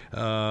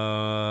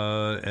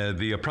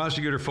 The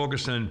prosecutor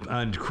focused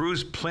on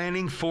Cruz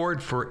planning for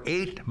it for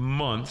 8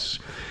 months.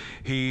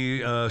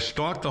 He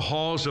stalked the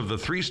halls of the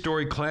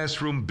 3-story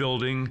classroom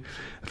building,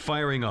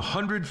 firing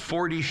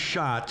 140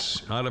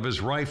 shots out of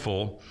his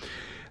rifle.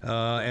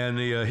 And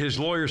his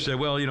lawyer said,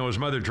 well, his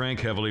mother drank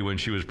heavily when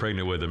she was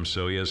pregnant with him,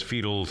 so he has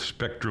fetal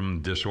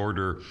spectrum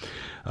disorder.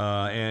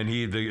 And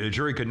the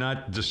jury could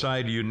not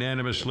decide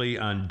unanimously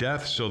on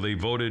death, so they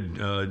voted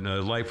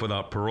life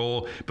without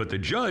parole. But the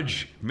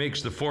judge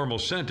makes the formal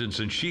sentence,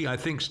 and she, I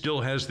think,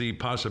 still has the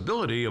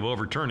possibility of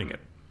overturning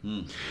it.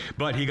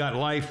 But he got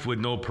life with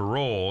no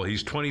parole.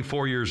 He's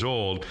 24 years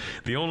old.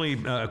 The only,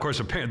 of course,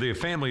 the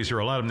families here,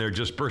 a lot of them, they're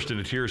just burst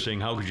into tears saying,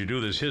 how could you do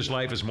this? His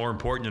life is more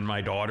important than my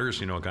daughter's,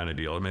 kind of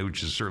deal,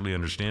 which is certainly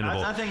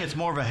understandable. I think it's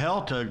more of a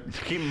hell to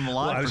keep him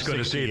alive. Well, I was going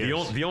to say,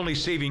 the only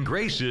saving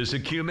grace is,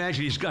 can you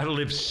imagine he's got to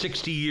live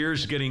 60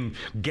 years getting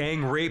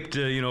gang raped,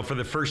 for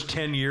the first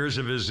 10 years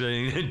of his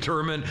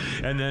internment,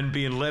 and then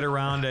being led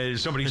around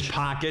somebody's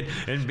pocket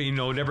and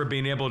never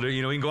being able to,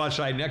 he can go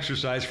outside and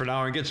exercise for an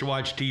hour and gets to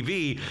watch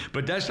TV.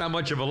 But that's not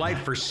much of a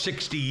life for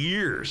 60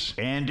 years.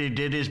 Andy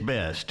did his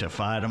best to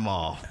fight them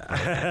off.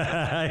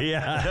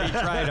 Yeah, he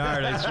tried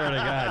hard, I swear to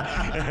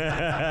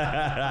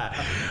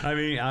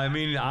God. I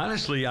mean,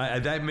 honestly,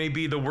 that may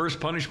be the worst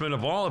punishment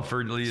of all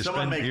for you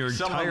spend your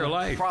entire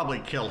life. Probably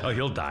kill him. Oh,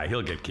 he'll die.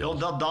 He'll get killed.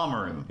 They'll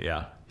Dahmer him.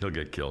 Yeah. He'll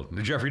get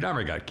killed. Jeffrey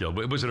Dahmer got killed.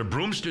 But was it a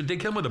broomstick? They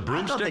killed him with a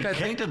broomstick, I think.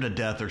 They kicked him to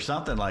death or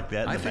something like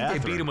that. I think they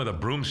beat him with a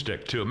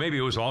broomstick, too. Maybe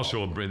it was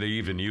also, they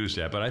even used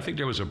that. But I think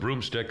there was a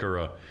broomstick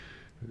or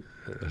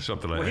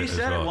something like that. Well, he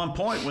said at one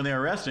point when they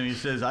arrested him, he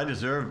says, I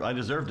deserve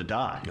to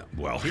die. Yeah,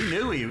 well, he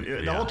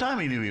knew the whole time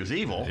he knew he was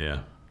evil.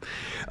 Yeah.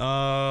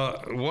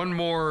 One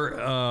more.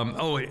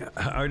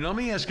 Let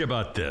me ask you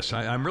about this.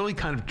 I'm really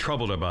kind of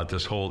troubled about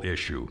this whole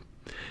issue.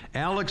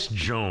 Alex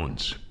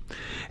Jones.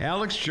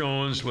 Alex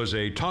Jones was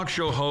a talk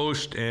show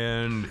host,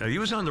 and he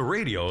was on the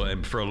radio,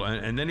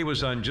 and then he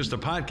was on just a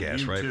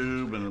podcast,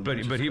 YouTube,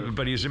 right?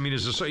 But he's the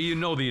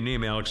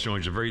name Alex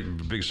Jones, a very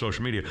big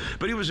social media.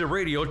 But he was a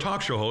radio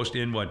talk show host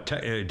in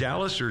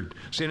Dallas or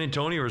San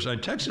Antonio or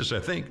Texas, I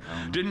think.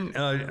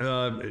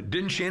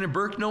 Didn't Shannon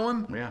Burke know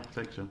him? Yeah, I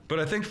think so. But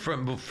I think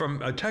from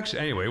Texas,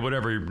 anyway,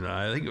 whatever.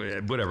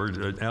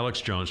 Alex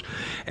Jones,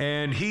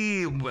 and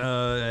he,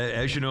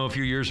 as you know, a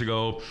few years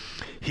ago,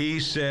 he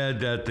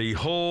said that the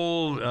whole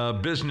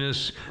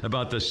business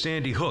about the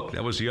Sandy Hook,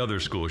 that was the other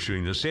school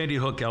shooting, the Sandy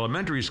Hook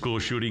Elementary School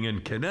shooting in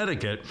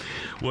Connecticut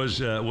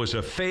was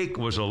a fake,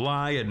 was a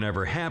lie. It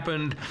never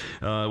happened.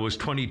 It was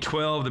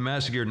 2012. The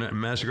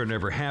massacre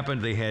never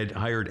happened. They had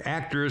hired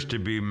actors to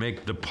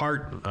make the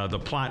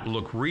plot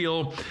look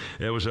real.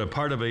 It was a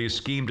part of a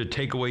scheme to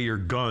take away your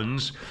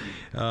guns.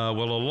 A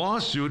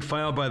lawsuit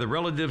filed by the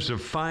relatives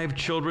of 5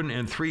 children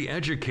and 3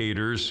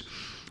 educators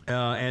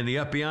and the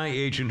FBI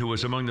agent who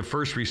was among the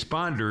first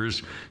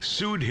responders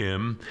sued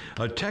him.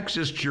 A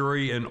Texas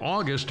jury in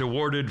August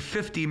awarded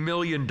 $50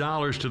 million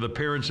to the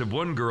parents of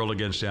one girl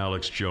against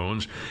Alex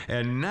Jones,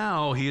 and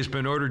now he has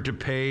been ordered to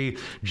pay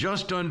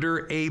just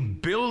under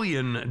 $1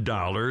 billion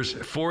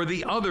for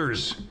the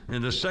others,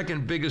 in the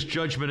second biggest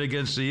judgment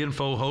against the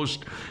info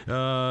host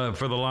for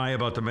the lie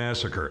about the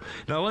massacre.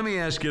 Now, let me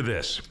ask you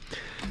this.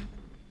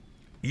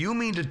 You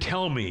mean to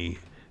tell me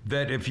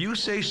that if you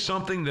say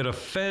something that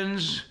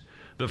offends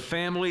the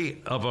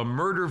family of a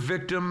murder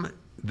victim,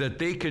 that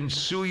they can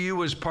sue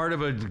you as part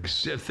of a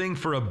thing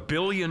for $1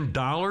 billion?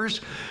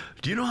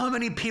 Do you know how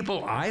many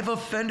people I've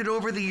offended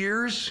over the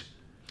years?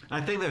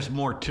 I think there's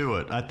more to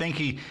it. I think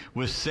he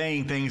was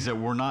saying things that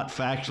were not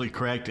factually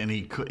correct, and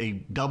he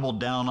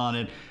doubled down on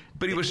it.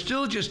 But he was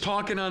still just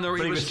talking on the.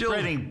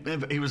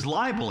 He was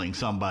libeling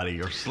somebody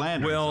or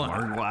slandering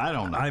somebody. Well, I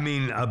don't know. I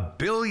mean, $1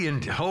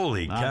 billion.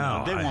 Holy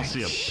cow! They won't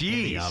see a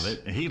penny of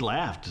it. He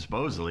laughed,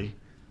 supposedly.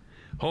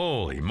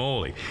 Holy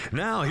moly.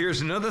 Now,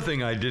 here's another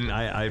thing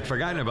I'd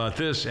forgotten about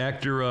this.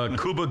 Actor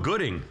Cuba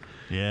Gooding.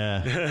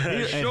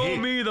 Yeah. Show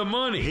me the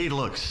money. He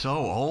looks so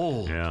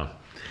old. Yeah.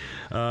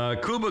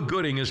 Cuba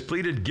Gooding has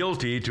pleaded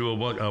guilty to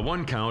a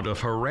one count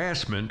of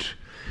harassment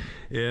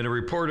in a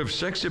report of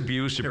sex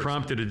abuse. It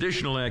prompted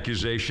additional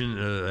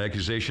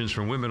accusations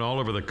from women all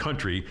over the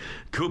country.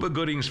 Cuba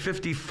Gooding's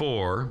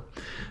 54.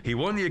 He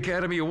won the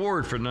Academy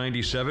Award for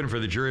 '97 for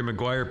the Jerry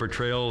Maguire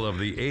portrayal of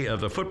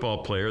the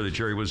football player. That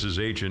Jerry was his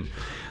agent.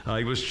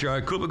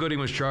 Cuba Gooding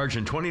was charged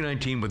in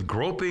 2019 with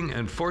groping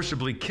and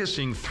forcibly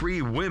kissing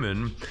 3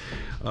 women.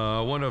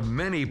 One of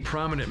many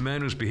prominent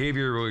men whose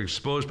behavior was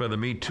exposed by the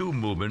Me Too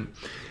movement.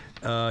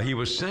 He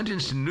was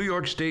sentenced in New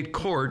York State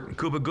Court.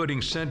 Cuba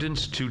Gooding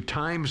sentenced to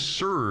time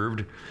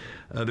served.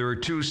 There are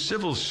 2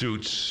 civil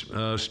suits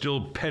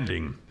still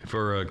pending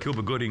for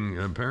Cuba Gooding.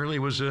 Apparently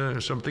was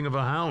something of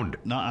a hound.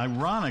 Now,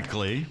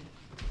 ironically,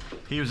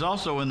 he was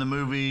also in the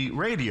movie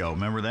Radio.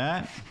 Remember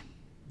that?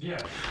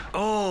 Yeah.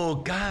 Oh,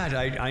 God.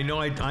 I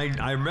know.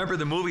 I remember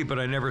the movie, but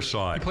I never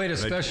saw it. He played a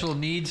special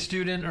needs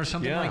student or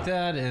something like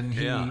that.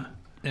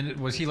 And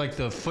was he like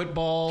the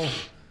football...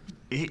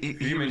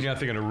 You mean you're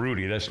thinking of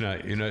Rudy? That's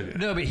not,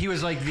 No, but he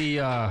was like the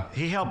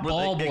he helped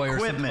ball with the boy or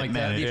something equipment like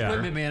that. The manager.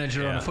 equipment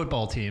manager on a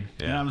football team.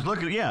 Yeah. And I was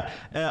looking,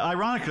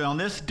 ironically, on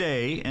this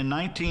day in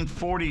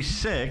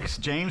 1946,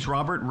 James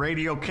Robert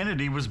Radio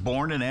Kennedy was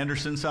born in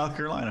Anderson, South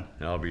Carolina.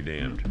 I'll be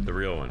damned. The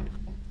real one.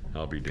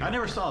 I'll be damned. I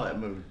never saw that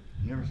movie.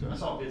 I never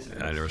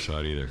saw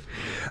it either.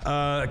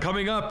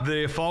 Coming up,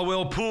 the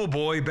Falwell Pool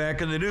Boy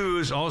back in the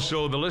news.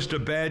 Also, the list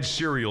of bad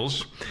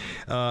cereals.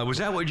 Was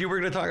that what you were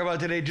going to talk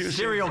about today, Juice?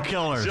 Serial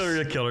killers.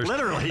 Serial killers.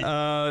 Literally.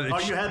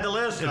 You had the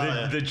list?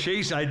 The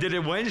Chase, I did it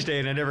Wednesday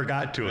and I never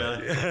got to it.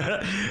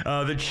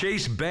 The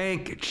Chase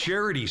Bank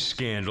charity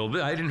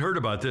scandal. I didn't heard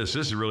about this.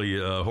 This is really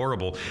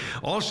horrible.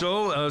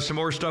 Also, some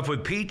more stuff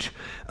with Pete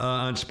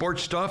on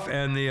sports stuff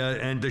and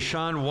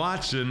Deshaun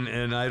Watson.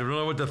 And I don't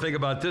know what to think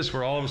about this,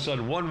 where all of a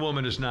sudden one woman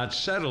is not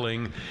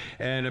settling,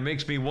 and it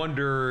makes me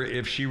wonder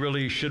if she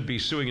really should be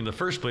suing in the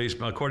first place,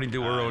 according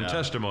to her own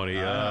testimony.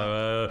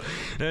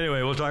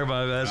 Anyway, we'll talk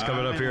about that. That's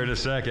coming up here in a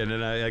second.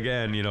 And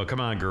again,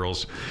 come on,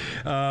 girls.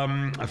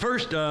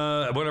 First,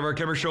 one of our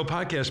Kimmer Show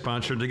podcast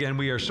sponsors. Again,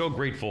 we are so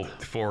grateful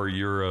for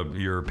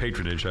your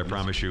patronage. I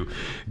promise you.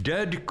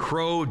 Dead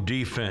Crow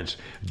Defense.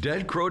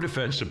 Dead Crow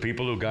Defense. The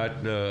people who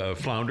got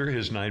Flounder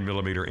his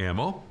 9mm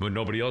ammo when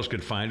nobody else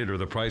could find it or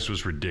the price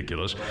was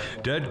ridiculous.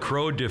 Dead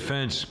Crow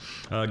Defense.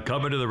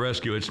 Coming to the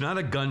rescue. It's not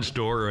a gun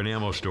store or an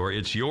ammo store.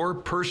 It's your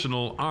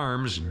personal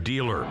arms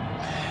dealer.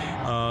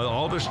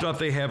 All the stuff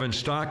they have in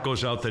stock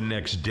goes out the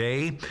next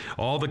day.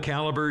 All the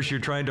calibers you're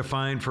trying to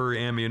find for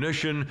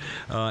ammunition.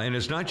 And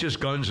it's not just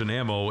guns and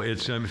ammo.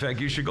 It's, in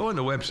fact, you should go on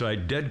the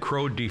website,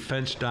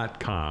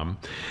 deadcrowdefense.com,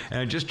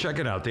 and just check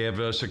it out. They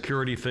have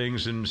security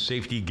things and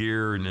safety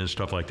gear and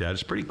stuff like that.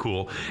 It's pretty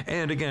cool.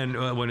 And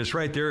again, when it's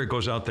right there, it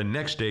goes out the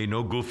next day.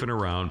 No goofing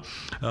around.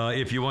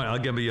 If you want, I'll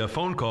give you a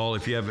phone call.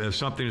 If you have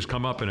something that's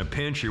come up in a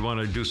pinch, you want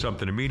to do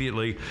something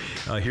immediately,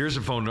 here's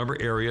a phone number,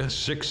 area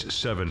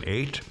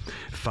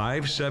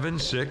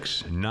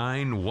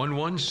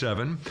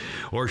 678-576-9117,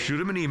 or shoot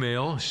them an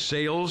email,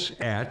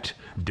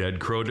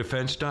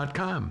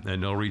 sales@deadcrowdefense.com,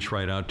 and they'll reach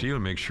right out to you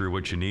and make sure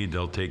what you need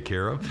they'll take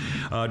care of.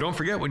 Don't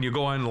forget, when you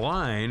go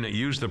online,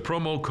 use the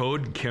promo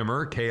code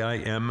Kimmer, Kimmer,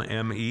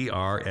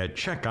 at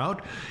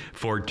checkout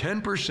for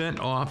 10%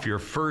 off your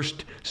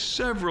first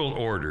several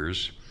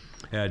orders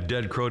at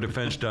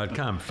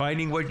deadcrowdefense.com.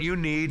 Finding what you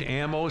need,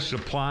 ammo,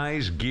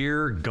 supplies,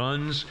 gear,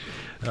 guns,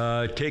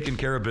 taking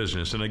care of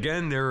business. And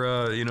again,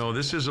 they're,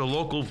 this is a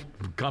local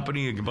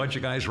company, a bunch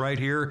of guys right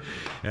here,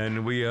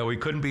 and we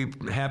couldn't be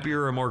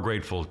happier or more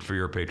grateful for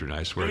your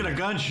patronage. Look at the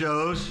gun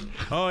shows.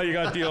 Oh, you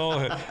got the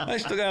old, I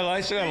still got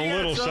a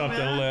little something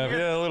left.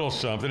 Yeah, a little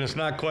something. It's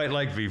not quite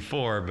like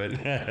before, but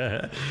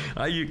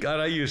I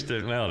used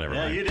to, well, never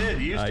mind. Yeah, you did.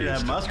 You used to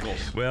have muscles.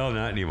 Well,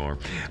 not anymore.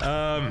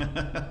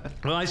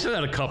 Well, I still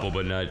had a couple,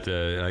 but not,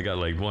 I got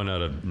like 1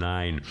 out of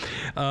 9.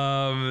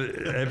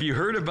 Have you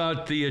heard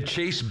about the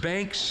Chase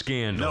Bank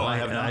scandal? No, I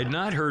have not. I had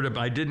not heard of.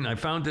 I didn't. I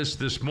found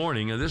this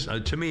morning. This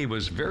to me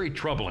was very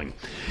troubling.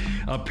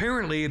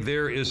 Apparently,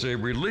 there is a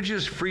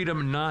religious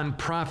freedom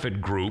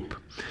nonprofit group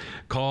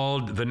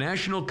called the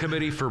National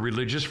Committee for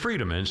Religious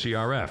Freedom,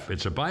 NCRF.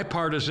 It's a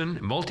bipartisan,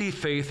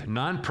 multi-faith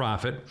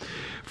nonprofit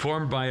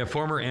formed by a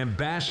former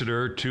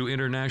ambassador to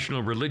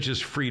international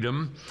religious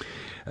freedom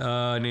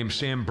named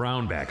Sam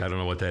Brownback. I don't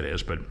know what that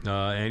is, but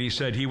and he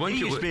said he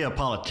used to be a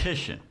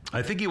politician.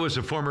 I think he was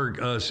a former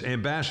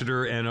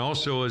ambassador and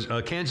also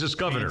a Kansas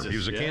governor. He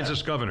was a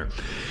Kansas governor.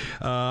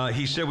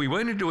 He said, we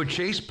went into a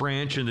Chase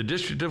branch in the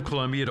District of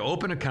Columbia to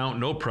open an account,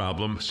 no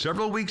problem.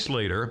 Several weeks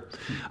later,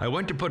 I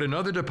went to put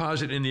another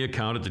deposit in the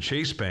account at the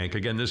Chase Bank.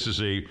 Again, this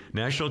is a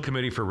National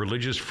Committee for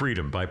Religious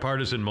Freedom,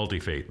 bipartisan,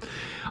 multi-faith.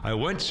 I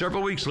went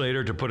several weeks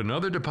later to put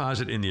another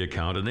deposit in the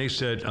account, and they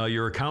said,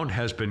 your account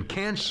has been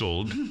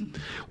canceled.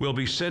 We'll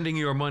be sending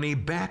your money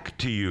back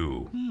to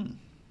you.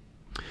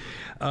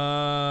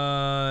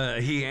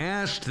 He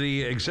asked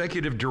the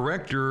executive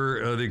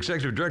director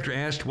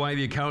asked why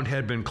the account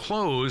had been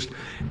closed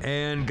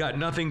and got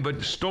nothing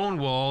but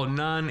stonewall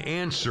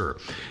non-answer.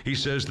 He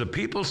says the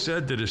people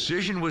said the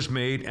decision was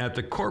made at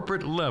the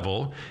corporate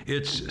level.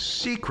 It's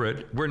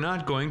secret. We're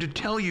not going to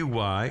tell you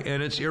why,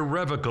 and it's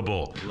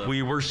irrevocable.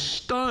 We were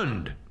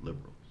stunned.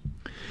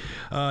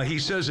 He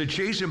says a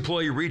Chase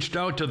employee reached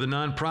out to the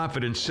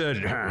nonprofit and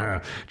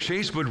said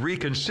Chase would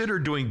reconsider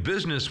doing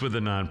business with the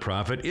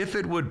nonprofit if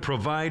it would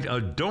provide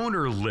a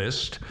donor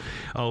list,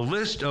 a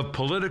list of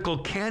political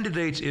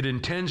candidates it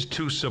intends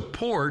to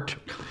support,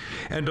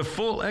 and a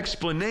full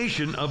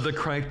explanation of the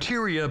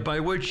criteria by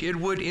which it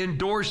would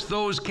endorse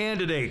those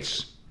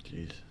candidates.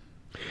 Jeez.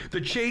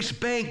 The Chase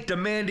Bank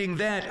demanding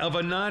that of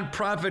a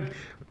nonprofit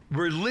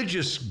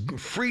religious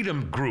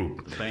freedom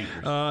group.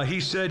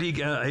 He said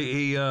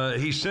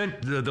he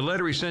sent the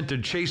letter he sent to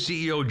Chase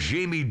CEO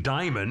Jamie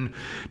Dimon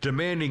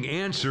demanding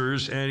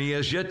answers, and he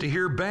has yet to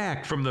hear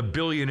back from the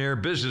billionaire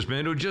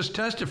businessman who just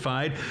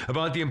testified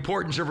about the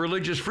importance of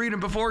religious freedom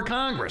before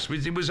Congress.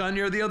 He was on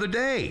here the other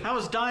day. How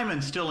is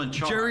Dimon still in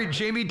charge?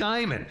 Jamie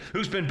Dimon,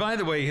 who's been, by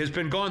the way, has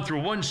been gone through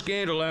one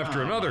scandal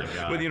after another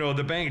with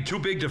the bank too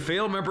big to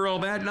fail. Remember all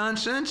that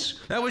nonsense?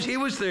 He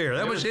was there.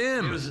 That was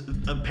him. He was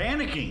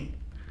panicking.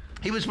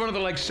 He was one of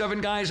the 7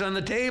 guys on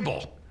the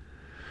table.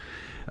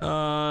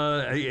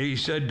 He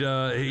said,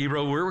 he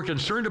wrote, we were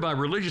concerned about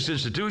religious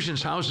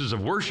institutions, houses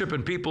of worship,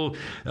 and people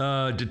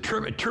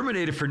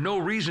terminated for no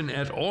reason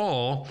at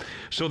all.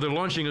 So they're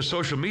launching a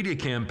social media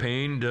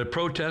campaign to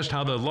protest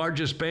how the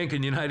largest bank in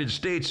the United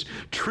States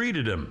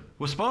treated him.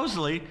 Well,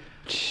 supposedly,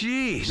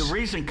 jeez, the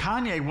reason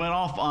Kanye went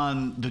off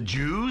on the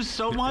Jews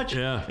so much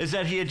is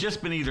that he had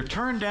just been either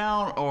turned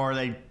down or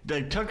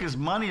they took his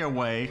money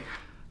away.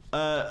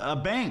 A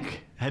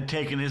bank had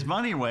taken his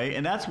money away,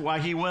 and that's why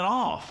he went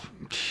off.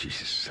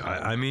 Jesus.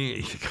 I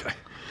mean,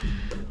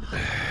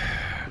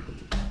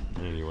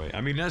 anyway,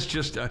 that's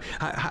just,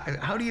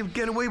 how do you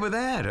get away with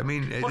that? I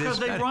mean, because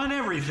they run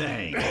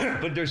everything.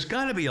 But there's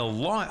got to be a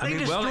law. They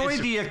destroyed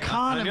the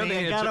economy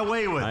and got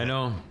away with it. I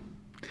know.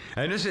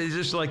 And this is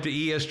just like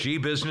the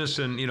ESG business,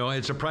 and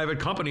it's a private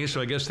company,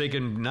 so I guess they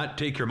can not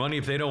take your money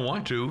if they don't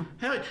want to.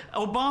 Hell,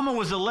 Obama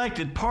was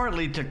elected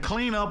partly to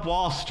clean up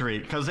Wall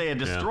Street because they had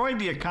destroyed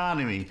the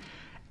economy,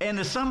 and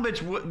the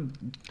sumbitch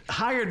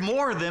hired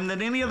more of them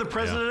than any other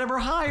president ever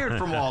hired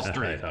from Wall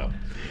Street.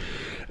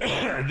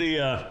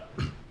 The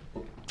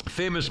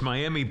famous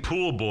Miami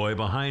pool boy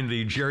behind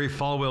the Jerry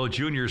Falwell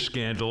Jr.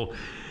 scandal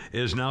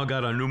has now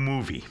got a new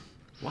movie.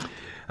 What?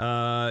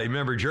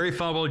 Remember, Jerry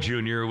Falwell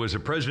Jr. was the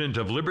president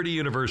of Liberty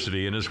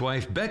University, and his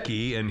wife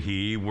Becky and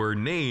he were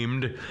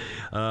named in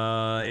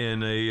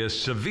a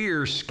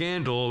severe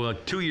scandal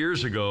 2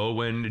 years ago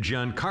when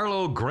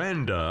Giancarlo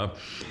Granda,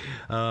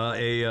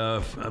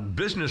 a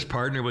business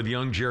partner with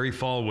young Jerry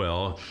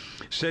Falwell,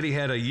 said he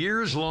had a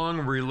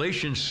years-long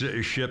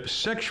relationship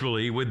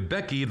sexually with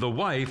Becky, the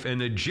wife, and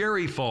that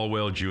Jerry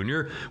Falwell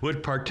Jr.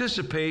 would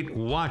participate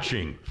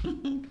watching.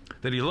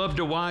 That he loved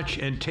to watch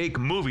and take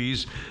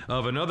movies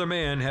of another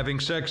man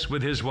having sex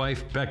with his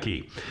wife,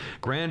 Becky.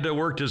 Granda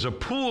worked as a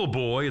pool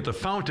boy at the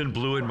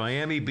Fontainebleau in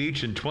Miami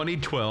Beach in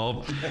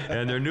 2012,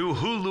 and their new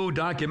Hulu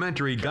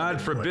documentary, God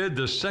Forbid,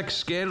 the Sex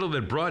Scandal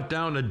That Brought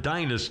Down a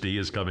Dynasty,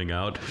 is coming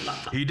out.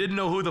 He didn't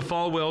know who the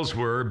Falwells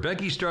were.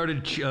 Becky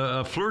started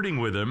flirting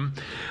with him,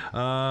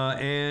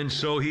 and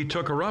so he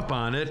took her up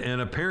on it,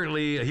 and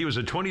apparently he was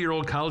a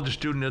 20-year-old college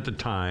student at the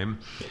time.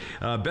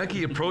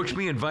 Becky approached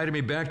me, invited me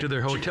back to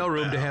their hotel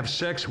room to have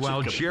sex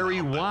while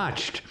Jerry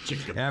watched.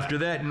 After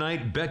that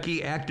night,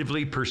 Becky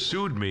actively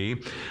pursued me.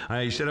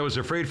 He said I was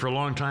afraid for a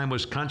long time,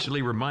 was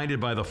constantly reminded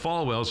by the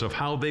Falwells of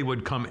how they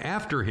would come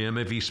after him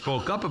if he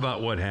spoke up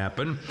about what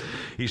happened.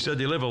 He said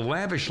they live a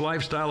lavish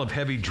lifestyle of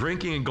heavy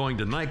drinking and going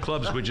to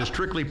nightclubs, which is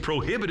strictly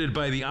prohibited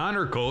by the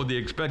honor code they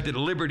expected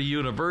at Liberty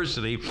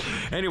University.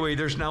 Anyway,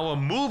 there's now a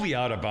movie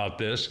out about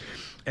this.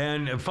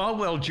 And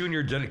Falwell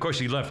Jr., of course,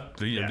 he left.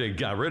 They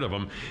got rid of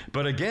him.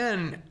 But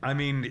again,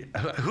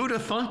 who'd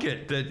have thunk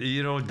it that,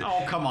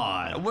 Oh, come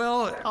on.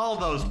 Well, all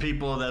those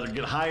people that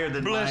get higher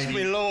than bless 90.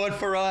 me, Lord,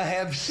 for I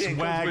have sinned.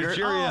 Swagger.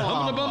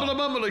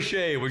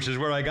 Shay, which is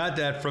where I got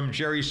that from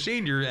Jerry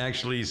Sr.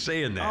 actually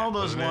saying that. All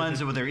those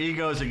ones with their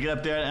egos that get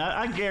up there.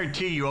 I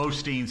guarantee you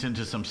Osteen's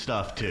into some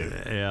stuff, too.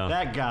 Yeah.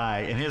 That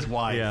guy and his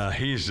wife. Yeah,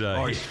 he's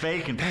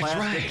fake and plastic. That's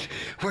right.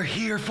 We're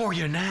here for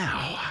you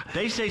now.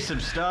 They say some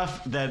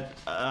stuff that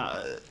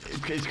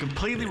is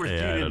completely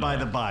refuted by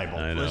the Bible.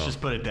 Let's just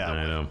put it that way.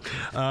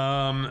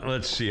 I know.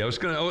 Let's see. I'll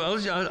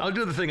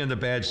do the thing on the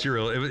bad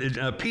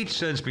cereal. Pete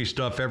sends me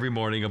stuff every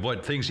morning of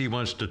what things he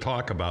wants to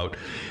talk about,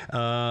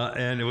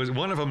 and it was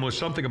one of them was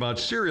something about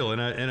cereal,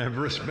 and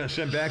I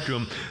sent back to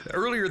him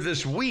earlier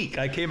this week.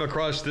 I came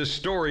across this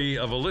story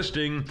of a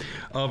listing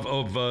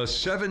of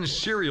 7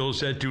 cereals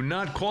that do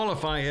not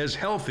qualify as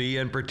healthy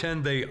and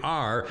pretend they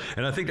are,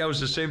 and I think that was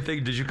the same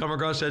thing. Did you come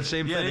across that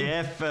same thing?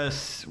 Yeah, the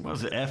F. What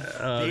was it? F.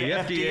 the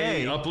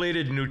FDA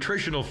updated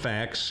nutritional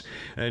facts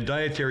and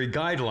dietary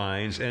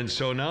guidelines, and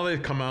so now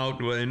they've come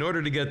out. In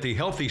order to get the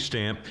healthy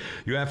stamp,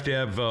 you have to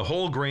have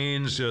whole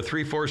grains,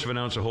 3/4 of an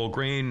ounce of whole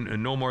grain,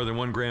 and no more than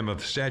 1 gram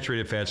of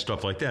saturated fat,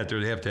 stuff like that.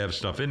 They have to have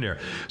stuff in there.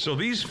 So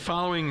these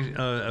following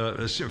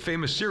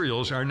famous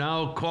cereals are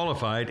now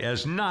qualified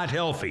as not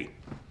healthy.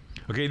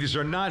 Okay, these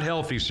are not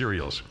healthy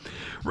cereals.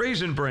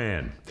 Raisin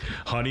Bran,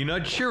 Honey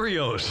Nut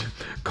Cheerios,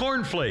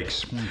 Corn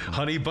Flakes,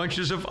 Honey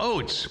Bunches of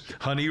Oats,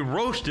 Honey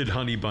Roasted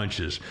Honey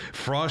Bunches,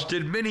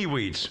 Frosted Mini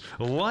Wheats,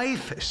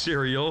 Life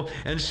Cereal,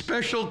 and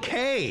Special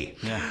K.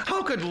 Yeah.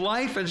 How could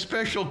Life and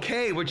Special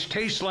K, which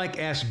tastes like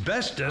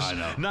asbestos,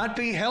 not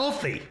be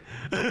healthy?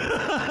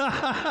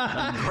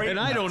 And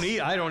I don't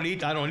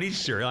eat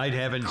cereal. I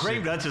haven't.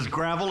 Grape nuts is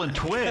gravel and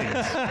twigs.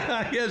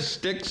 Yes,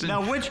 sticks. And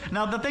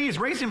now the thing is,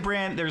 Raisin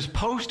Bran. There's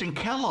Post and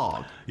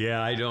Kellogg.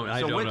 Yeah, I don't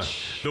know.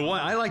 The one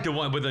I like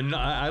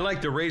I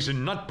like the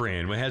Raisin Nut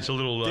Bran. It has a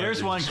little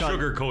there's one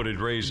sugar coated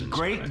raisins.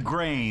 Great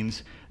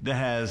Grains that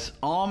has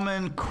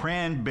almond,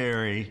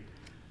 cranberry.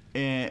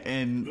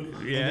 And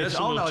it's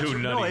a little too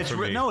nutty for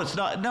me. No, it's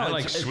not. No, I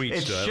like sweet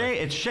stuff.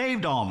 It's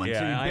shaved almonds.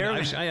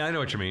 Yeah, so I know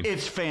what you mean.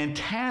 It's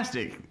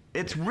fantastic.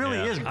 It really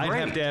is great. I'd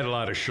have to add a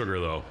lot of sugar,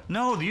 though.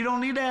 No, you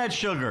don't need to add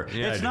sugar.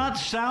 Yeah, it's not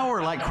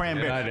sour like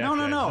cranberry. No,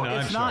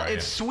 it's not. Sorry.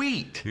 It's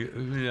sweet.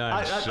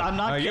 I'm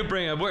not. I'll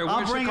bring a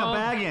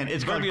bag in.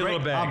 It's bring me a little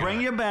bag. I'll bring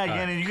you a bag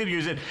in, and you can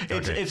use it.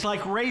 It's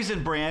like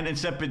Raisin Bran,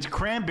 except it's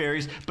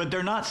cranberries, but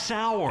they're not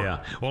sour. Yeah.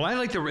 Well, I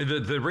like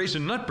the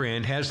Raisin Nut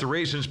Bran has the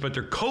raisins, but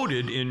they're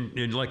coated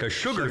in like a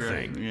sugar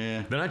thing.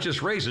 Yeah. They're not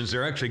just raisins;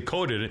 they're actually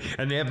coated,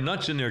 and they have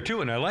nuts in there too.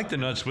 And I like the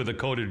nuts with the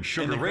coated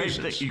sugar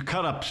raisins. You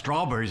cut up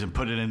strawberries and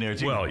put it in there.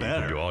 It's even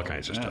better. Do all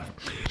kinds of stuff.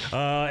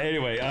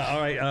 Anyway,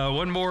 all right.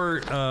 One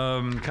more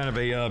kind of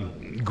a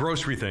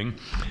grocery thing.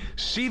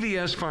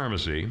 CVS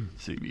Pharmacy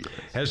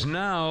has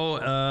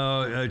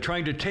now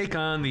trying to take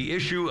on the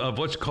issue of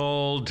what's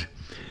called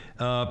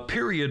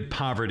period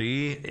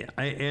poverty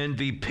and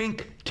the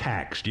pink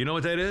tax. Do you know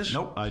what that is?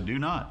 Nope, I do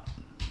not.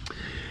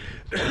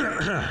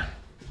 A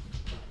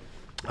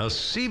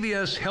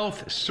CVS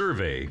Health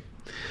survey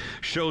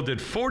showed that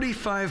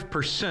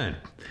 45%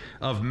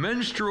 of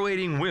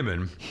menstruating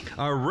women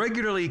are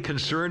regularly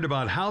concerned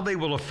about how they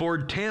will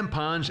afford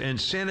tampons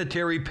and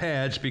sanitary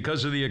pads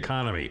because of the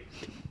economy.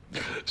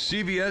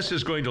 CVS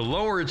is going to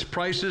lower its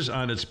prices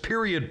on its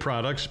period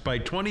products by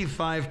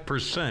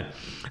 25%.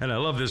 And I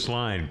love this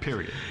line.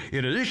 Period.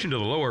 In addition to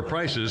the lower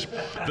prices,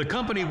 the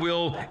company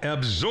will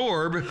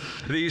absorb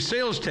the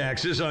sales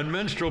taxes on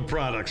menstrual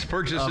products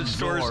purchased at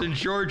stores in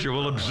Georgia.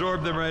 We'll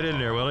absorb them right in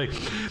there, Willie.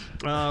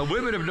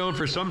 Women have known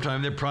for some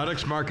time that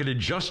products marketed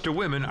just to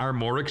women are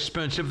more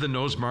expensive than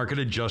those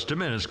marketed just to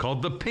men. It's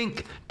called the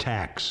pink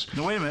tax.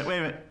 No, wait a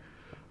minute.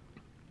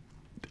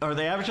 Are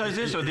they advertising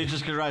this, or are they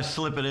just going to try to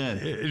slip it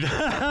in?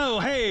 Oh,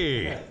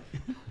 hey!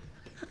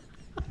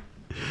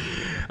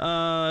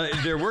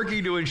 They're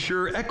working to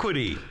ensure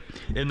equity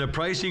in the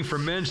pricing for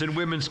men's and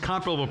women's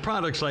comparable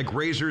products like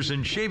razors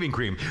and shaving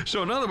cream.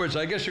 So in other words,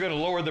 I guess you're going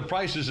to lower the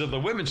prices of the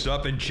women's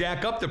stuff and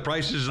jack up the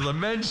prices of the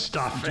men's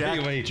stuff.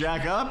 Anyway,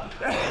 jack up?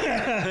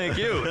 Thank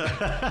you.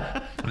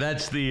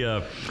 That's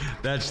the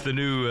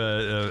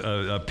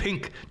new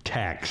pink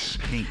tax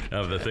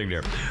of the thing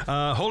there.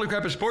 Holy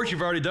Crap of Sports,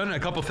 you've already done a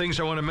couple things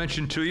I want to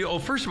mention to you. Oh,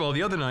 first of all,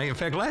 the other night, in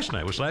fact, last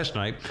night,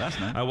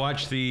 I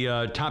watched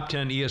the top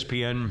 10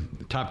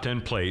 ESPN top 10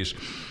 plays.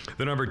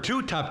 The number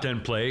 2 top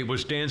 10 play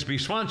was Dansby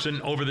Swanson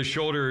over the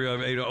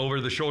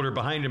shoulder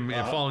behind him,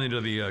 falling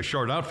into the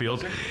short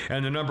outfield.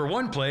 And the number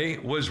 1 play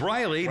was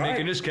Riley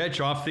making his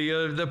catch off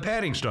the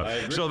padding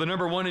stuff. So the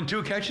number 1 and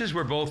 2 catches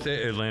were both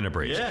Atlanta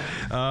Braves.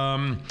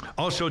 Yeah.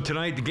 Also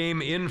tonight, the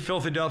game in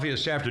Philadelphia,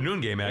 this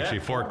afternoon game, actually,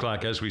 4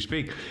 o'clock as we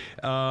speak.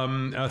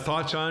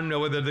 Thoughts on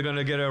whether they're going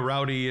to get a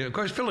rowdy... Of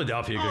course,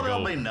 Philadelphia could go...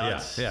 they'll be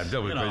nuts. Yeah,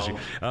 they'll be crazy.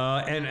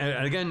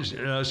 And again,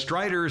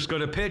 Strider's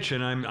going to pitch,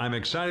 and I'm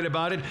excited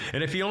about it.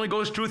 And if he only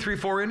goes 2, 3,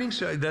 4 innings,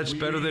 that's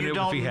better than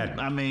if he hadn't.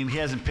 I mean, he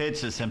hasn't pitched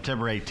since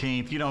September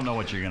 18th. You don't know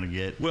what you're going to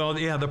get. Well,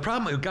 yeah, the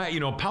problem,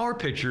 power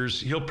pitchers,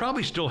 he'll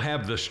probably still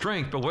have the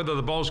strength, but whether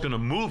the ball's going to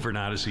move or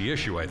not is the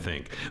issue, I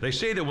think. They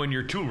say that when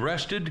you're too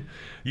rested,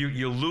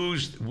 you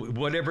lose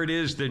whatever it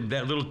is,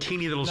 that little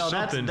teeny little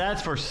something.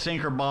 That's for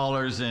sinker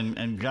ballers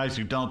and guys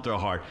who don't throw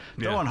hard.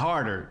 Throwing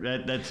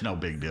harder, that's no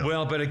big deal.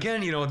 Well, but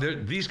again,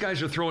 these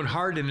guys are throwing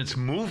hard and it's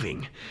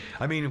moving.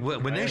 I mean,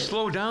 when they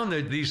slow down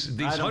these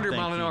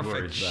 100-mile-an-hour...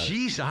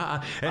 Jeez,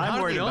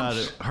 I'm worried about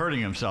it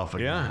hurting himself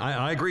again. Yeah,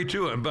 I agree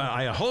too. But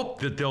I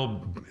hope that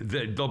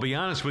they'll be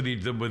honest with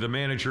the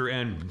manager,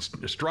 and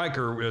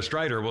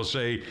Strider will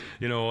say,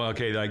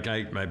 okay,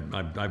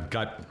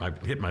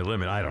 I've hit my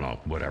limit. I don't know,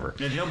 whatever.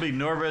 And he'll be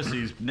nervous.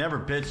 He's never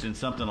pitched in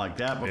something like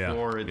that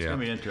before. It's going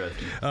to be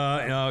interesting.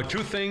 2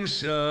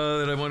 things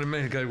that I want to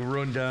make. I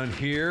wrote down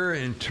here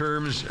in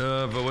terms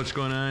of what's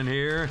going on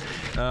here.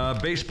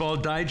 Baseball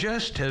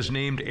Digest has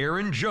named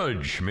Aaron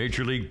Judge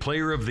Major League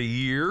Player of the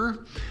Year.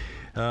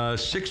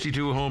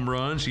 62 home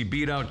runs. He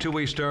beat out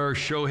two-way star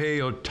Shohei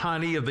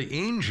Ohtani of the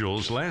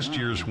Angels, last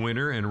year's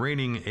winner and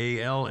reigning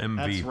AL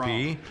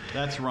MVP.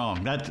 That's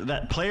wrong.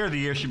 That player of the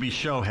year should be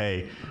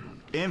Shohei.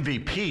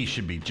 MVP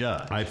should be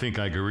Judge. I think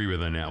I agree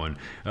with on that one.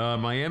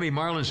 Miami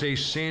Marlins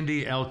ace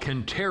Sandy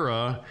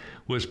Alcantara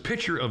was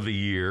pitcher of the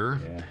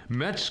year. Yeah.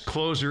 Mets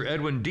closer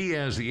Edwin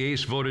Diaz, the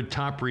ace, voted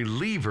top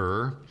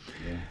reliever.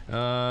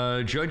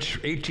 Yeah.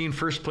 Judge 18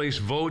 first place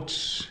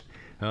votes.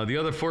 The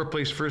other fourth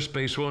place first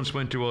base votes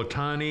went to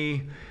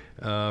Ohtani.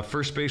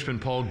 First baseman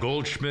Paul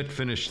Goldschmidt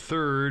finished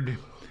third.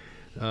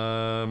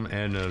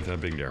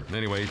 Big there.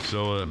 Anyway,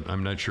 so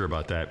I'm not sure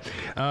about that.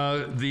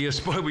 The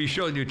sport we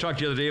showed you talked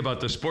the other day about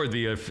the sport.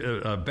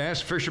 The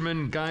bass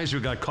fishermen guys who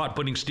got caught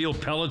putting steel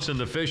pellets in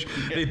the fish.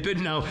 They've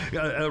been now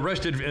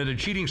arrested in a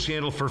cheating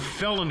scandal for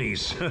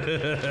felonies.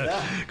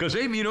 Because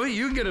you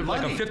can get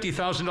like a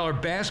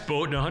 $50,000 bass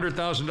boat and a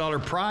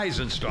 $100,000 prize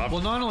and stuff.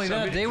 Well, not only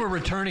that, they were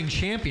returning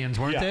champions,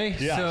 weren't they?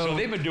 Yeah. So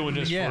they've been doing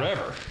this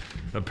forever.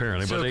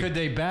 Apparently, so could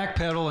they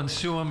backpedal and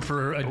sue him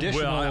for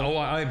additional? Well,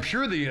 I'm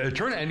sure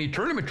any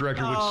tournament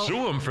director would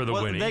sue him for the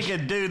winnings. They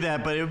could do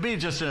that, but it would be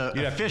just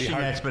a fishing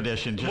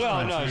expedition.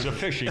 It's a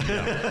fishing.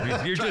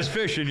 You're just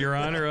fishing, Your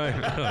Honor.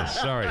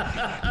 Sorry.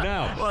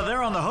 Now, well,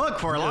 they're on the hook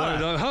for a lot.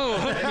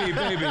 Hook me,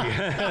 baby.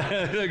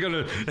 They're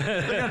gonna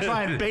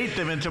try and bait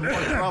them into more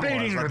trouble.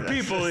 Baiting the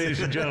people,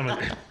 ladies and gentlemen.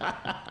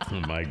 Oh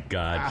my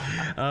God.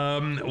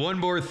 One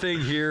more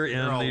thing here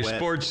in the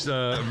sports,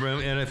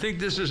 and I think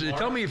this is.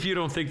 Tell me if you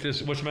don't think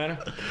this. What's the matter?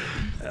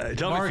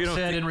 Mark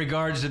said in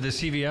regards to the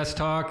CVS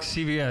talk,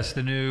 CVS,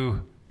 the new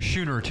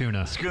Schooner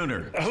tuna.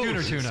 Schooner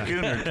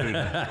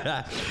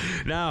tuna.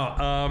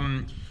 Now,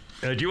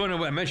 do you want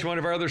to mention one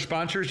of our other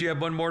sponsors? Do you have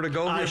one more to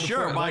go?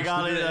 Sure. My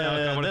God,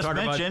 this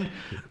mention,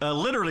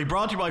 literally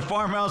brought to you by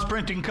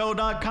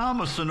FarmhousePrintingCo.com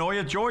of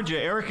Sonoya,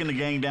 Georgia. Eric and the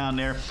gang down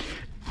there.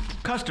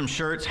 Custom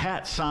shirts,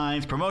 hats,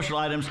 signs, promotional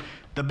items.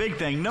 The big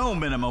thing, no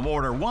minimum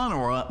order, 1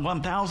 or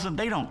 1,000.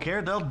 They don't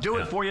care. They'll do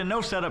it for you.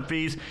 No setup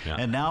fees. Yeah.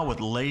 And now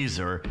with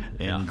laser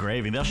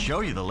engraving, they'll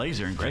show you the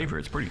laser engraver.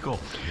 It's pretty cool.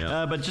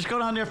 Yeah. But just go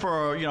down there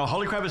for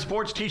Holy Crab of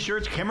Sports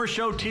T-shirts, Kimmer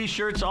Show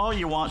T-shirts, all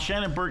you want.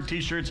 Shannon Burke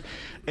T-shirts.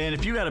 And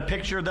if you got a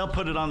picture, they'll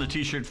put it on the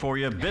T-shirt for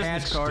you. Business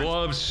hats, cards,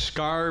 gloves,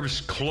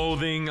 scarves,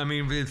 clothing. I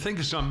mean, think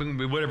of something,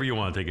 whatever you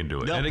want, they can do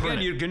it. And again,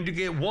 you can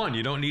get one.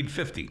 You don't need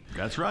 50.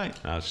 That's right.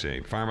 I'll see.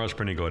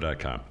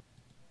 FarmhousePrintingCo.com.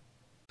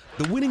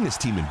 The winningest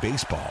team in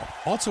baseball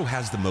also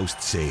has the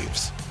most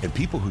saves, and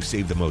people who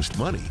save the most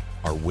money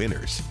are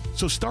winners.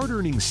 So start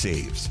earning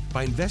saves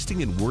by investing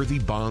in worthy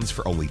bonds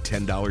for only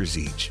 $10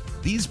 each.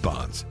 These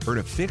bonds earn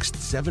a fixed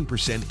 7%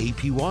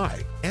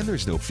 APY, and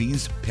there's no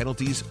fees,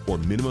 penalties, or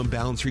minimum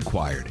balance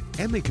required,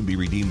 and they can be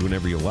redeemed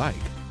whenever you like.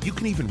 You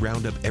can even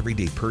round up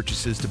everyday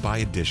purchases to buy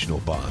additional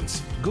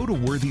bonds. Go to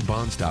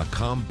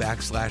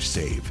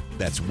worthybonds.com/save.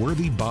 That's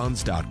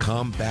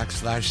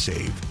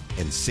worthybonds.com/save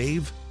and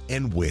save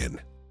and win.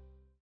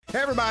 Hey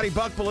everybody,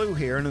 Buck Bellew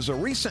here, and as a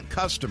recent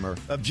customer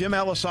of Jim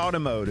Ellis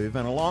Automotive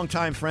and a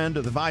longtime friend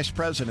of the Vice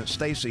President,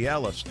 Stacey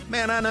Ellis,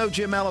 man, I know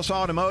Jim Ellis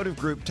Automotive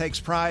Group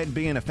takes pride in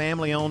being a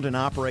family-owned and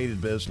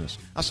operated business.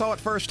 I saw it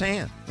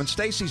firsthand. When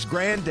Stacey's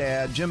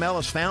granddad, Jim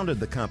Ellis,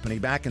 founded the company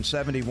back in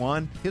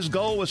 '71, his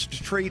goal was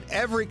to treat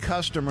every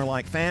customer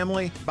like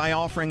family by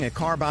offering a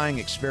car buying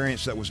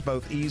experience that was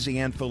both easy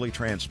and fully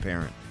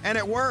transparent. And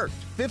it worked.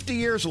 50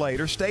 years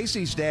later,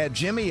 Stacey's dad,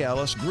 Jimmy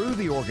Ellis, grew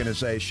the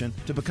organization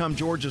to become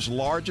Georgia's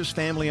largest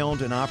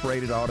family-owned and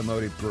operated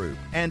automotive group.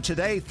 And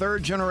today,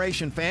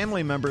 third-generation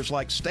family members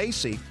like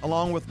Stacey,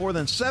 along with more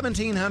than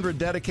 1,700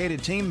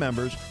 dedicated team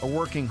members, are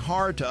working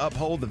hard to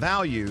uphold the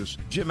values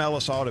Jim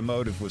Ellis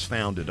Automotive was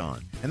founded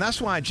on. And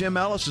that's why Jim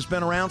Ellis has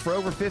been around for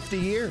over 50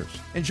 years.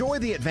 Enjoy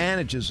the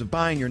advantages of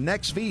buying your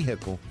next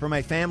vehicle from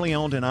a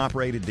family-owned and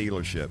operated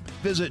dealership.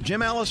 Visit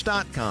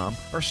JimEllis.com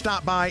or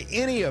stop by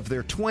any of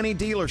their 20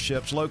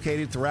 dealerships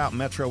located throughout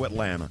Metro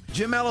Atlanta.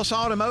 Jim Ellis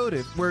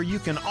Automotive, where you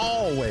can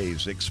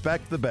always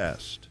expect the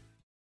best.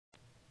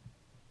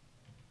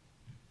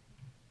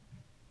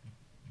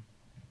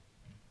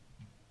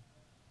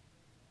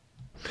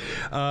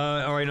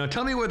 All right, now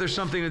tell me whether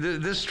something,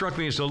 this struck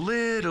me as a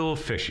little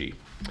fishy.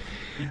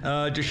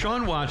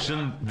 Deshaun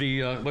Watson,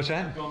 what's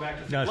that? Going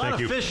back to a lot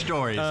of fish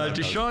stories.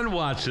 Deshaun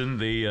Watson,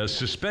 the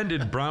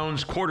suspended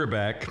Browns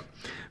quarterback,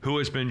 who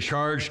has been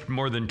charged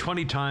more than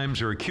 20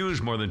 times or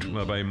accused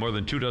by more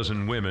than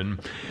 24 women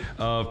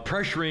of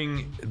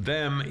pressuring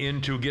them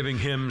into giving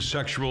him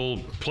sexual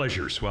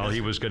pleasures while he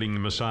was getting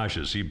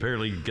massages. He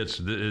apparently gets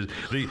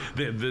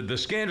the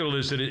scandal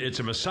is that it's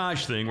a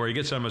massage thing where he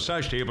gets on a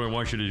massage table and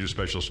wants you to do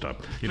special stuff.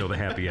 The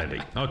happy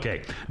ending.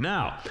 Okay,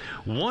 now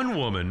one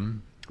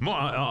woman.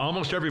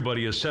 Almost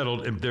everybody is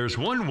settled. There's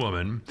one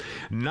woman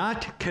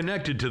not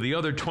connected to the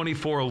other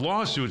 24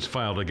 lawsuits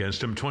filed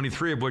against him,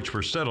 23 of which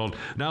were settled.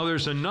 Now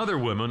there's another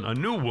woman, a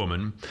new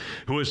woman,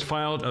 who has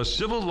filed a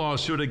civil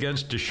lawsuit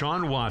against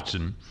Deshaun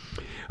Watson,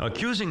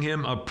 accusing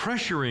him of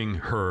pressuring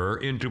her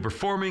into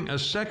performing a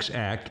sex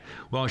act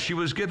while she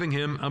was giving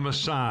him a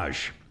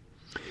massage.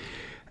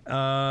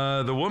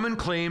 The woman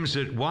claims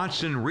that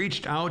Watson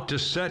reached out to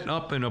set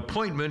up an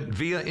appointment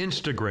via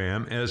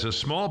Instagram. As a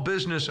small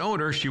business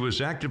owner, she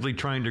was actively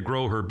trying to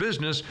grow her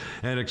business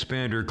and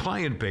expand her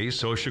client base,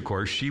 so of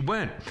course she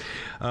went.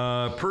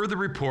 Per the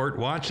report,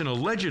 Watson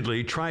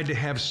allegedly tried to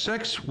have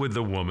sex with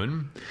the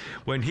woman.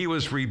 When he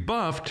was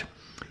rebuffed,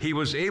 he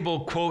was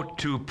able, quote,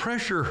 to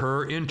pressure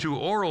her into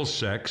oral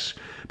sex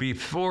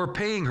before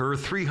paying her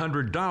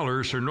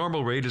 $300. Her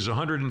normal rate is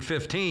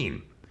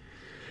 $115.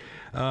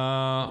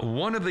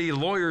 One of the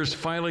lawyers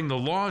filing the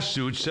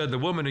lawsuit said the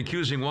woman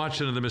accusing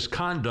Watson of the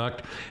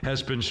misconduct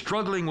has been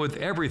struggling with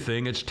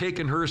everything. It's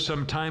taken her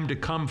some time to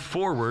come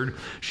forward.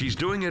 She's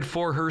doing it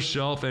for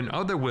herself and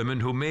other women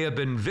who may have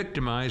been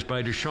victimized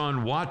by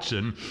Deshaun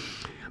Watson.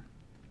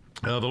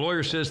 The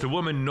lawyer says the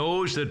woman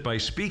knows that by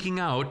speaking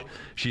out,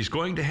 she's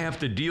going to have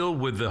to deal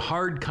with the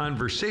hard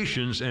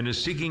conversations and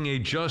is seeking a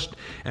just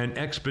and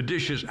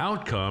expeditious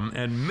outcome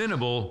and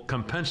minimal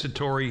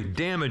compensatory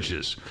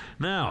damages.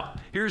 Now,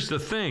 here's the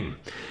thing.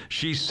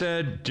 She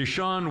said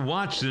Deshaun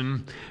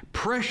Watson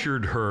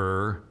pressured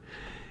her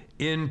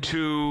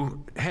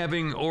into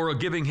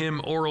giving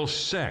him oral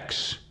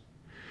sex.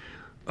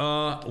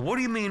 What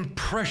do you mean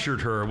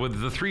pressured her?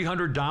 With the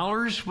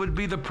 $300 would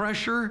be the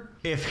pressure?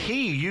 If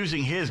he's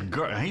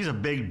a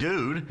big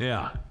dude.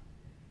 Yeah.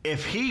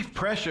 If he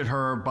pressured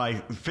her by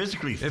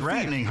physically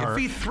threatening her,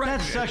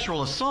 that's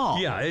sexual assault.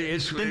 Yeah,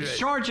 then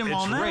charge him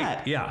on rape.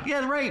 that.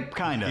 Yeah, rape,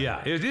 kind of.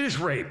 Yeah, it is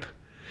rape.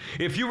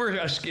 If you were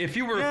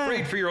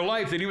afraid for your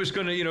life that he was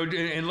going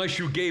to, unless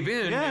you gave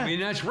in, I mean,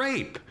 that's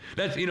rape.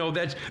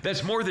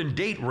 That's more than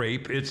date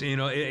rape. It's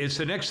it's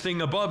the next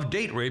thing above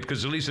date rape,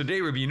 because at least a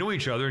date rape you knew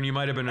each other and you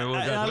might have been. I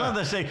love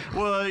to say,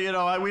 well,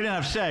 we didn't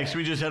have sex,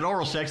 we just had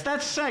oral sex.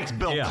 That's sex,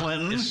 Bill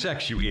Clinton. It's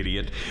sex, you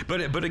idiot.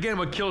 But again,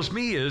 what kills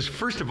me is,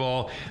 first of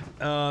all,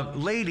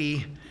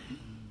 lady,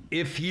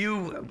 if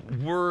you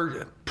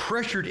were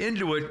pressured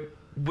into it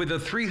with a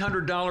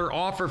 $300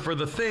 offer for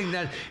the thing,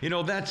 that's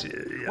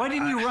why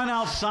didn't you run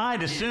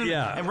outside as soon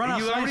and run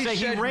outside and say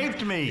he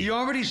raped me? You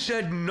already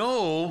said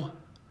no.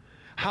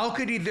 How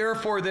could he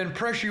therefore then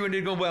pressure you into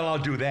going, well, I'll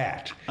do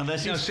that?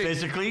 Unless he's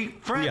physically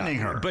threatening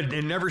her. But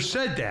it never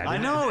said that. I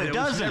know, it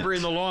doesn't. Was never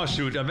in the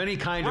lawsuit of any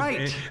kind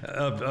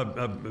of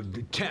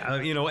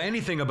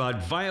anything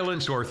about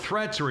violence or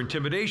threats or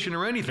intimidation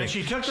or anything. And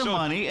she took the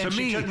money, and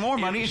she took more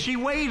money, and she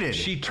waited.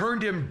 She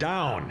turned him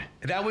down.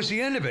 That was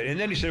the end of it. And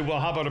then he said, well,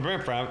 how about a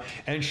background?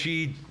 And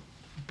she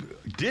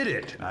did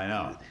it. I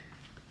know.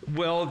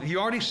 Well, you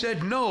already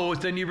said no,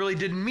 then you really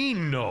didn't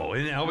mean no.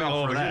 And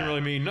didn't really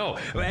mean no.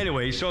 But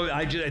anyway, so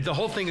the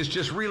whole thing is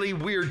just really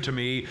weird to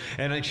me.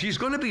 And she's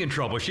going to be in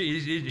trouble.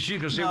 She's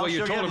going to say, well,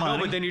 you told him no,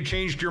 but then you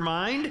changed your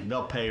mind?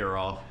 They'll pay her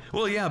off.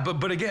 Well, yeah,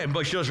 but again,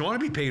 she doesn't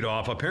want to be paid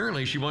off.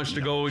 Apparently, she wants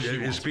to go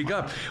and speak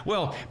up.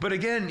 Well, but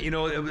again,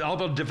 all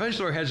the defense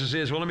lawyer has to say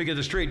is, well, let me get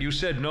this straight. You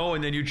said no,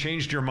 and then you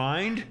changed your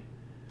mind?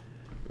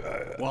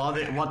 Well,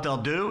 what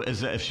they'll do is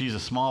that if she's a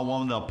small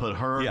woman, they'll put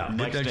her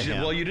next to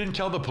him. Well, you didn't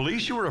tell the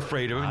police you were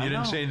afraid of him. You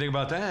didn't say anything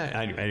about that.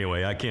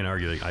 Anyway, I can't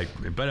argue.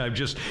 It's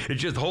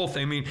just the whole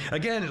thing. I mean,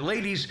 again,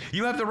 ladies,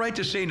 you have the right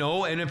to say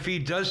no, and if he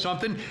does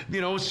something,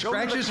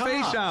 scratch his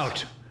face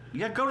out.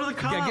 Yeah, go to the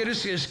cops. Yeah,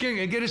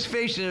 get his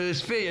face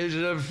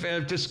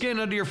to skin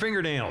under your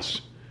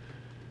fingernails.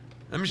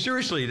 I mean,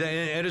 seriously,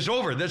 and it's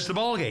over. That's the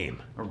ball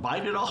game. Or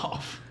bite it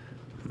off.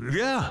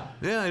 Yeah,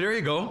 there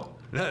you go.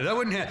 That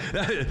wouldn't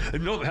have.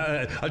 No,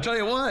 I'll tell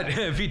you what.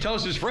 If he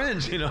tells his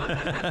friends,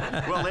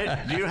 Well,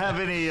 do you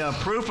have any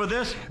proof of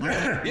this?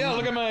 Yeah,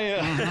 look at my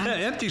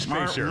empty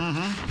space here.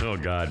 Mm-hmm. Oh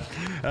God.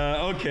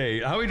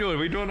 Okay, how are we doing?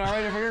 We doing all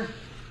right over here?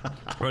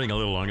 Running a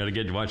little long. Got to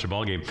get to watch the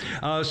ball game.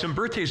 Some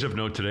birthdays of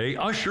note today.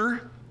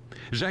 Usher.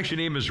 His actual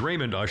name is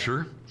Raymond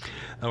Usher.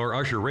 Or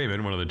Usher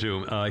Raymond, one of the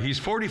two. He's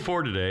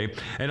 44 today,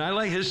 and I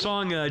like his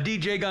song,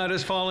 DJ God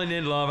Is Falling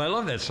in Love. I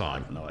love that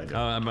song. No, I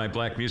don't. My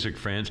black music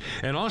friends.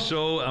 And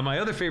also, my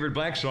other favorite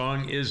black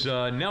song is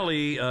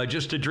Nelly,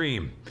 Just a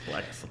Dream.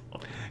 Black song.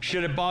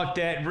 Should have bought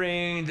that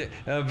ring,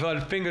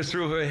 fingers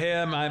through her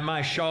hair,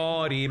 my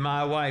shawty,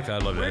 my wife. I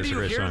love that. Where do you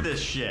hear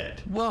this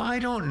shit? Well, I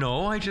don't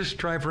know. I just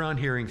drive around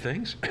hearing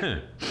things.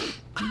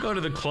 I go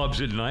to the clubs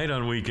at night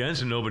on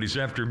weekends, and nobody's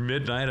after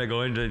midnight. I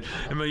go into,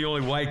 I'm the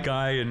only white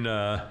guy in,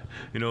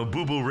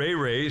 Boo Boo Ray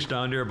Ray's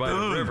down there by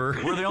the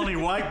river. We're the only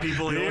white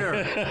people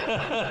here.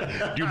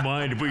 Do you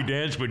mind if we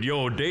dance with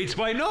your dates?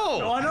 Why, no.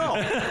 No, I know.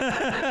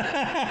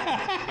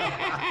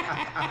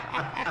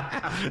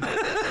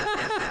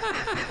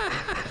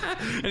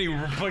 And he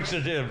puts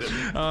it in.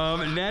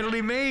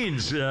 Natalie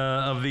Maines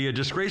of the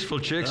Disgraceful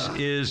Chicks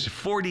is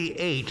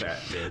 48.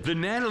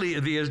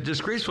 The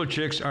Disgraceful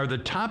Chicks are the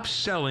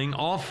top-selling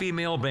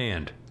all-female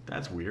band.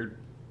 That's weird.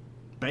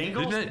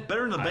 Bengals?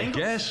 Better than the Bengals? I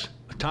guess.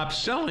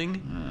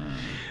 Top-selling.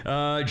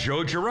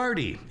 Joe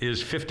Girardi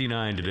is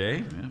 59 today.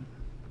 Yeah.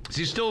 Is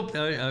he still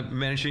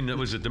managing?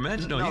 Was it the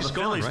Mets? No, he's the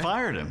gone, Phillies right?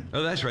 fired him.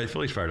 Oh, that's right.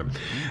 Phillies fired him.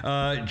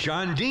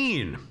 John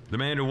Dean, the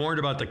man who warned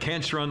about the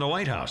cancer on the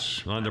White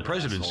House, on the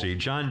presidency.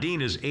 John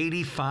Dean is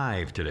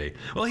 85 today.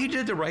 Well, he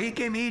did the right.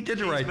 He did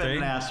the right thing. He's been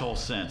an asshole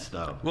since,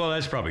 though. Well,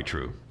 that's probably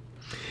true.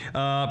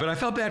 But I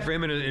felt bad for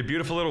him and a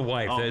beautiful little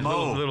wife. That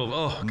Mo.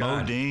 Oh,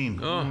 God. Modine.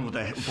 Oh. With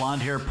the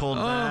blonde hair pulled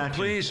back. Oh,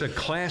 please, a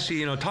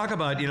classy, talk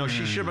about,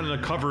 she should have been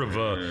on the cover of,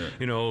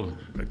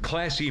 a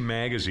classy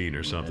magazine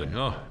or something.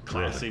 Oh,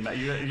 Classy.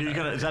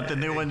 Is that the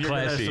new one you're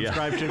going to Classy,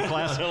 subscribe to?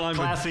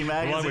 Classy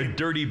magazine. Along with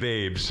Dirty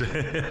Babes.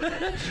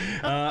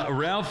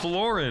 Ralph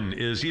Lauren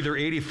is either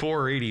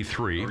 84 or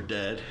 83. Or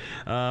dead.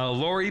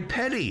 Lori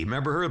Petty,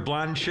 remember her,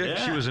 blonde chick?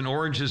 Yeah. She was in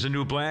Orange is the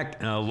New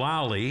Black.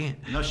 Lolly.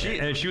 No,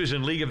 and she was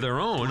in League of Their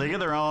Own. League of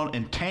Their Own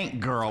and Tank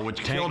Girl,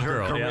 which killed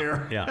her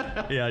career.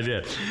 Yeah, I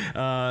did.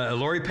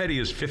 Lori Petty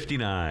is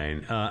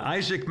 59.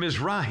 Isaac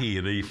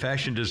Mizrahi, the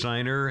fashion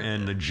designer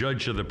and the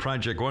judge of the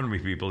Project One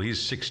people,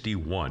 he's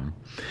 61.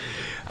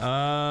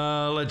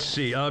 Let's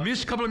see. A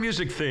couple of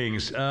music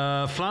things.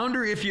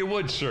 Flounder, if you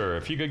would, sir.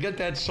 If you could get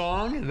that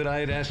song that I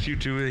had asked you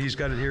to, he's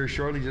got it here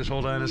shortly. Just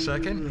hold on a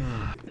second.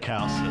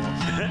 Cowsills.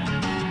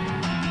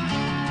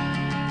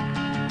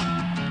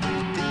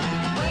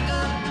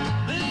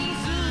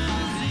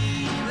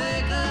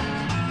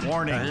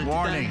 Warning,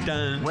 warning.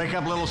 Dun. Wake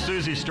up, little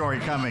Susie story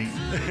coming.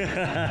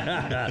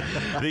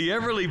 The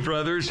Everly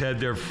Brothers had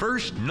their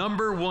first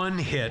 #1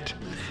 hit,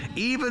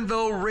 even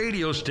though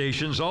radio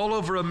stations all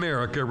over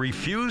America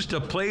refused to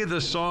play the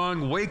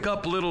song Wake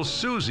Up Little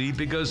Susie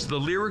because the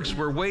lyrics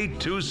were way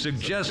too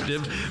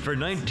suggestive for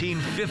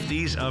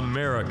 1950s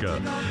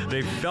America.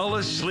 They fell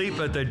asleep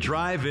at the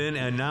drive-in,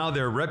 and now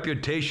their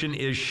reputation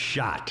is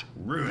shot.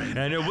 Ruined.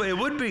 And it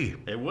would be.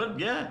 It would,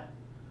 yeah.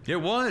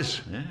 It was.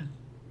 Yeah.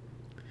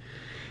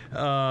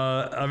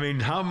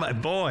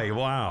 Boy,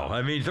 wow.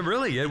 I mean,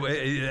 really.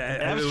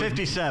 That was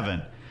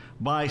 57.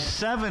 By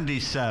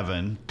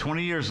 77,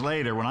 20 years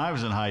later, when I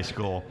was in high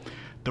school,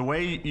 the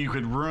way you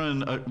could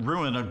ruin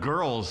a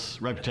girl's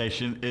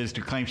reputation is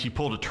to claim she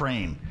pulled a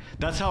train.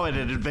 That's how it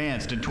had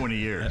advanced in 20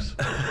 years.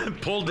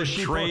 Pulled a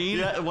train?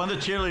 One of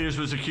the cheerleaders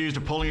was accused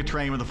of pulling a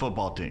train with a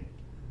football team.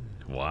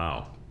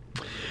 Wow.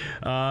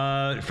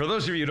 For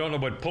those of you who don't know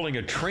what pulling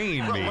a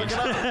train means,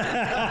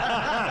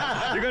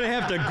 you're going to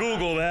have to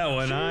Google that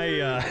one.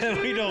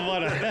 We don't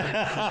want to.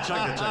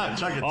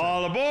 Chug it.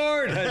 All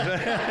aboard!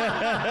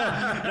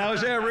 Now,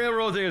 is that a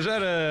railroad thing? Is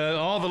that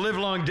all the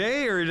livelong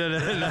day, or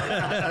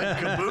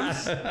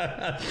Caboose?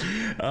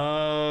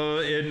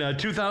 In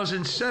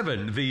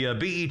 2007, the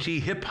BET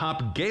Hip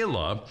Hop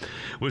Gala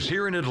was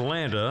here in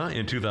Atlanta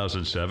in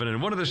 2007, and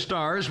one of the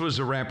stars was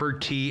the rapper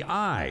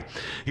T.I.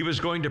 He was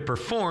going to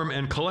perform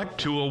and collect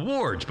 2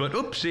 awards, but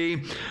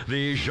oopsie,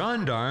 the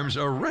gendarmes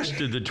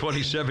arrested the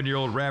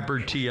 27-year-old rapper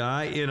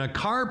T.I. in a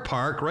car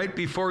park right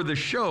before the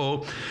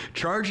show,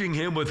 charging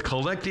him with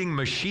collecting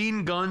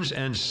machine guns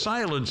and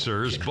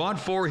silencers bought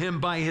for him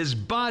by his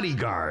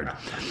bodyguard.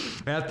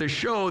 At the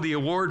show, the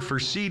award for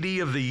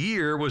CD of the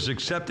Year was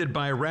accepted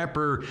by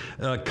rapper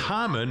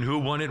Common, who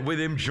won it with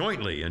him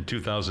jointly in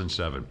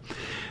 2007.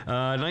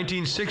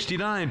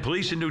 1969,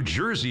 police in New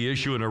Jersey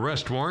issue an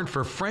arrest warrant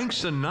for Frank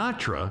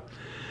Sinatra,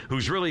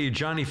 who's really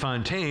Johnny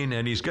Fontaine,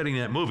 and he's getting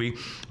that movie,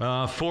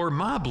 for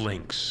mob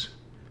links.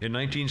 In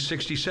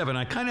 1967.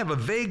 I kind of have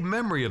a vague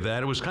memory of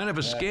that. It was kind of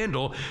a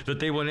scandal that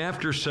they went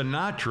after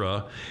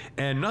Sinatra,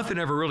 and nothing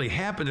ever really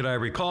happened that I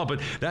recall, but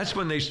that's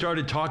when they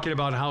started talking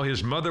about how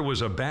his mother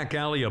was a back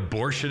alley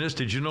abortionist.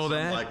 Did you know Something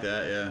that? like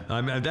that,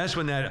 yeah. That's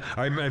when that,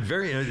 in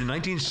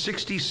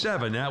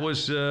 1967, that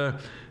was... or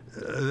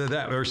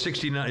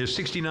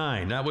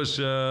 69. That was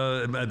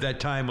at that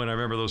time when I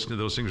remember those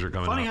things were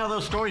coming out. Funny how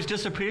those stories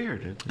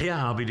disappeared.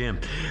 Yeah, I'll be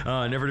damned.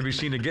 Never to be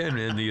seen again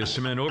in the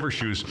cement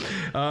overshoes.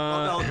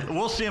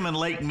 We'll see them in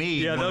Lake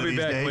Mead. Yeah, they'll be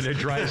back days. when it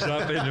dries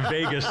up in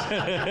Vegas,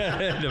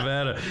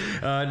 Nevada.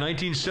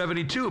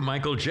 1972,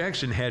 Michael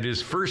Jackson had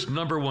his first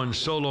 #1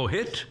 solo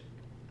hit.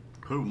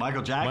 Who?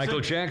 Michael Jackson? Michael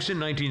Jackson,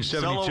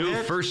 1972, Solo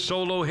hit? first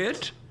solo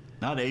hit.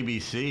 Not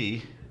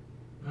ABC.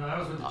 No, that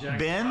was with Jackson.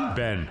 Ben?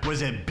 Ben.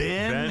 Was it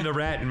Ben? Ben the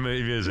Rat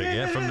music,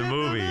 yeah, from the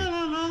movie.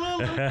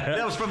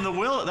 That was from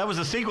That was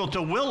a sequel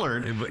to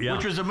Willard, Yeah,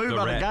 which was a movie the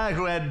about rat. a guy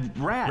who had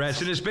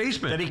rats In his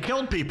basement. that he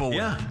killed people with.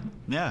 Yeah.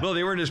 Yeah. Well,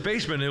 they were in his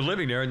basement, they were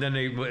living there, and then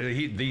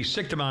they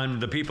sicked him on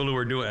the people who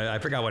were doing. I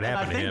forgot what And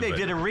happened I think to him. they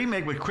did a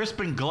remake with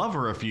Crispin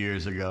Glover a few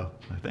years ago.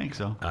 I think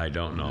so. I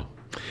don't know.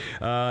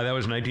 That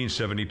was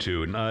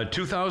 1972.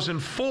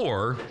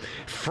 2004,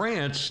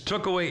 France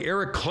took away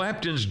Eric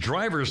Clapton's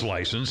driver's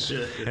license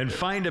and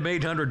fined him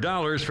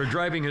 $800 for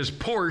driving his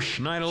Porsche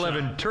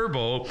 911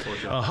 Turbo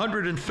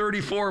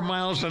 134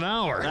 miles an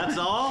hour. That's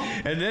all?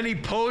 And then he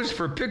posed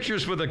for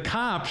pictures with the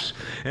cops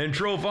and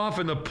drove off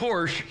in the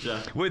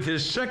Porsche with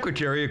his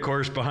secretary, of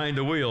course, behind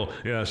the wheel.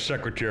 Yeah,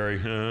 secretary.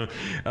 Drove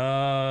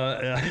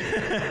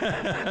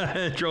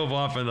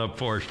off in the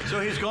Porsche. So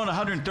he's going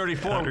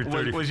 134.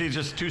 134. Was he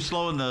just too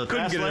slow in the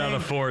Couldn't fast get it lane? out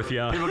of fourth,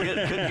 yeah. People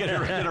couldn't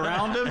get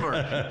around him? Or?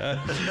 In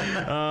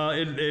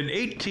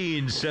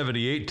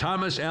 1878,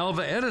 Thomas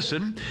Alva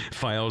Edison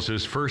files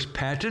his first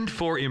patent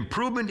for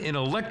improvement in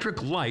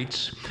electric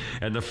lights,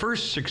 and the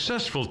first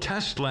successful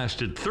test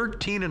lasted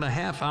 13 and a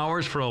half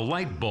hours for a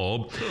light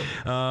bulb.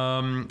 Oh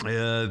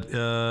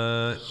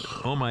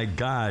my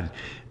God.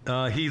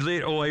 He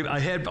laid. I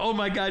had. Oh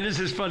my God, this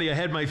is funny. I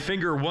had my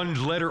finger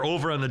one letter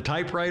over on the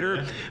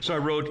typewriter, so I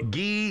wrote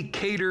 "Gee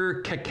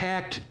Cater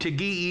Cacact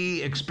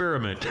Tegee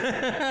Experiment."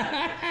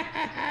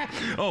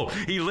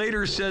 He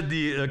later said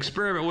the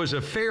experiment was a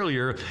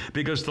failure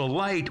because the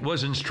light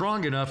wasn't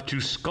strong enough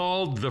to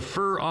scald the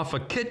fur off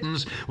of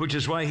kittens, which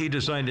is why he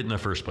designed it in the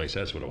first place.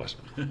 That's what it was.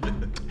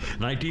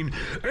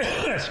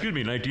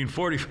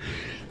 1940.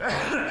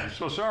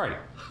 So sorry.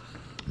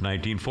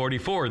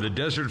 1944, the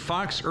desert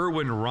fox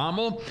Erwin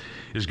Rommel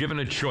is given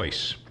a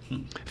choice.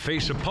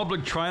 Face a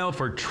public trial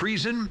for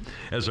treason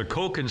as a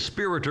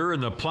co-conspirator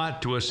in the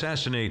plot to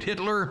assassinate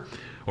Hitler,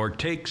 or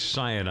take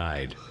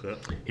cyanide.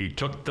 He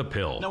took the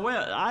pill. No,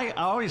 well, I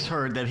always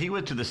heard that he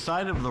went to the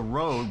side of the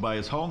road by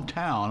his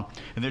hometown,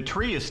 and the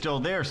tree is still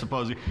there,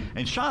 supposedly,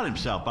 and shot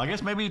himself. I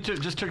guess maybe he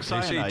just took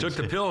cyanide. They say he took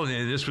the pill,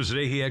 and this was the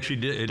day he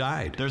actually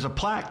died. There's a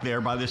plaque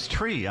there by this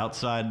tree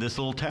outside this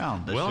little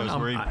town that shows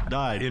where he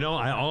died. You know,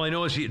 all I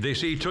know is they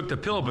say he took the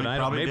pill, but I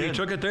don't. Maybe he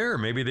took it there.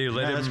 Maybe they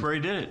let him. That's where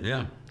he did it.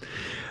 Yeah.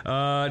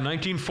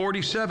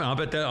 1947. I'll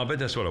bet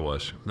that's what it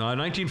was.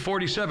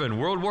 1947.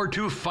 World War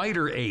II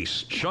fighter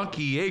ace Chuck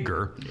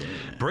Yeager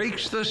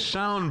breaks the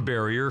sound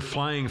barrier,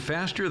 flying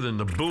faster than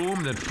the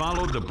boom that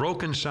followed the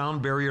broken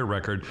sound barrier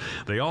record.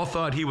 They all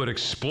thought he would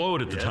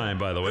explode at the time.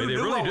 By the way, they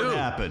really do. What would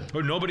happen?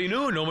 Well, nobody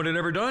knew. No one had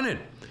ever done it.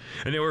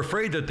 And they were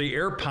afraid that the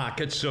air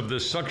pockets of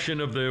the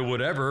suction of the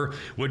whatever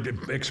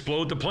would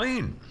explode the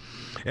plane.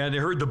 And they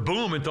heard the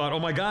boom and thought, oh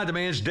my God, the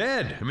man's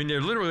dead. I mean, they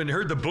literally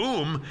heard the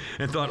boom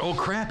and thought, oh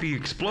crap, he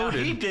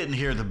exploded. Now, he didn't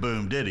hear the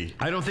boom, did he?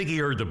 I don't think he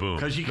heard the boom.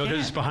 Because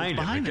it's behind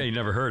him. He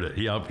never heard it.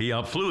 He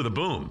outflew the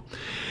boom.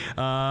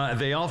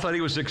 They all thought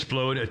he was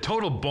exploded. A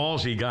total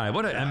ballsy guy.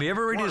 You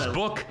ever read his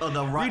book?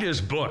 Read his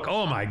book.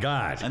 Oh my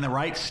God. And The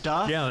Right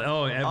Stuff? Yeah.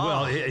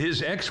 Well,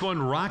 his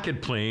X-1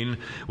 rocket plane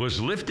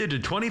was lifted to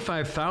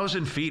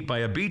 25,000 feet by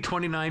a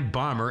B-29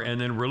 bomber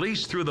and then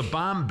released through the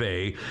bomb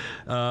bay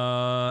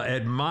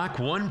at Mach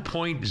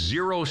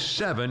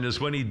 1.07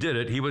 is when he did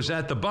it. He was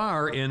at the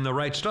bar in the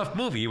Right Stuff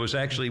movie. He was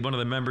actually one of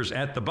the members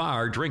at the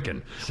bar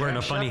drinking, wearing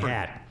a funny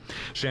hat.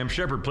 Sam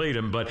Shepard played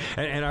him,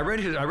 and I read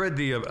the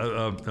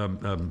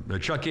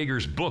Chuck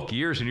Yeager's book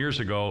years and years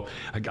ago.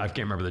 I can't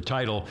remember the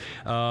title,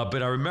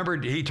 but I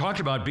remembered he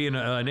talked about being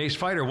an ace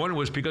fighter. One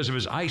was because of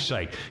his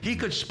eyesight. He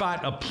could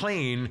spot a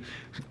plane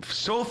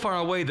so far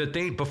away that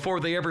before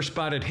they ever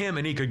spotted him,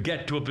 and he could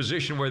get to a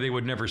position where they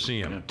would never see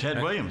him. Yeah,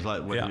 Ted Williams,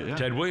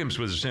 Ted Williams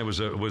was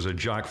a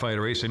jock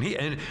fighter ace, and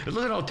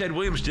look at all Ted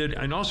Williams did,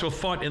 and also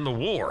fought in the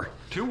war.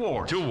 Two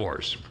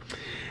wars.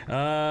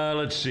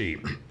 Let's see.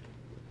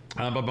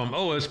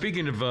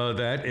 Speaking of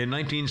that, in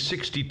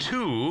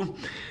 1962,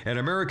 an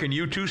American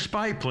U-2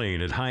 spy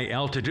plane at high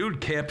altitude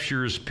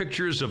captures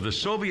pictures of the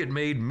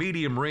Soviet-made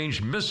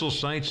medium-range missile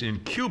sites in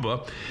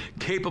Cuba,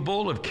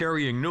 capable of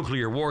carrying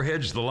nuclear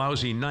warheads the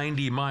lousy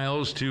 90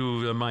 miles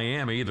to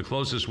Miami. The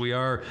closest we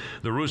are,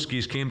 the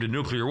Ruskies came to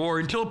nuclear war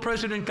until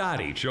President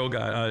Gotti, Joe,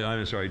 I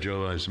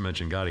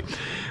mentioned Gotti,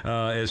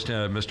 as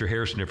Mr.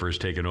 Hair Sniffer has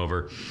taken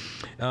over.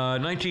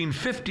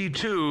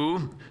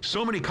 1952,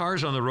 so many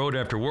cars on the road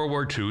after World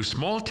War II,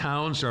 small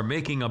towns are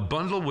making a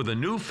bundle with a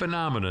new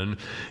phenomenon,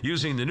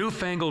 using the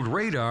newfangled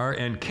radar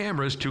and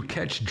cameras to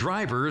catch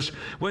drivers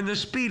when the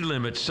speed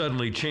limit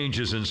suddenly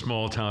changes in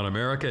small town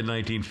America in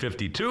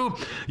 1952.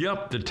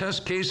 Yep, the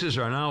test cases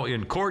are now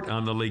in court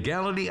on the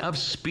legality of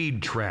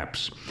speed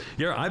traps.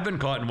 Yeah, I've been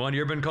caught in one. You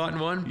ever been caught in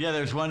one? Yeah,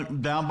 there's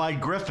one down by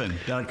Griffin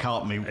that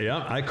caught me.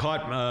 Yeah, I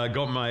caught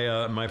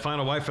my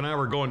final wife and I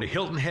were going to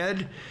Hilton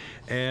Head.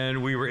 And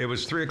it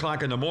was 3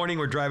 o'clock in the morning.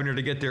 We're driving here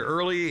to get there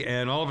early,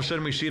 and all of a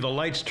sudden we see the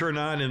lights turn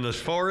on in this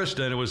forest,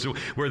 and it was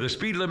where the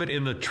speed limit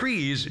in the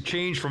trees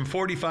changed from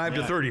 45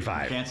 to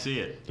 35. You can't see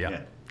it.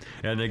 Yeah.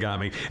 And they got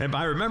me. And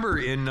I remember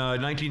in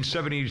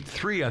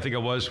 1973, I think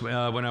it was,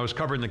 when I was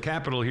covering the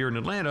Capitol here in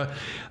Atlanta,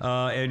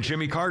 and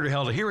Jimmy Carter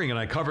held a hearing, and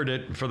I covered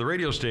it for the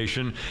radio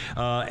station,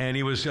 and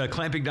he was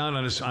clamping down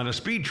on a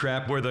speed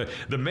trap where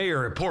the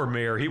mayor, poor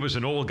mayor, he was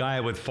an old guy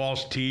with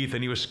false teeth,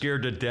 and he was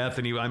scared to death,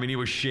 and he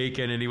was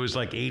shaking, and he was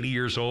like 80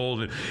 years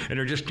old, and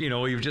they're just, he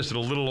was just in a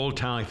little old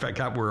town. I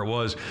forgot where it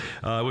was.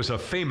 It was a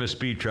famous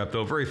speed trap,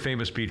 though, very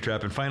famous speed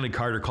trap, and finally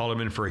Carter called him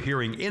in for a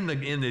hearing in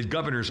the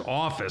governor's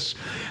office,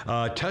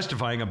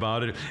 testifying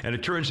about it, and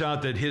it turns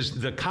out that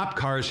the cop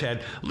cars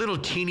had little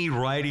teeny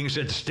writings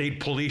at the state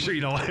police.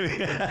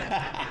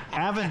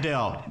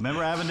 Avondale,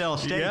 remember Avondale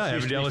Estates? Yeah,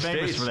 Avondale Estates,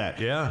 famous for that.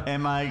 Yeah.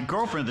 And my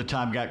girlfriend at the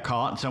time got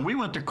caught, and so we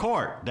went to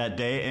court that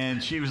day,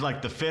 and she was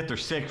like the 5th or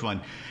 6th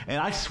one,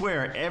 and I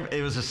swear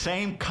it was the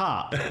same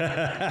cop.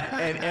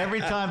 And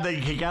every time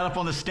he got up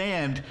on the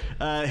stand,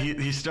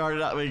 he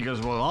started out. He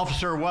goes, "Well,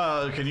 officer,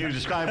 can you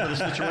describe the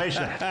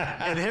situation?"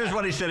 And here's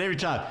what he said every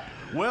time.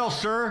 "Well,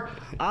 sir,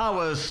 I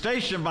was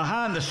stationed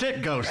behind the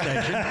Citgo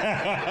station."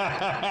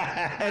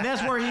 And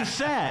that's where he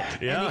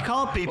sat. Yeah. And he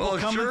called people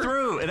coming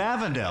through at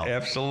Avondale.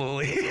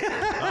 Absolutely.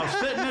 I was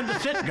sitting in the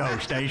Citgo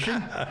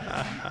station.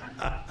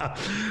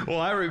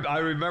 Well, I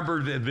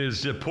remember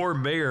this poor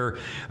mayor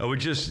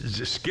was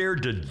just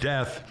scared to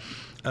death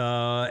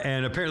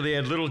And apparently they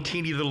had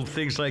teeny little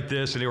things like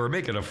this, and they were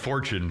making a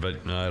fortune,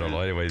 but I don't know.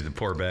 Anyway, the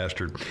poor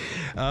bastard.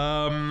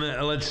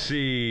 Let's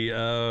see.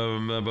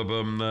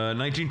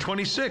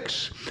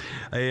 1926.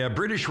 A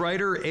British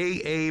writer,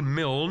 A.A.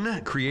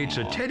 Milne, creates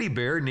a teddy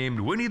bear named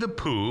Winnie the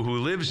Pooh who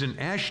lives in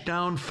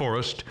Ashdown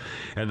Forest,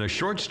 and the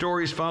short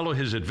stories follow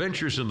his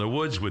adventures in the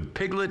woods with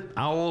Piglet,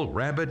 Owl,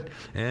 Rabbit,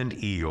 and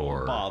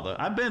Eeyore.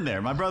 I've been there.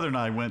 My brother and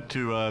I went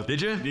to...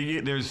 Did you?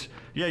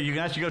 You can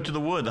actually go to the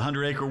wood, the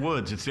 100-acre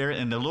woods. It's there,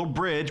 and the little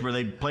bridge where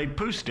they played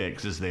Pooh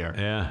Sticks is there.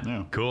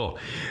 Yeah. Cool.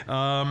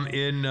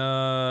 In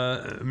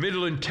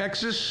Midland,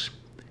 Texas...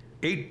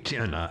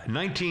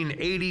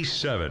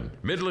 1987,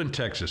 Midland,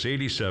 Texas,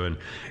 87.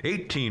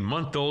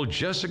 18-month-old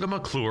Jessica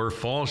McClure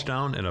falls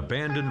down an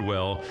abandoned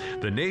well.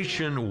 The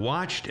nation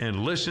watched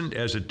and listened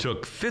as it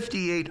took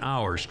 58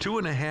 hours,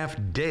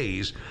 2.5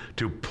 days,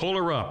 to pull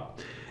her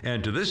up.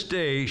 And to this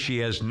day, she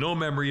has no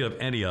memory of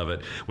any of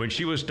it. When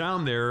she was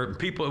down there,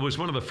 it was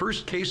one of the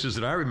first cases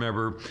that I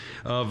remember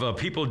of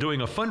people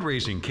doing a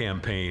fundraising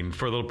campaign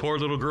for the poor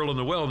little girl in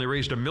the well, and they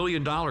raised $1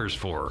 million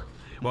for her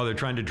while they're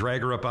trying to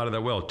drag her up out of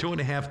that well.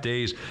 2.5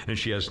 days, and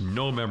she has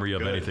no memory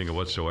of anything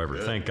whatsoever.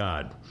 Good. Thank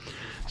God.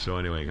 So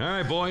anyway, all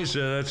right, boys,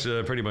 that's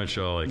pretty much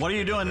all. What are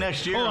you doing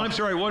next year? Oh, I'm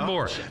sorry, one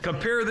more.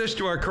 Compare this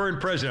to our current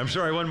president. I'm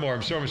sorry, one more.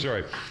 I'm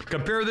sorry.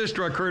 Compare this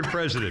to our current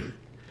president.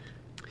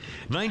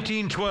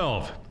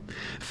 1912,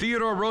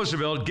 Theodore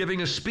Roosevelt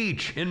giving a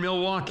speech in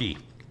Milwaukee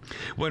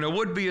when a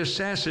would-be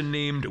assassin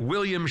named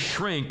William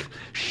Shrink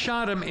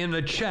shot him in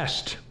the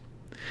chest.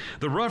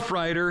 The Rough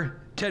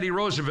Rider, Teddy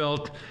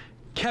Roosevelt,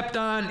 kept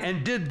on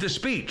and did the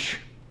speech.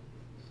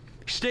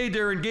 Stayed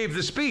there and gave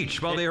the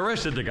speech while they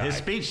arrested the guy. His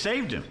speech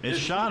saved him. It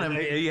shot him.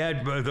 He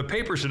had the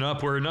papers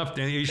enough were enough.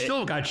 He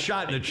still got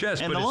shot in the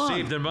chest, but it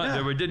saved him.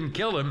 Yeah. It didn't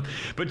kill him.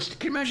 But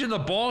can you imagine the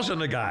balls on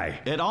the guy?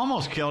 It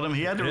almost killed him.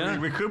 He had to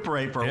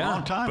recuperate for a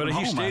long time. But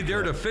he stayed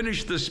there to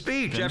finish the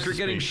speech after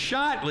getting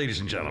shot, ladies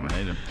and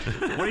gentlemen.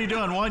 What are you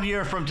doing 1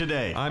 year from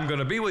today? I'm going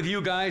to be with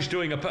you guys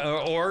doing you know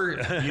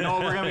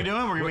what we're going to be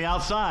doing? We're going to be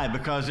outside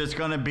because it's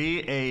going to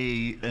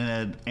be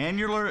an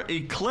annular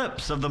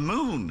eclipse of the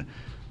moon.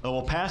 It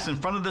will pass in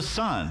front of the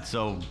sun.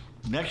 So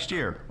next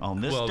year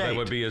on this date. Well, that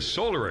would be a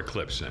solar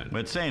eclipse then. But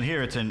it's saying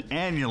here it's an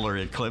annular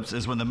eclipse.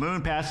 Is when the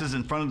moon passes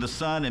in front of the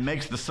sun and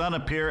makes the sun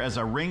appear as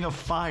a ring of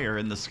fire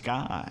in the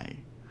sky.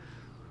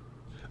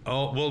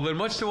 Oh, well, then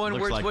what's the one?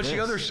 What's the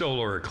other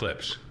solar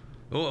eclipse?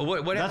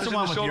 What happens in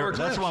the solar eclipse?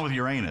 That's the one with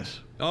Uranus.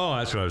 Oh,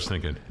 that's what I was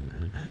thinking.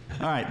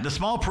 All right. The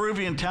small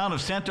Peruvian town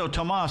of Santo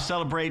Tomas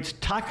celebrates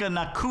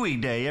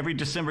Takanakui Day every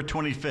December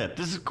 25th.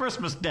 This is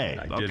Christmas Day.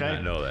 I did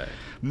not know that.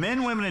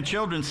 Men, women, and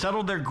children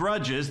settled their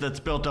grudges that's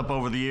built up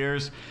over the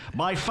years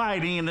by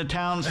fighting in the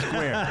town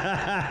square.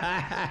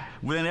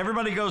 Then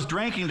everybody goes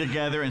drinking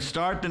together and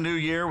start the new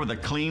year with a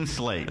clean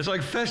slate. It's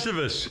like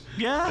Festivus.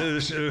 Yeah.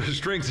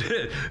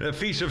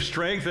 Feast of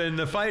Strength and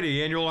the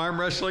fighting, annual arm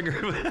wrestling.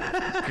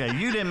 Okay,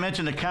 you didn't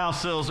mention the cow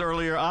sills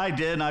earlier. I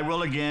did, and I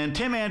will again.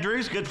 Tim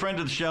Andrews, good friend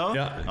of the show,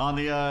 on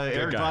the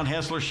Eric Von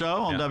Hessler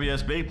show on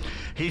WSB.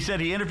 He said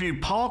he interviewed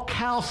Paul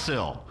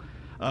Cowsill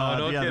the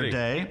other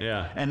day.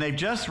 Yeah. And they've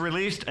just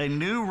released a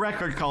new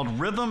record called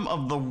Rhythm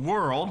of the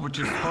World, which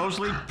is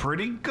supposedly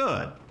pretty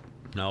good.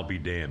 I'll be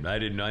damned. I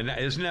didn't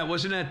know.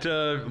 Wasn't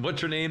that,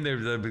 what's her name?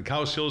 The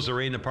Cowsills, the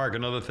Rain in the Park,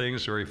 and other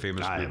things. Very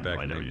famous group back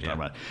then. Talking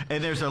about.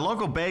 And there's a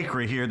local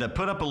bakery here that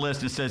put up a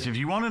list and says, if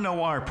you want to know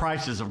why our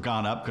prices have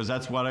gone up, because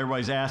that's what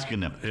everybody's asking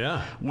them.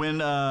 Yeah. When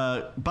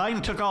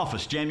Biden took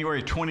office,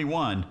 January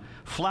 21,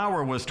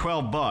 flour was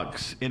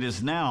 $12. It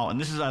is now, and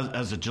this is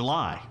as of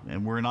July,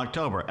 and we're in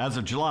October. As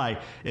of July,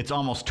 it's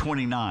almost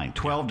 29,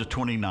 12 to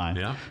 29.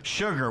 Yeah.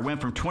 Sugar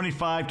went from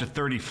 25 to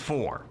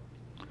 34.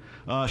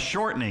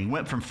 Shortening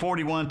went from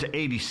 41 to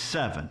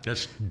 87.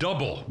 That's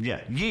double.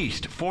 Yeah.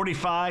 Yeast,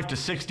 45 to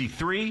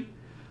 63.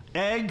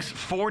 Eggs,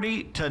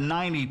 40 to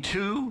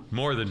 92.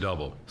 More than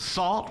double.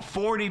 Salt,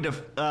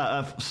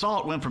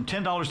 salt went from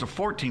 $10 to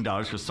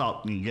 $14 because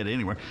salt you can get it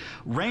anywhere.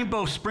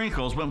 Rainbow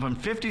sprinkles went from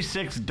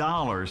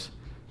 $56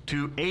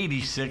 to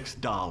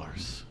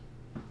 $86.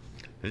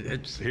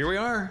 Here we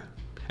are.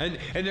 And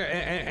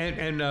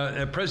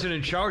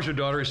President Charles, her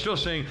daughter, is still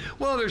saying,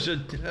 well, there's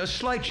a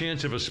slight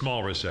chance of a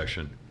small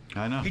recession.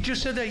 I know. He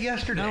just said that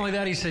yesterday. Not only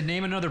that, he said,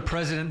 name another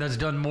president that's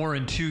done more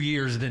in 2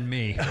 years than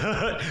me.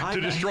 To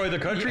destroy the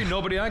country?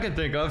 Nobody I can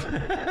think of.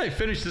 I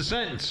finished the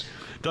sentence.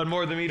 Done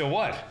more than me to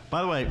what?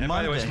 By the way,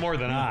 By the way, it's more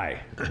than I.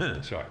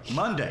 Sorry.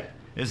 Monday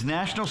is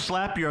National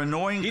Slap Your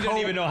Annoying He doesn't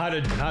even know how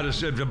to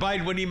say.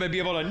 Biden wouldn't even be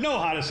able to know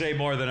how to say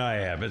more than I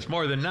have. It's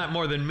not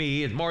more than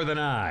me. It's more than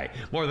I.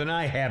 More than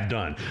I have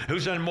done.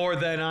 Who's done more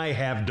than I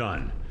have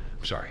done?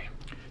 Sorry.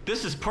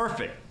 This is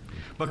perfect.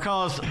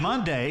 because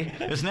Monday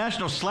is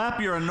National Slap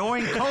Your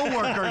Annoying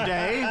Coworker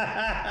Day.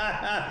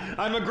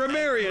 I'm a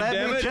grammarian, damn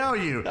it. Let me tell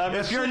you, I'm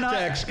if a you're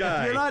syntax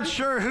guy. if you're not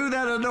sure who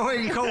that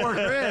annoying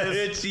coworker is,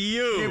 It's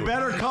you. You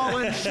better call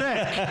in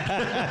sick.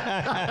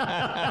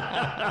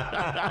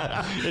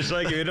 It's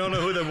like if you don't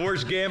know who the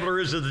worst gambler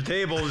is at the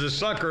table is a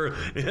sucker,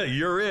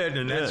 you're it,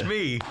 and that's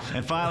me.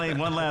 And finally,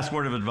 one last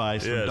word of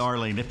advice from Yes.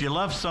 Darlene. If you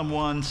love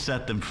someone,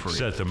 set them free.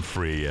 Set them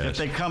free, yes. If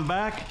they come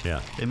back, Yeah.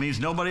 it means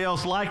nobody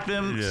else liked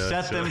them. Yeah,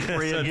 set them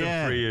free set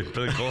again.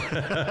 Them free.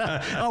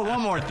 Oh,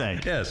 one more thing.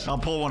 Yes. I'll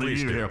pull one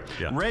Please of you do. here.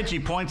 Yeah. Reggie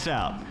points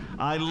out,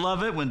 I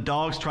love it when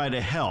dogs try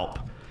to help,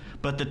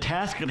 but the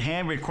task at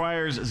hand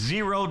requires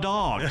 0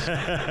 dogs.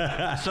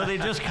 So they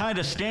just kind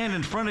of stand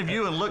in front of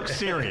you and look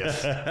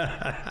serious.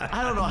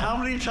 I don't know how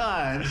many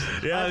times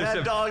I've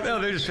had dogs.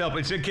 No, they just help.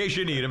 It's in case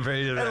you need them.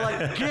 They're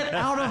like, get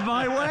out of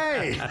my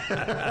way.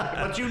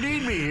 But you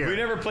need me here. We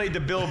never played the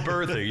Bill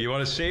Burr thing. You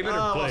want to save it or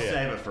We'll play it?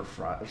 save it for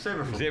Friday.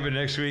 Save it for Save it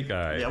next week? All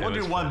right. Yeah, we'll That do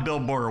was one fun.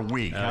 billboard a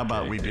week. How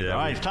about we do Yeah, that? All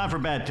right, we- it's time for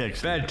bad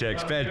text. Bad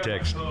text, bad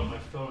text. My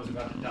phone is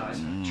about to die.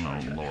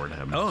 Oh, Lord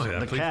heavens. Oh, yeah,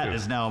 the please cat do.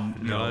 is now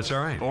that's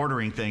all right.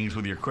 ordering things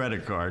with your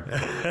credit card.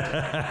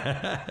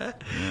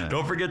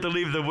 Don't forget to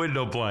leave the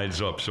window blinds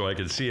up so I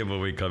can see them when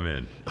we come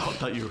in. Oh, I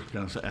thought you were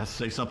going to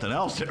say something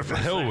else there for a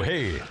Oh, second.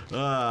 hey.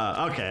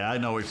 Okay, I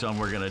know which one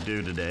we're going to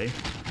do today.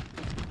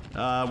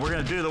 We're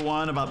going to do the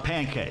one about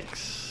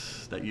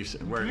pancakes that you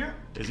said. Where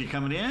is he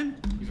coming in?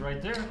 He's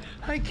right there.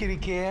 Hi, kitty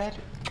cat.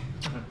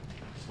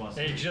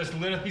 Hey, just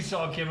literally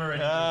saw Kimmer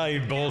and Ah, he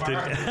bolted.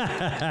 I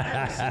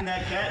haven't seen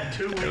that cat in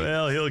 2 weeks.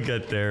 Well, he'll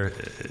get there.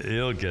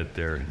 He'll get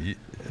there.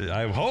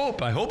 I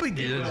hope he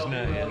does.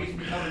 he's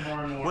becoming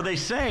more and more. Well, they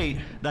say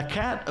the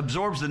cat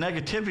absorbs the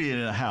negativity in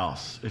a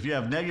house. If you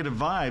have negative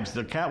vibes,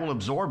 the cat will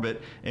absorb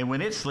it, and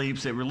when it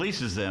sleeps, it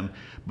releases them.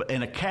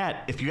 And a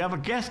cat, if you have a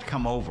guest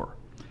come over,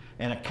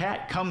 and a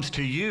cat comes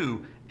to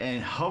you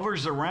and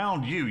hovers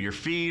around you, your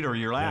feet or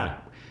your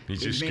lap. Yeah.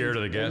 He's just scared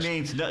of the guest.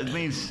 It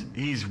means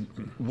he's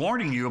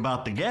warning you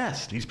about the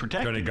guest. He's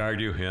protecting Trying to you.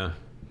 guard you, yeah.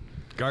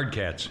 Guard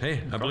cats.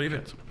 Hey, I believe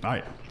it. All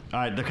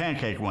right, the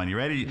pancake one. You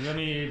ready? Let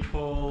me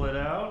pull it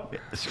out.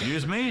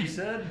 Excuse me? He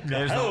said.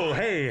 Oh,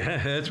 hey,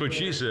 that's what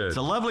she said. It's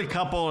a lovely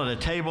couple at a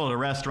table at a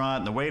restaurant,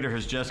 and the waiter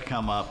has just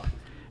come up,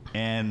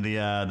 and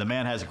the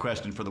man has a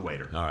question for the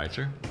waiter. All right,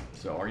 sir.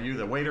 So, are you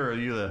the waiter or are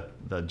you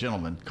the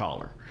gentleman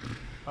caller?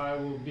 I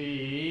will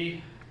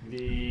be the.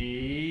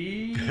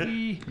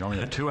 You only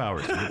have 2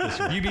 hours to get this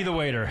right. You be the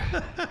waiter.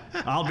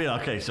 I'll be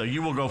okay. So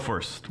you will go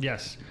first.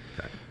 Yes.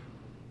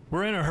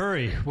 We're in a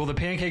hurry. Will the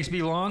pancakes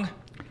be long?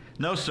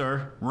 No,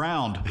 sir.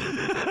 Round.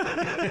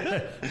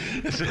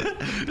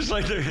 It's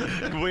like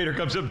the waiter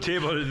comes up to the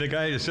table and the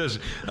guy says,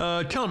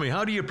 tell me,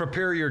 how do you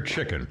prepare your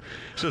chicken?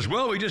 He says,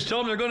 well, we just tell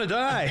them they're going to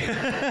die.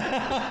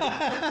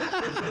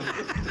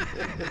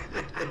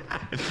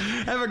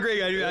 Have a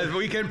great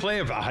weekend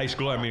playing high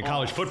school.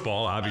 College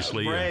football,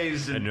 obviously.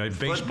 Braves and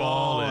baseball.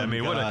 football And,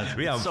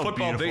 it's so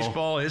football, beautiful.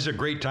 baseball is a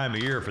great time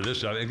of year for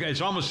this.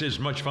 It's almost as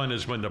much fun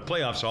as when the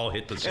playoffs all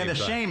hit the same And the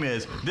time. shame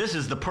is, this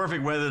is the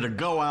perfect weather to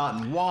go out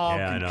and walk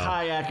Yeah, I and know.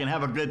 kayak and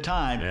have a good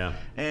time. Yeah.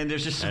 And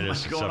there's just so And much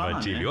it's going stuff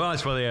on. TV. man. Well,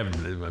 that's why they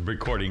have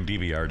recording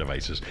DVR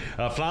devices.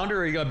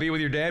 Flounder, are you going to be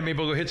with your dad? Maybe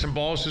we'll go hit some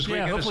balls this Yeah,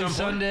 weekend hopefully at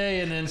some point? Sunday,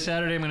 and then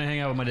Saturday I'm going to hang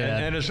out with my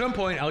dad. And at some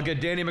point, I'll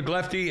get Danny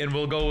McLefty, and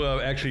we'll go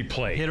actually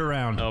play. Hit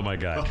around. Oh, my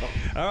God.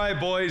 All right,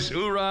 boys.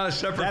 Hoorah.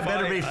 Separate That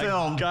better fight. be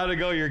filmed. Gotta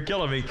go. You're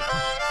killing me.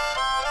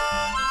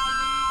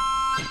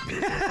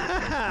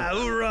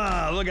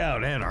 Hoorah. Look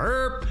out. And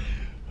herp.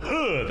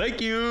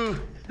 Thank you.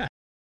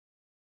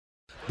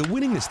 The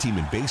winningest team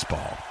in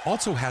baseball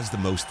also has the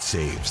most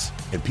saves,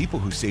 and people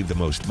who save the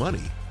most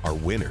money are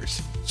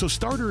winners. So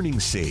start earning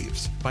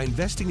saves by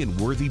investing in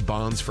worthy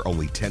bonds for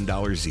only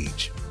 $10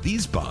 each.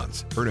 These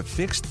bonds earn a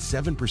fixed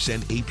 7%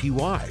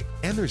 APY,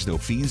 and there's no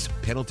fees,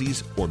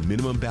 penalties, or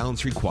minimum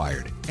balance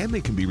required, and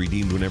they can be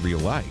redeemed whenever you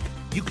like.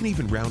 You can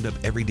even round up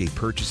everyday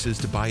purchases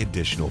to buy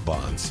additional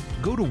bonds.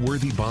 Go to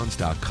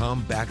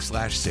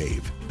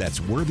worthybonds.com/save. That's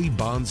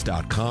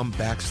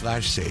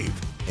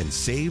worthybonds.com/save and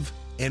save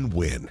and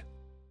win.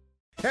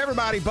 Hey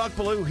everybody, Buck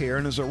Bellew here,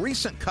 and as a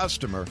recent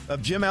customer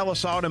of Jim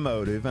Ellis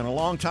Automotive and a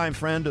longtime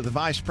friend of the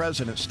Vice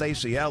President,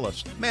 Stacey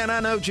Ellis, man, I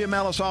know Jim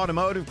Ellis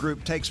Automotive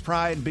Group takes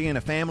pride in being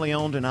a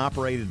family-owned and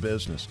operated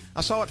business.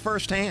 I saw it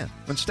firsthand.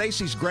 When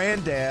Stacey's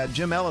granddad,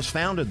 Jim Ellis,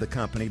 founded the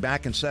company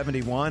back in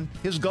 '71,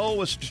 his goal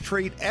was to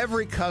treat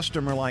every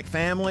customer like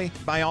family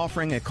by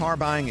offering a car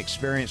buying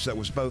experience that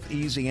was both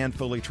easy and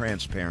fully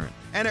transparent.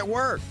 And it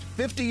worked.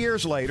 50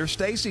 years later,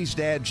 Stacey's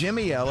dad,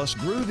 Jimmy Ellis,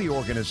 grew the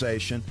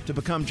organization to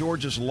become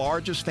Georgia's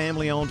largest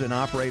family-owned and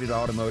operated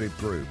automotive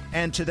group.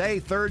 And today,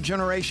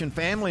 third-generation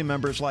family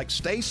members like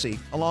Stacey,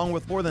 along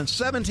with more than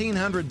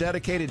 1,700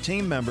 dedicated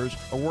team members,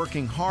 are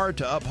working hard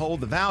to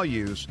uphold the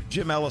values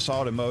Jim Ellis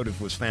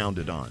Automotive was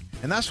founded on.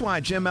 And that's why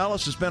Jim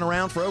Ellis has been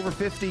around for over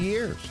 50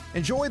 years.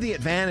 Enjoy the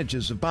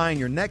advantages of buying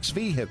your next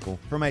vehicle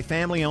from a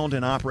family-owned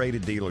and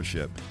operated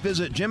dealership.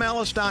 Visit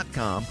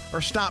JimEllis.com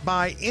or stop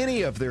by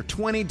any of their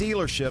 20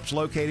 dealerships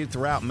located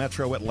throughout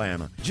Metro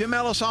Atlanta. Jim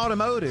Ellis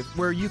Automotive,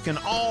 where you can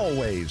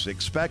always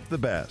expect the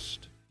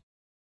best.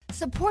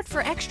 Support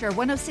for Extra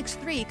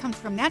 106.3 comes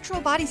from Natural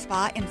Body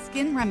Spa and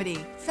Skin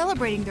Remedy,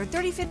 celebrating their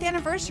 35th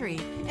anniversary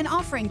and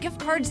offering gift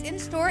cards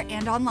in-store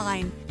and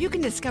online. You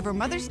can discover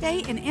Mother's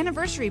Day and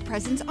anniversary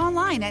presents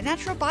online at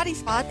Natural Body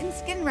Spa and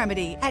Skin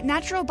Remedy at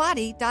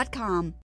naturalbody.com.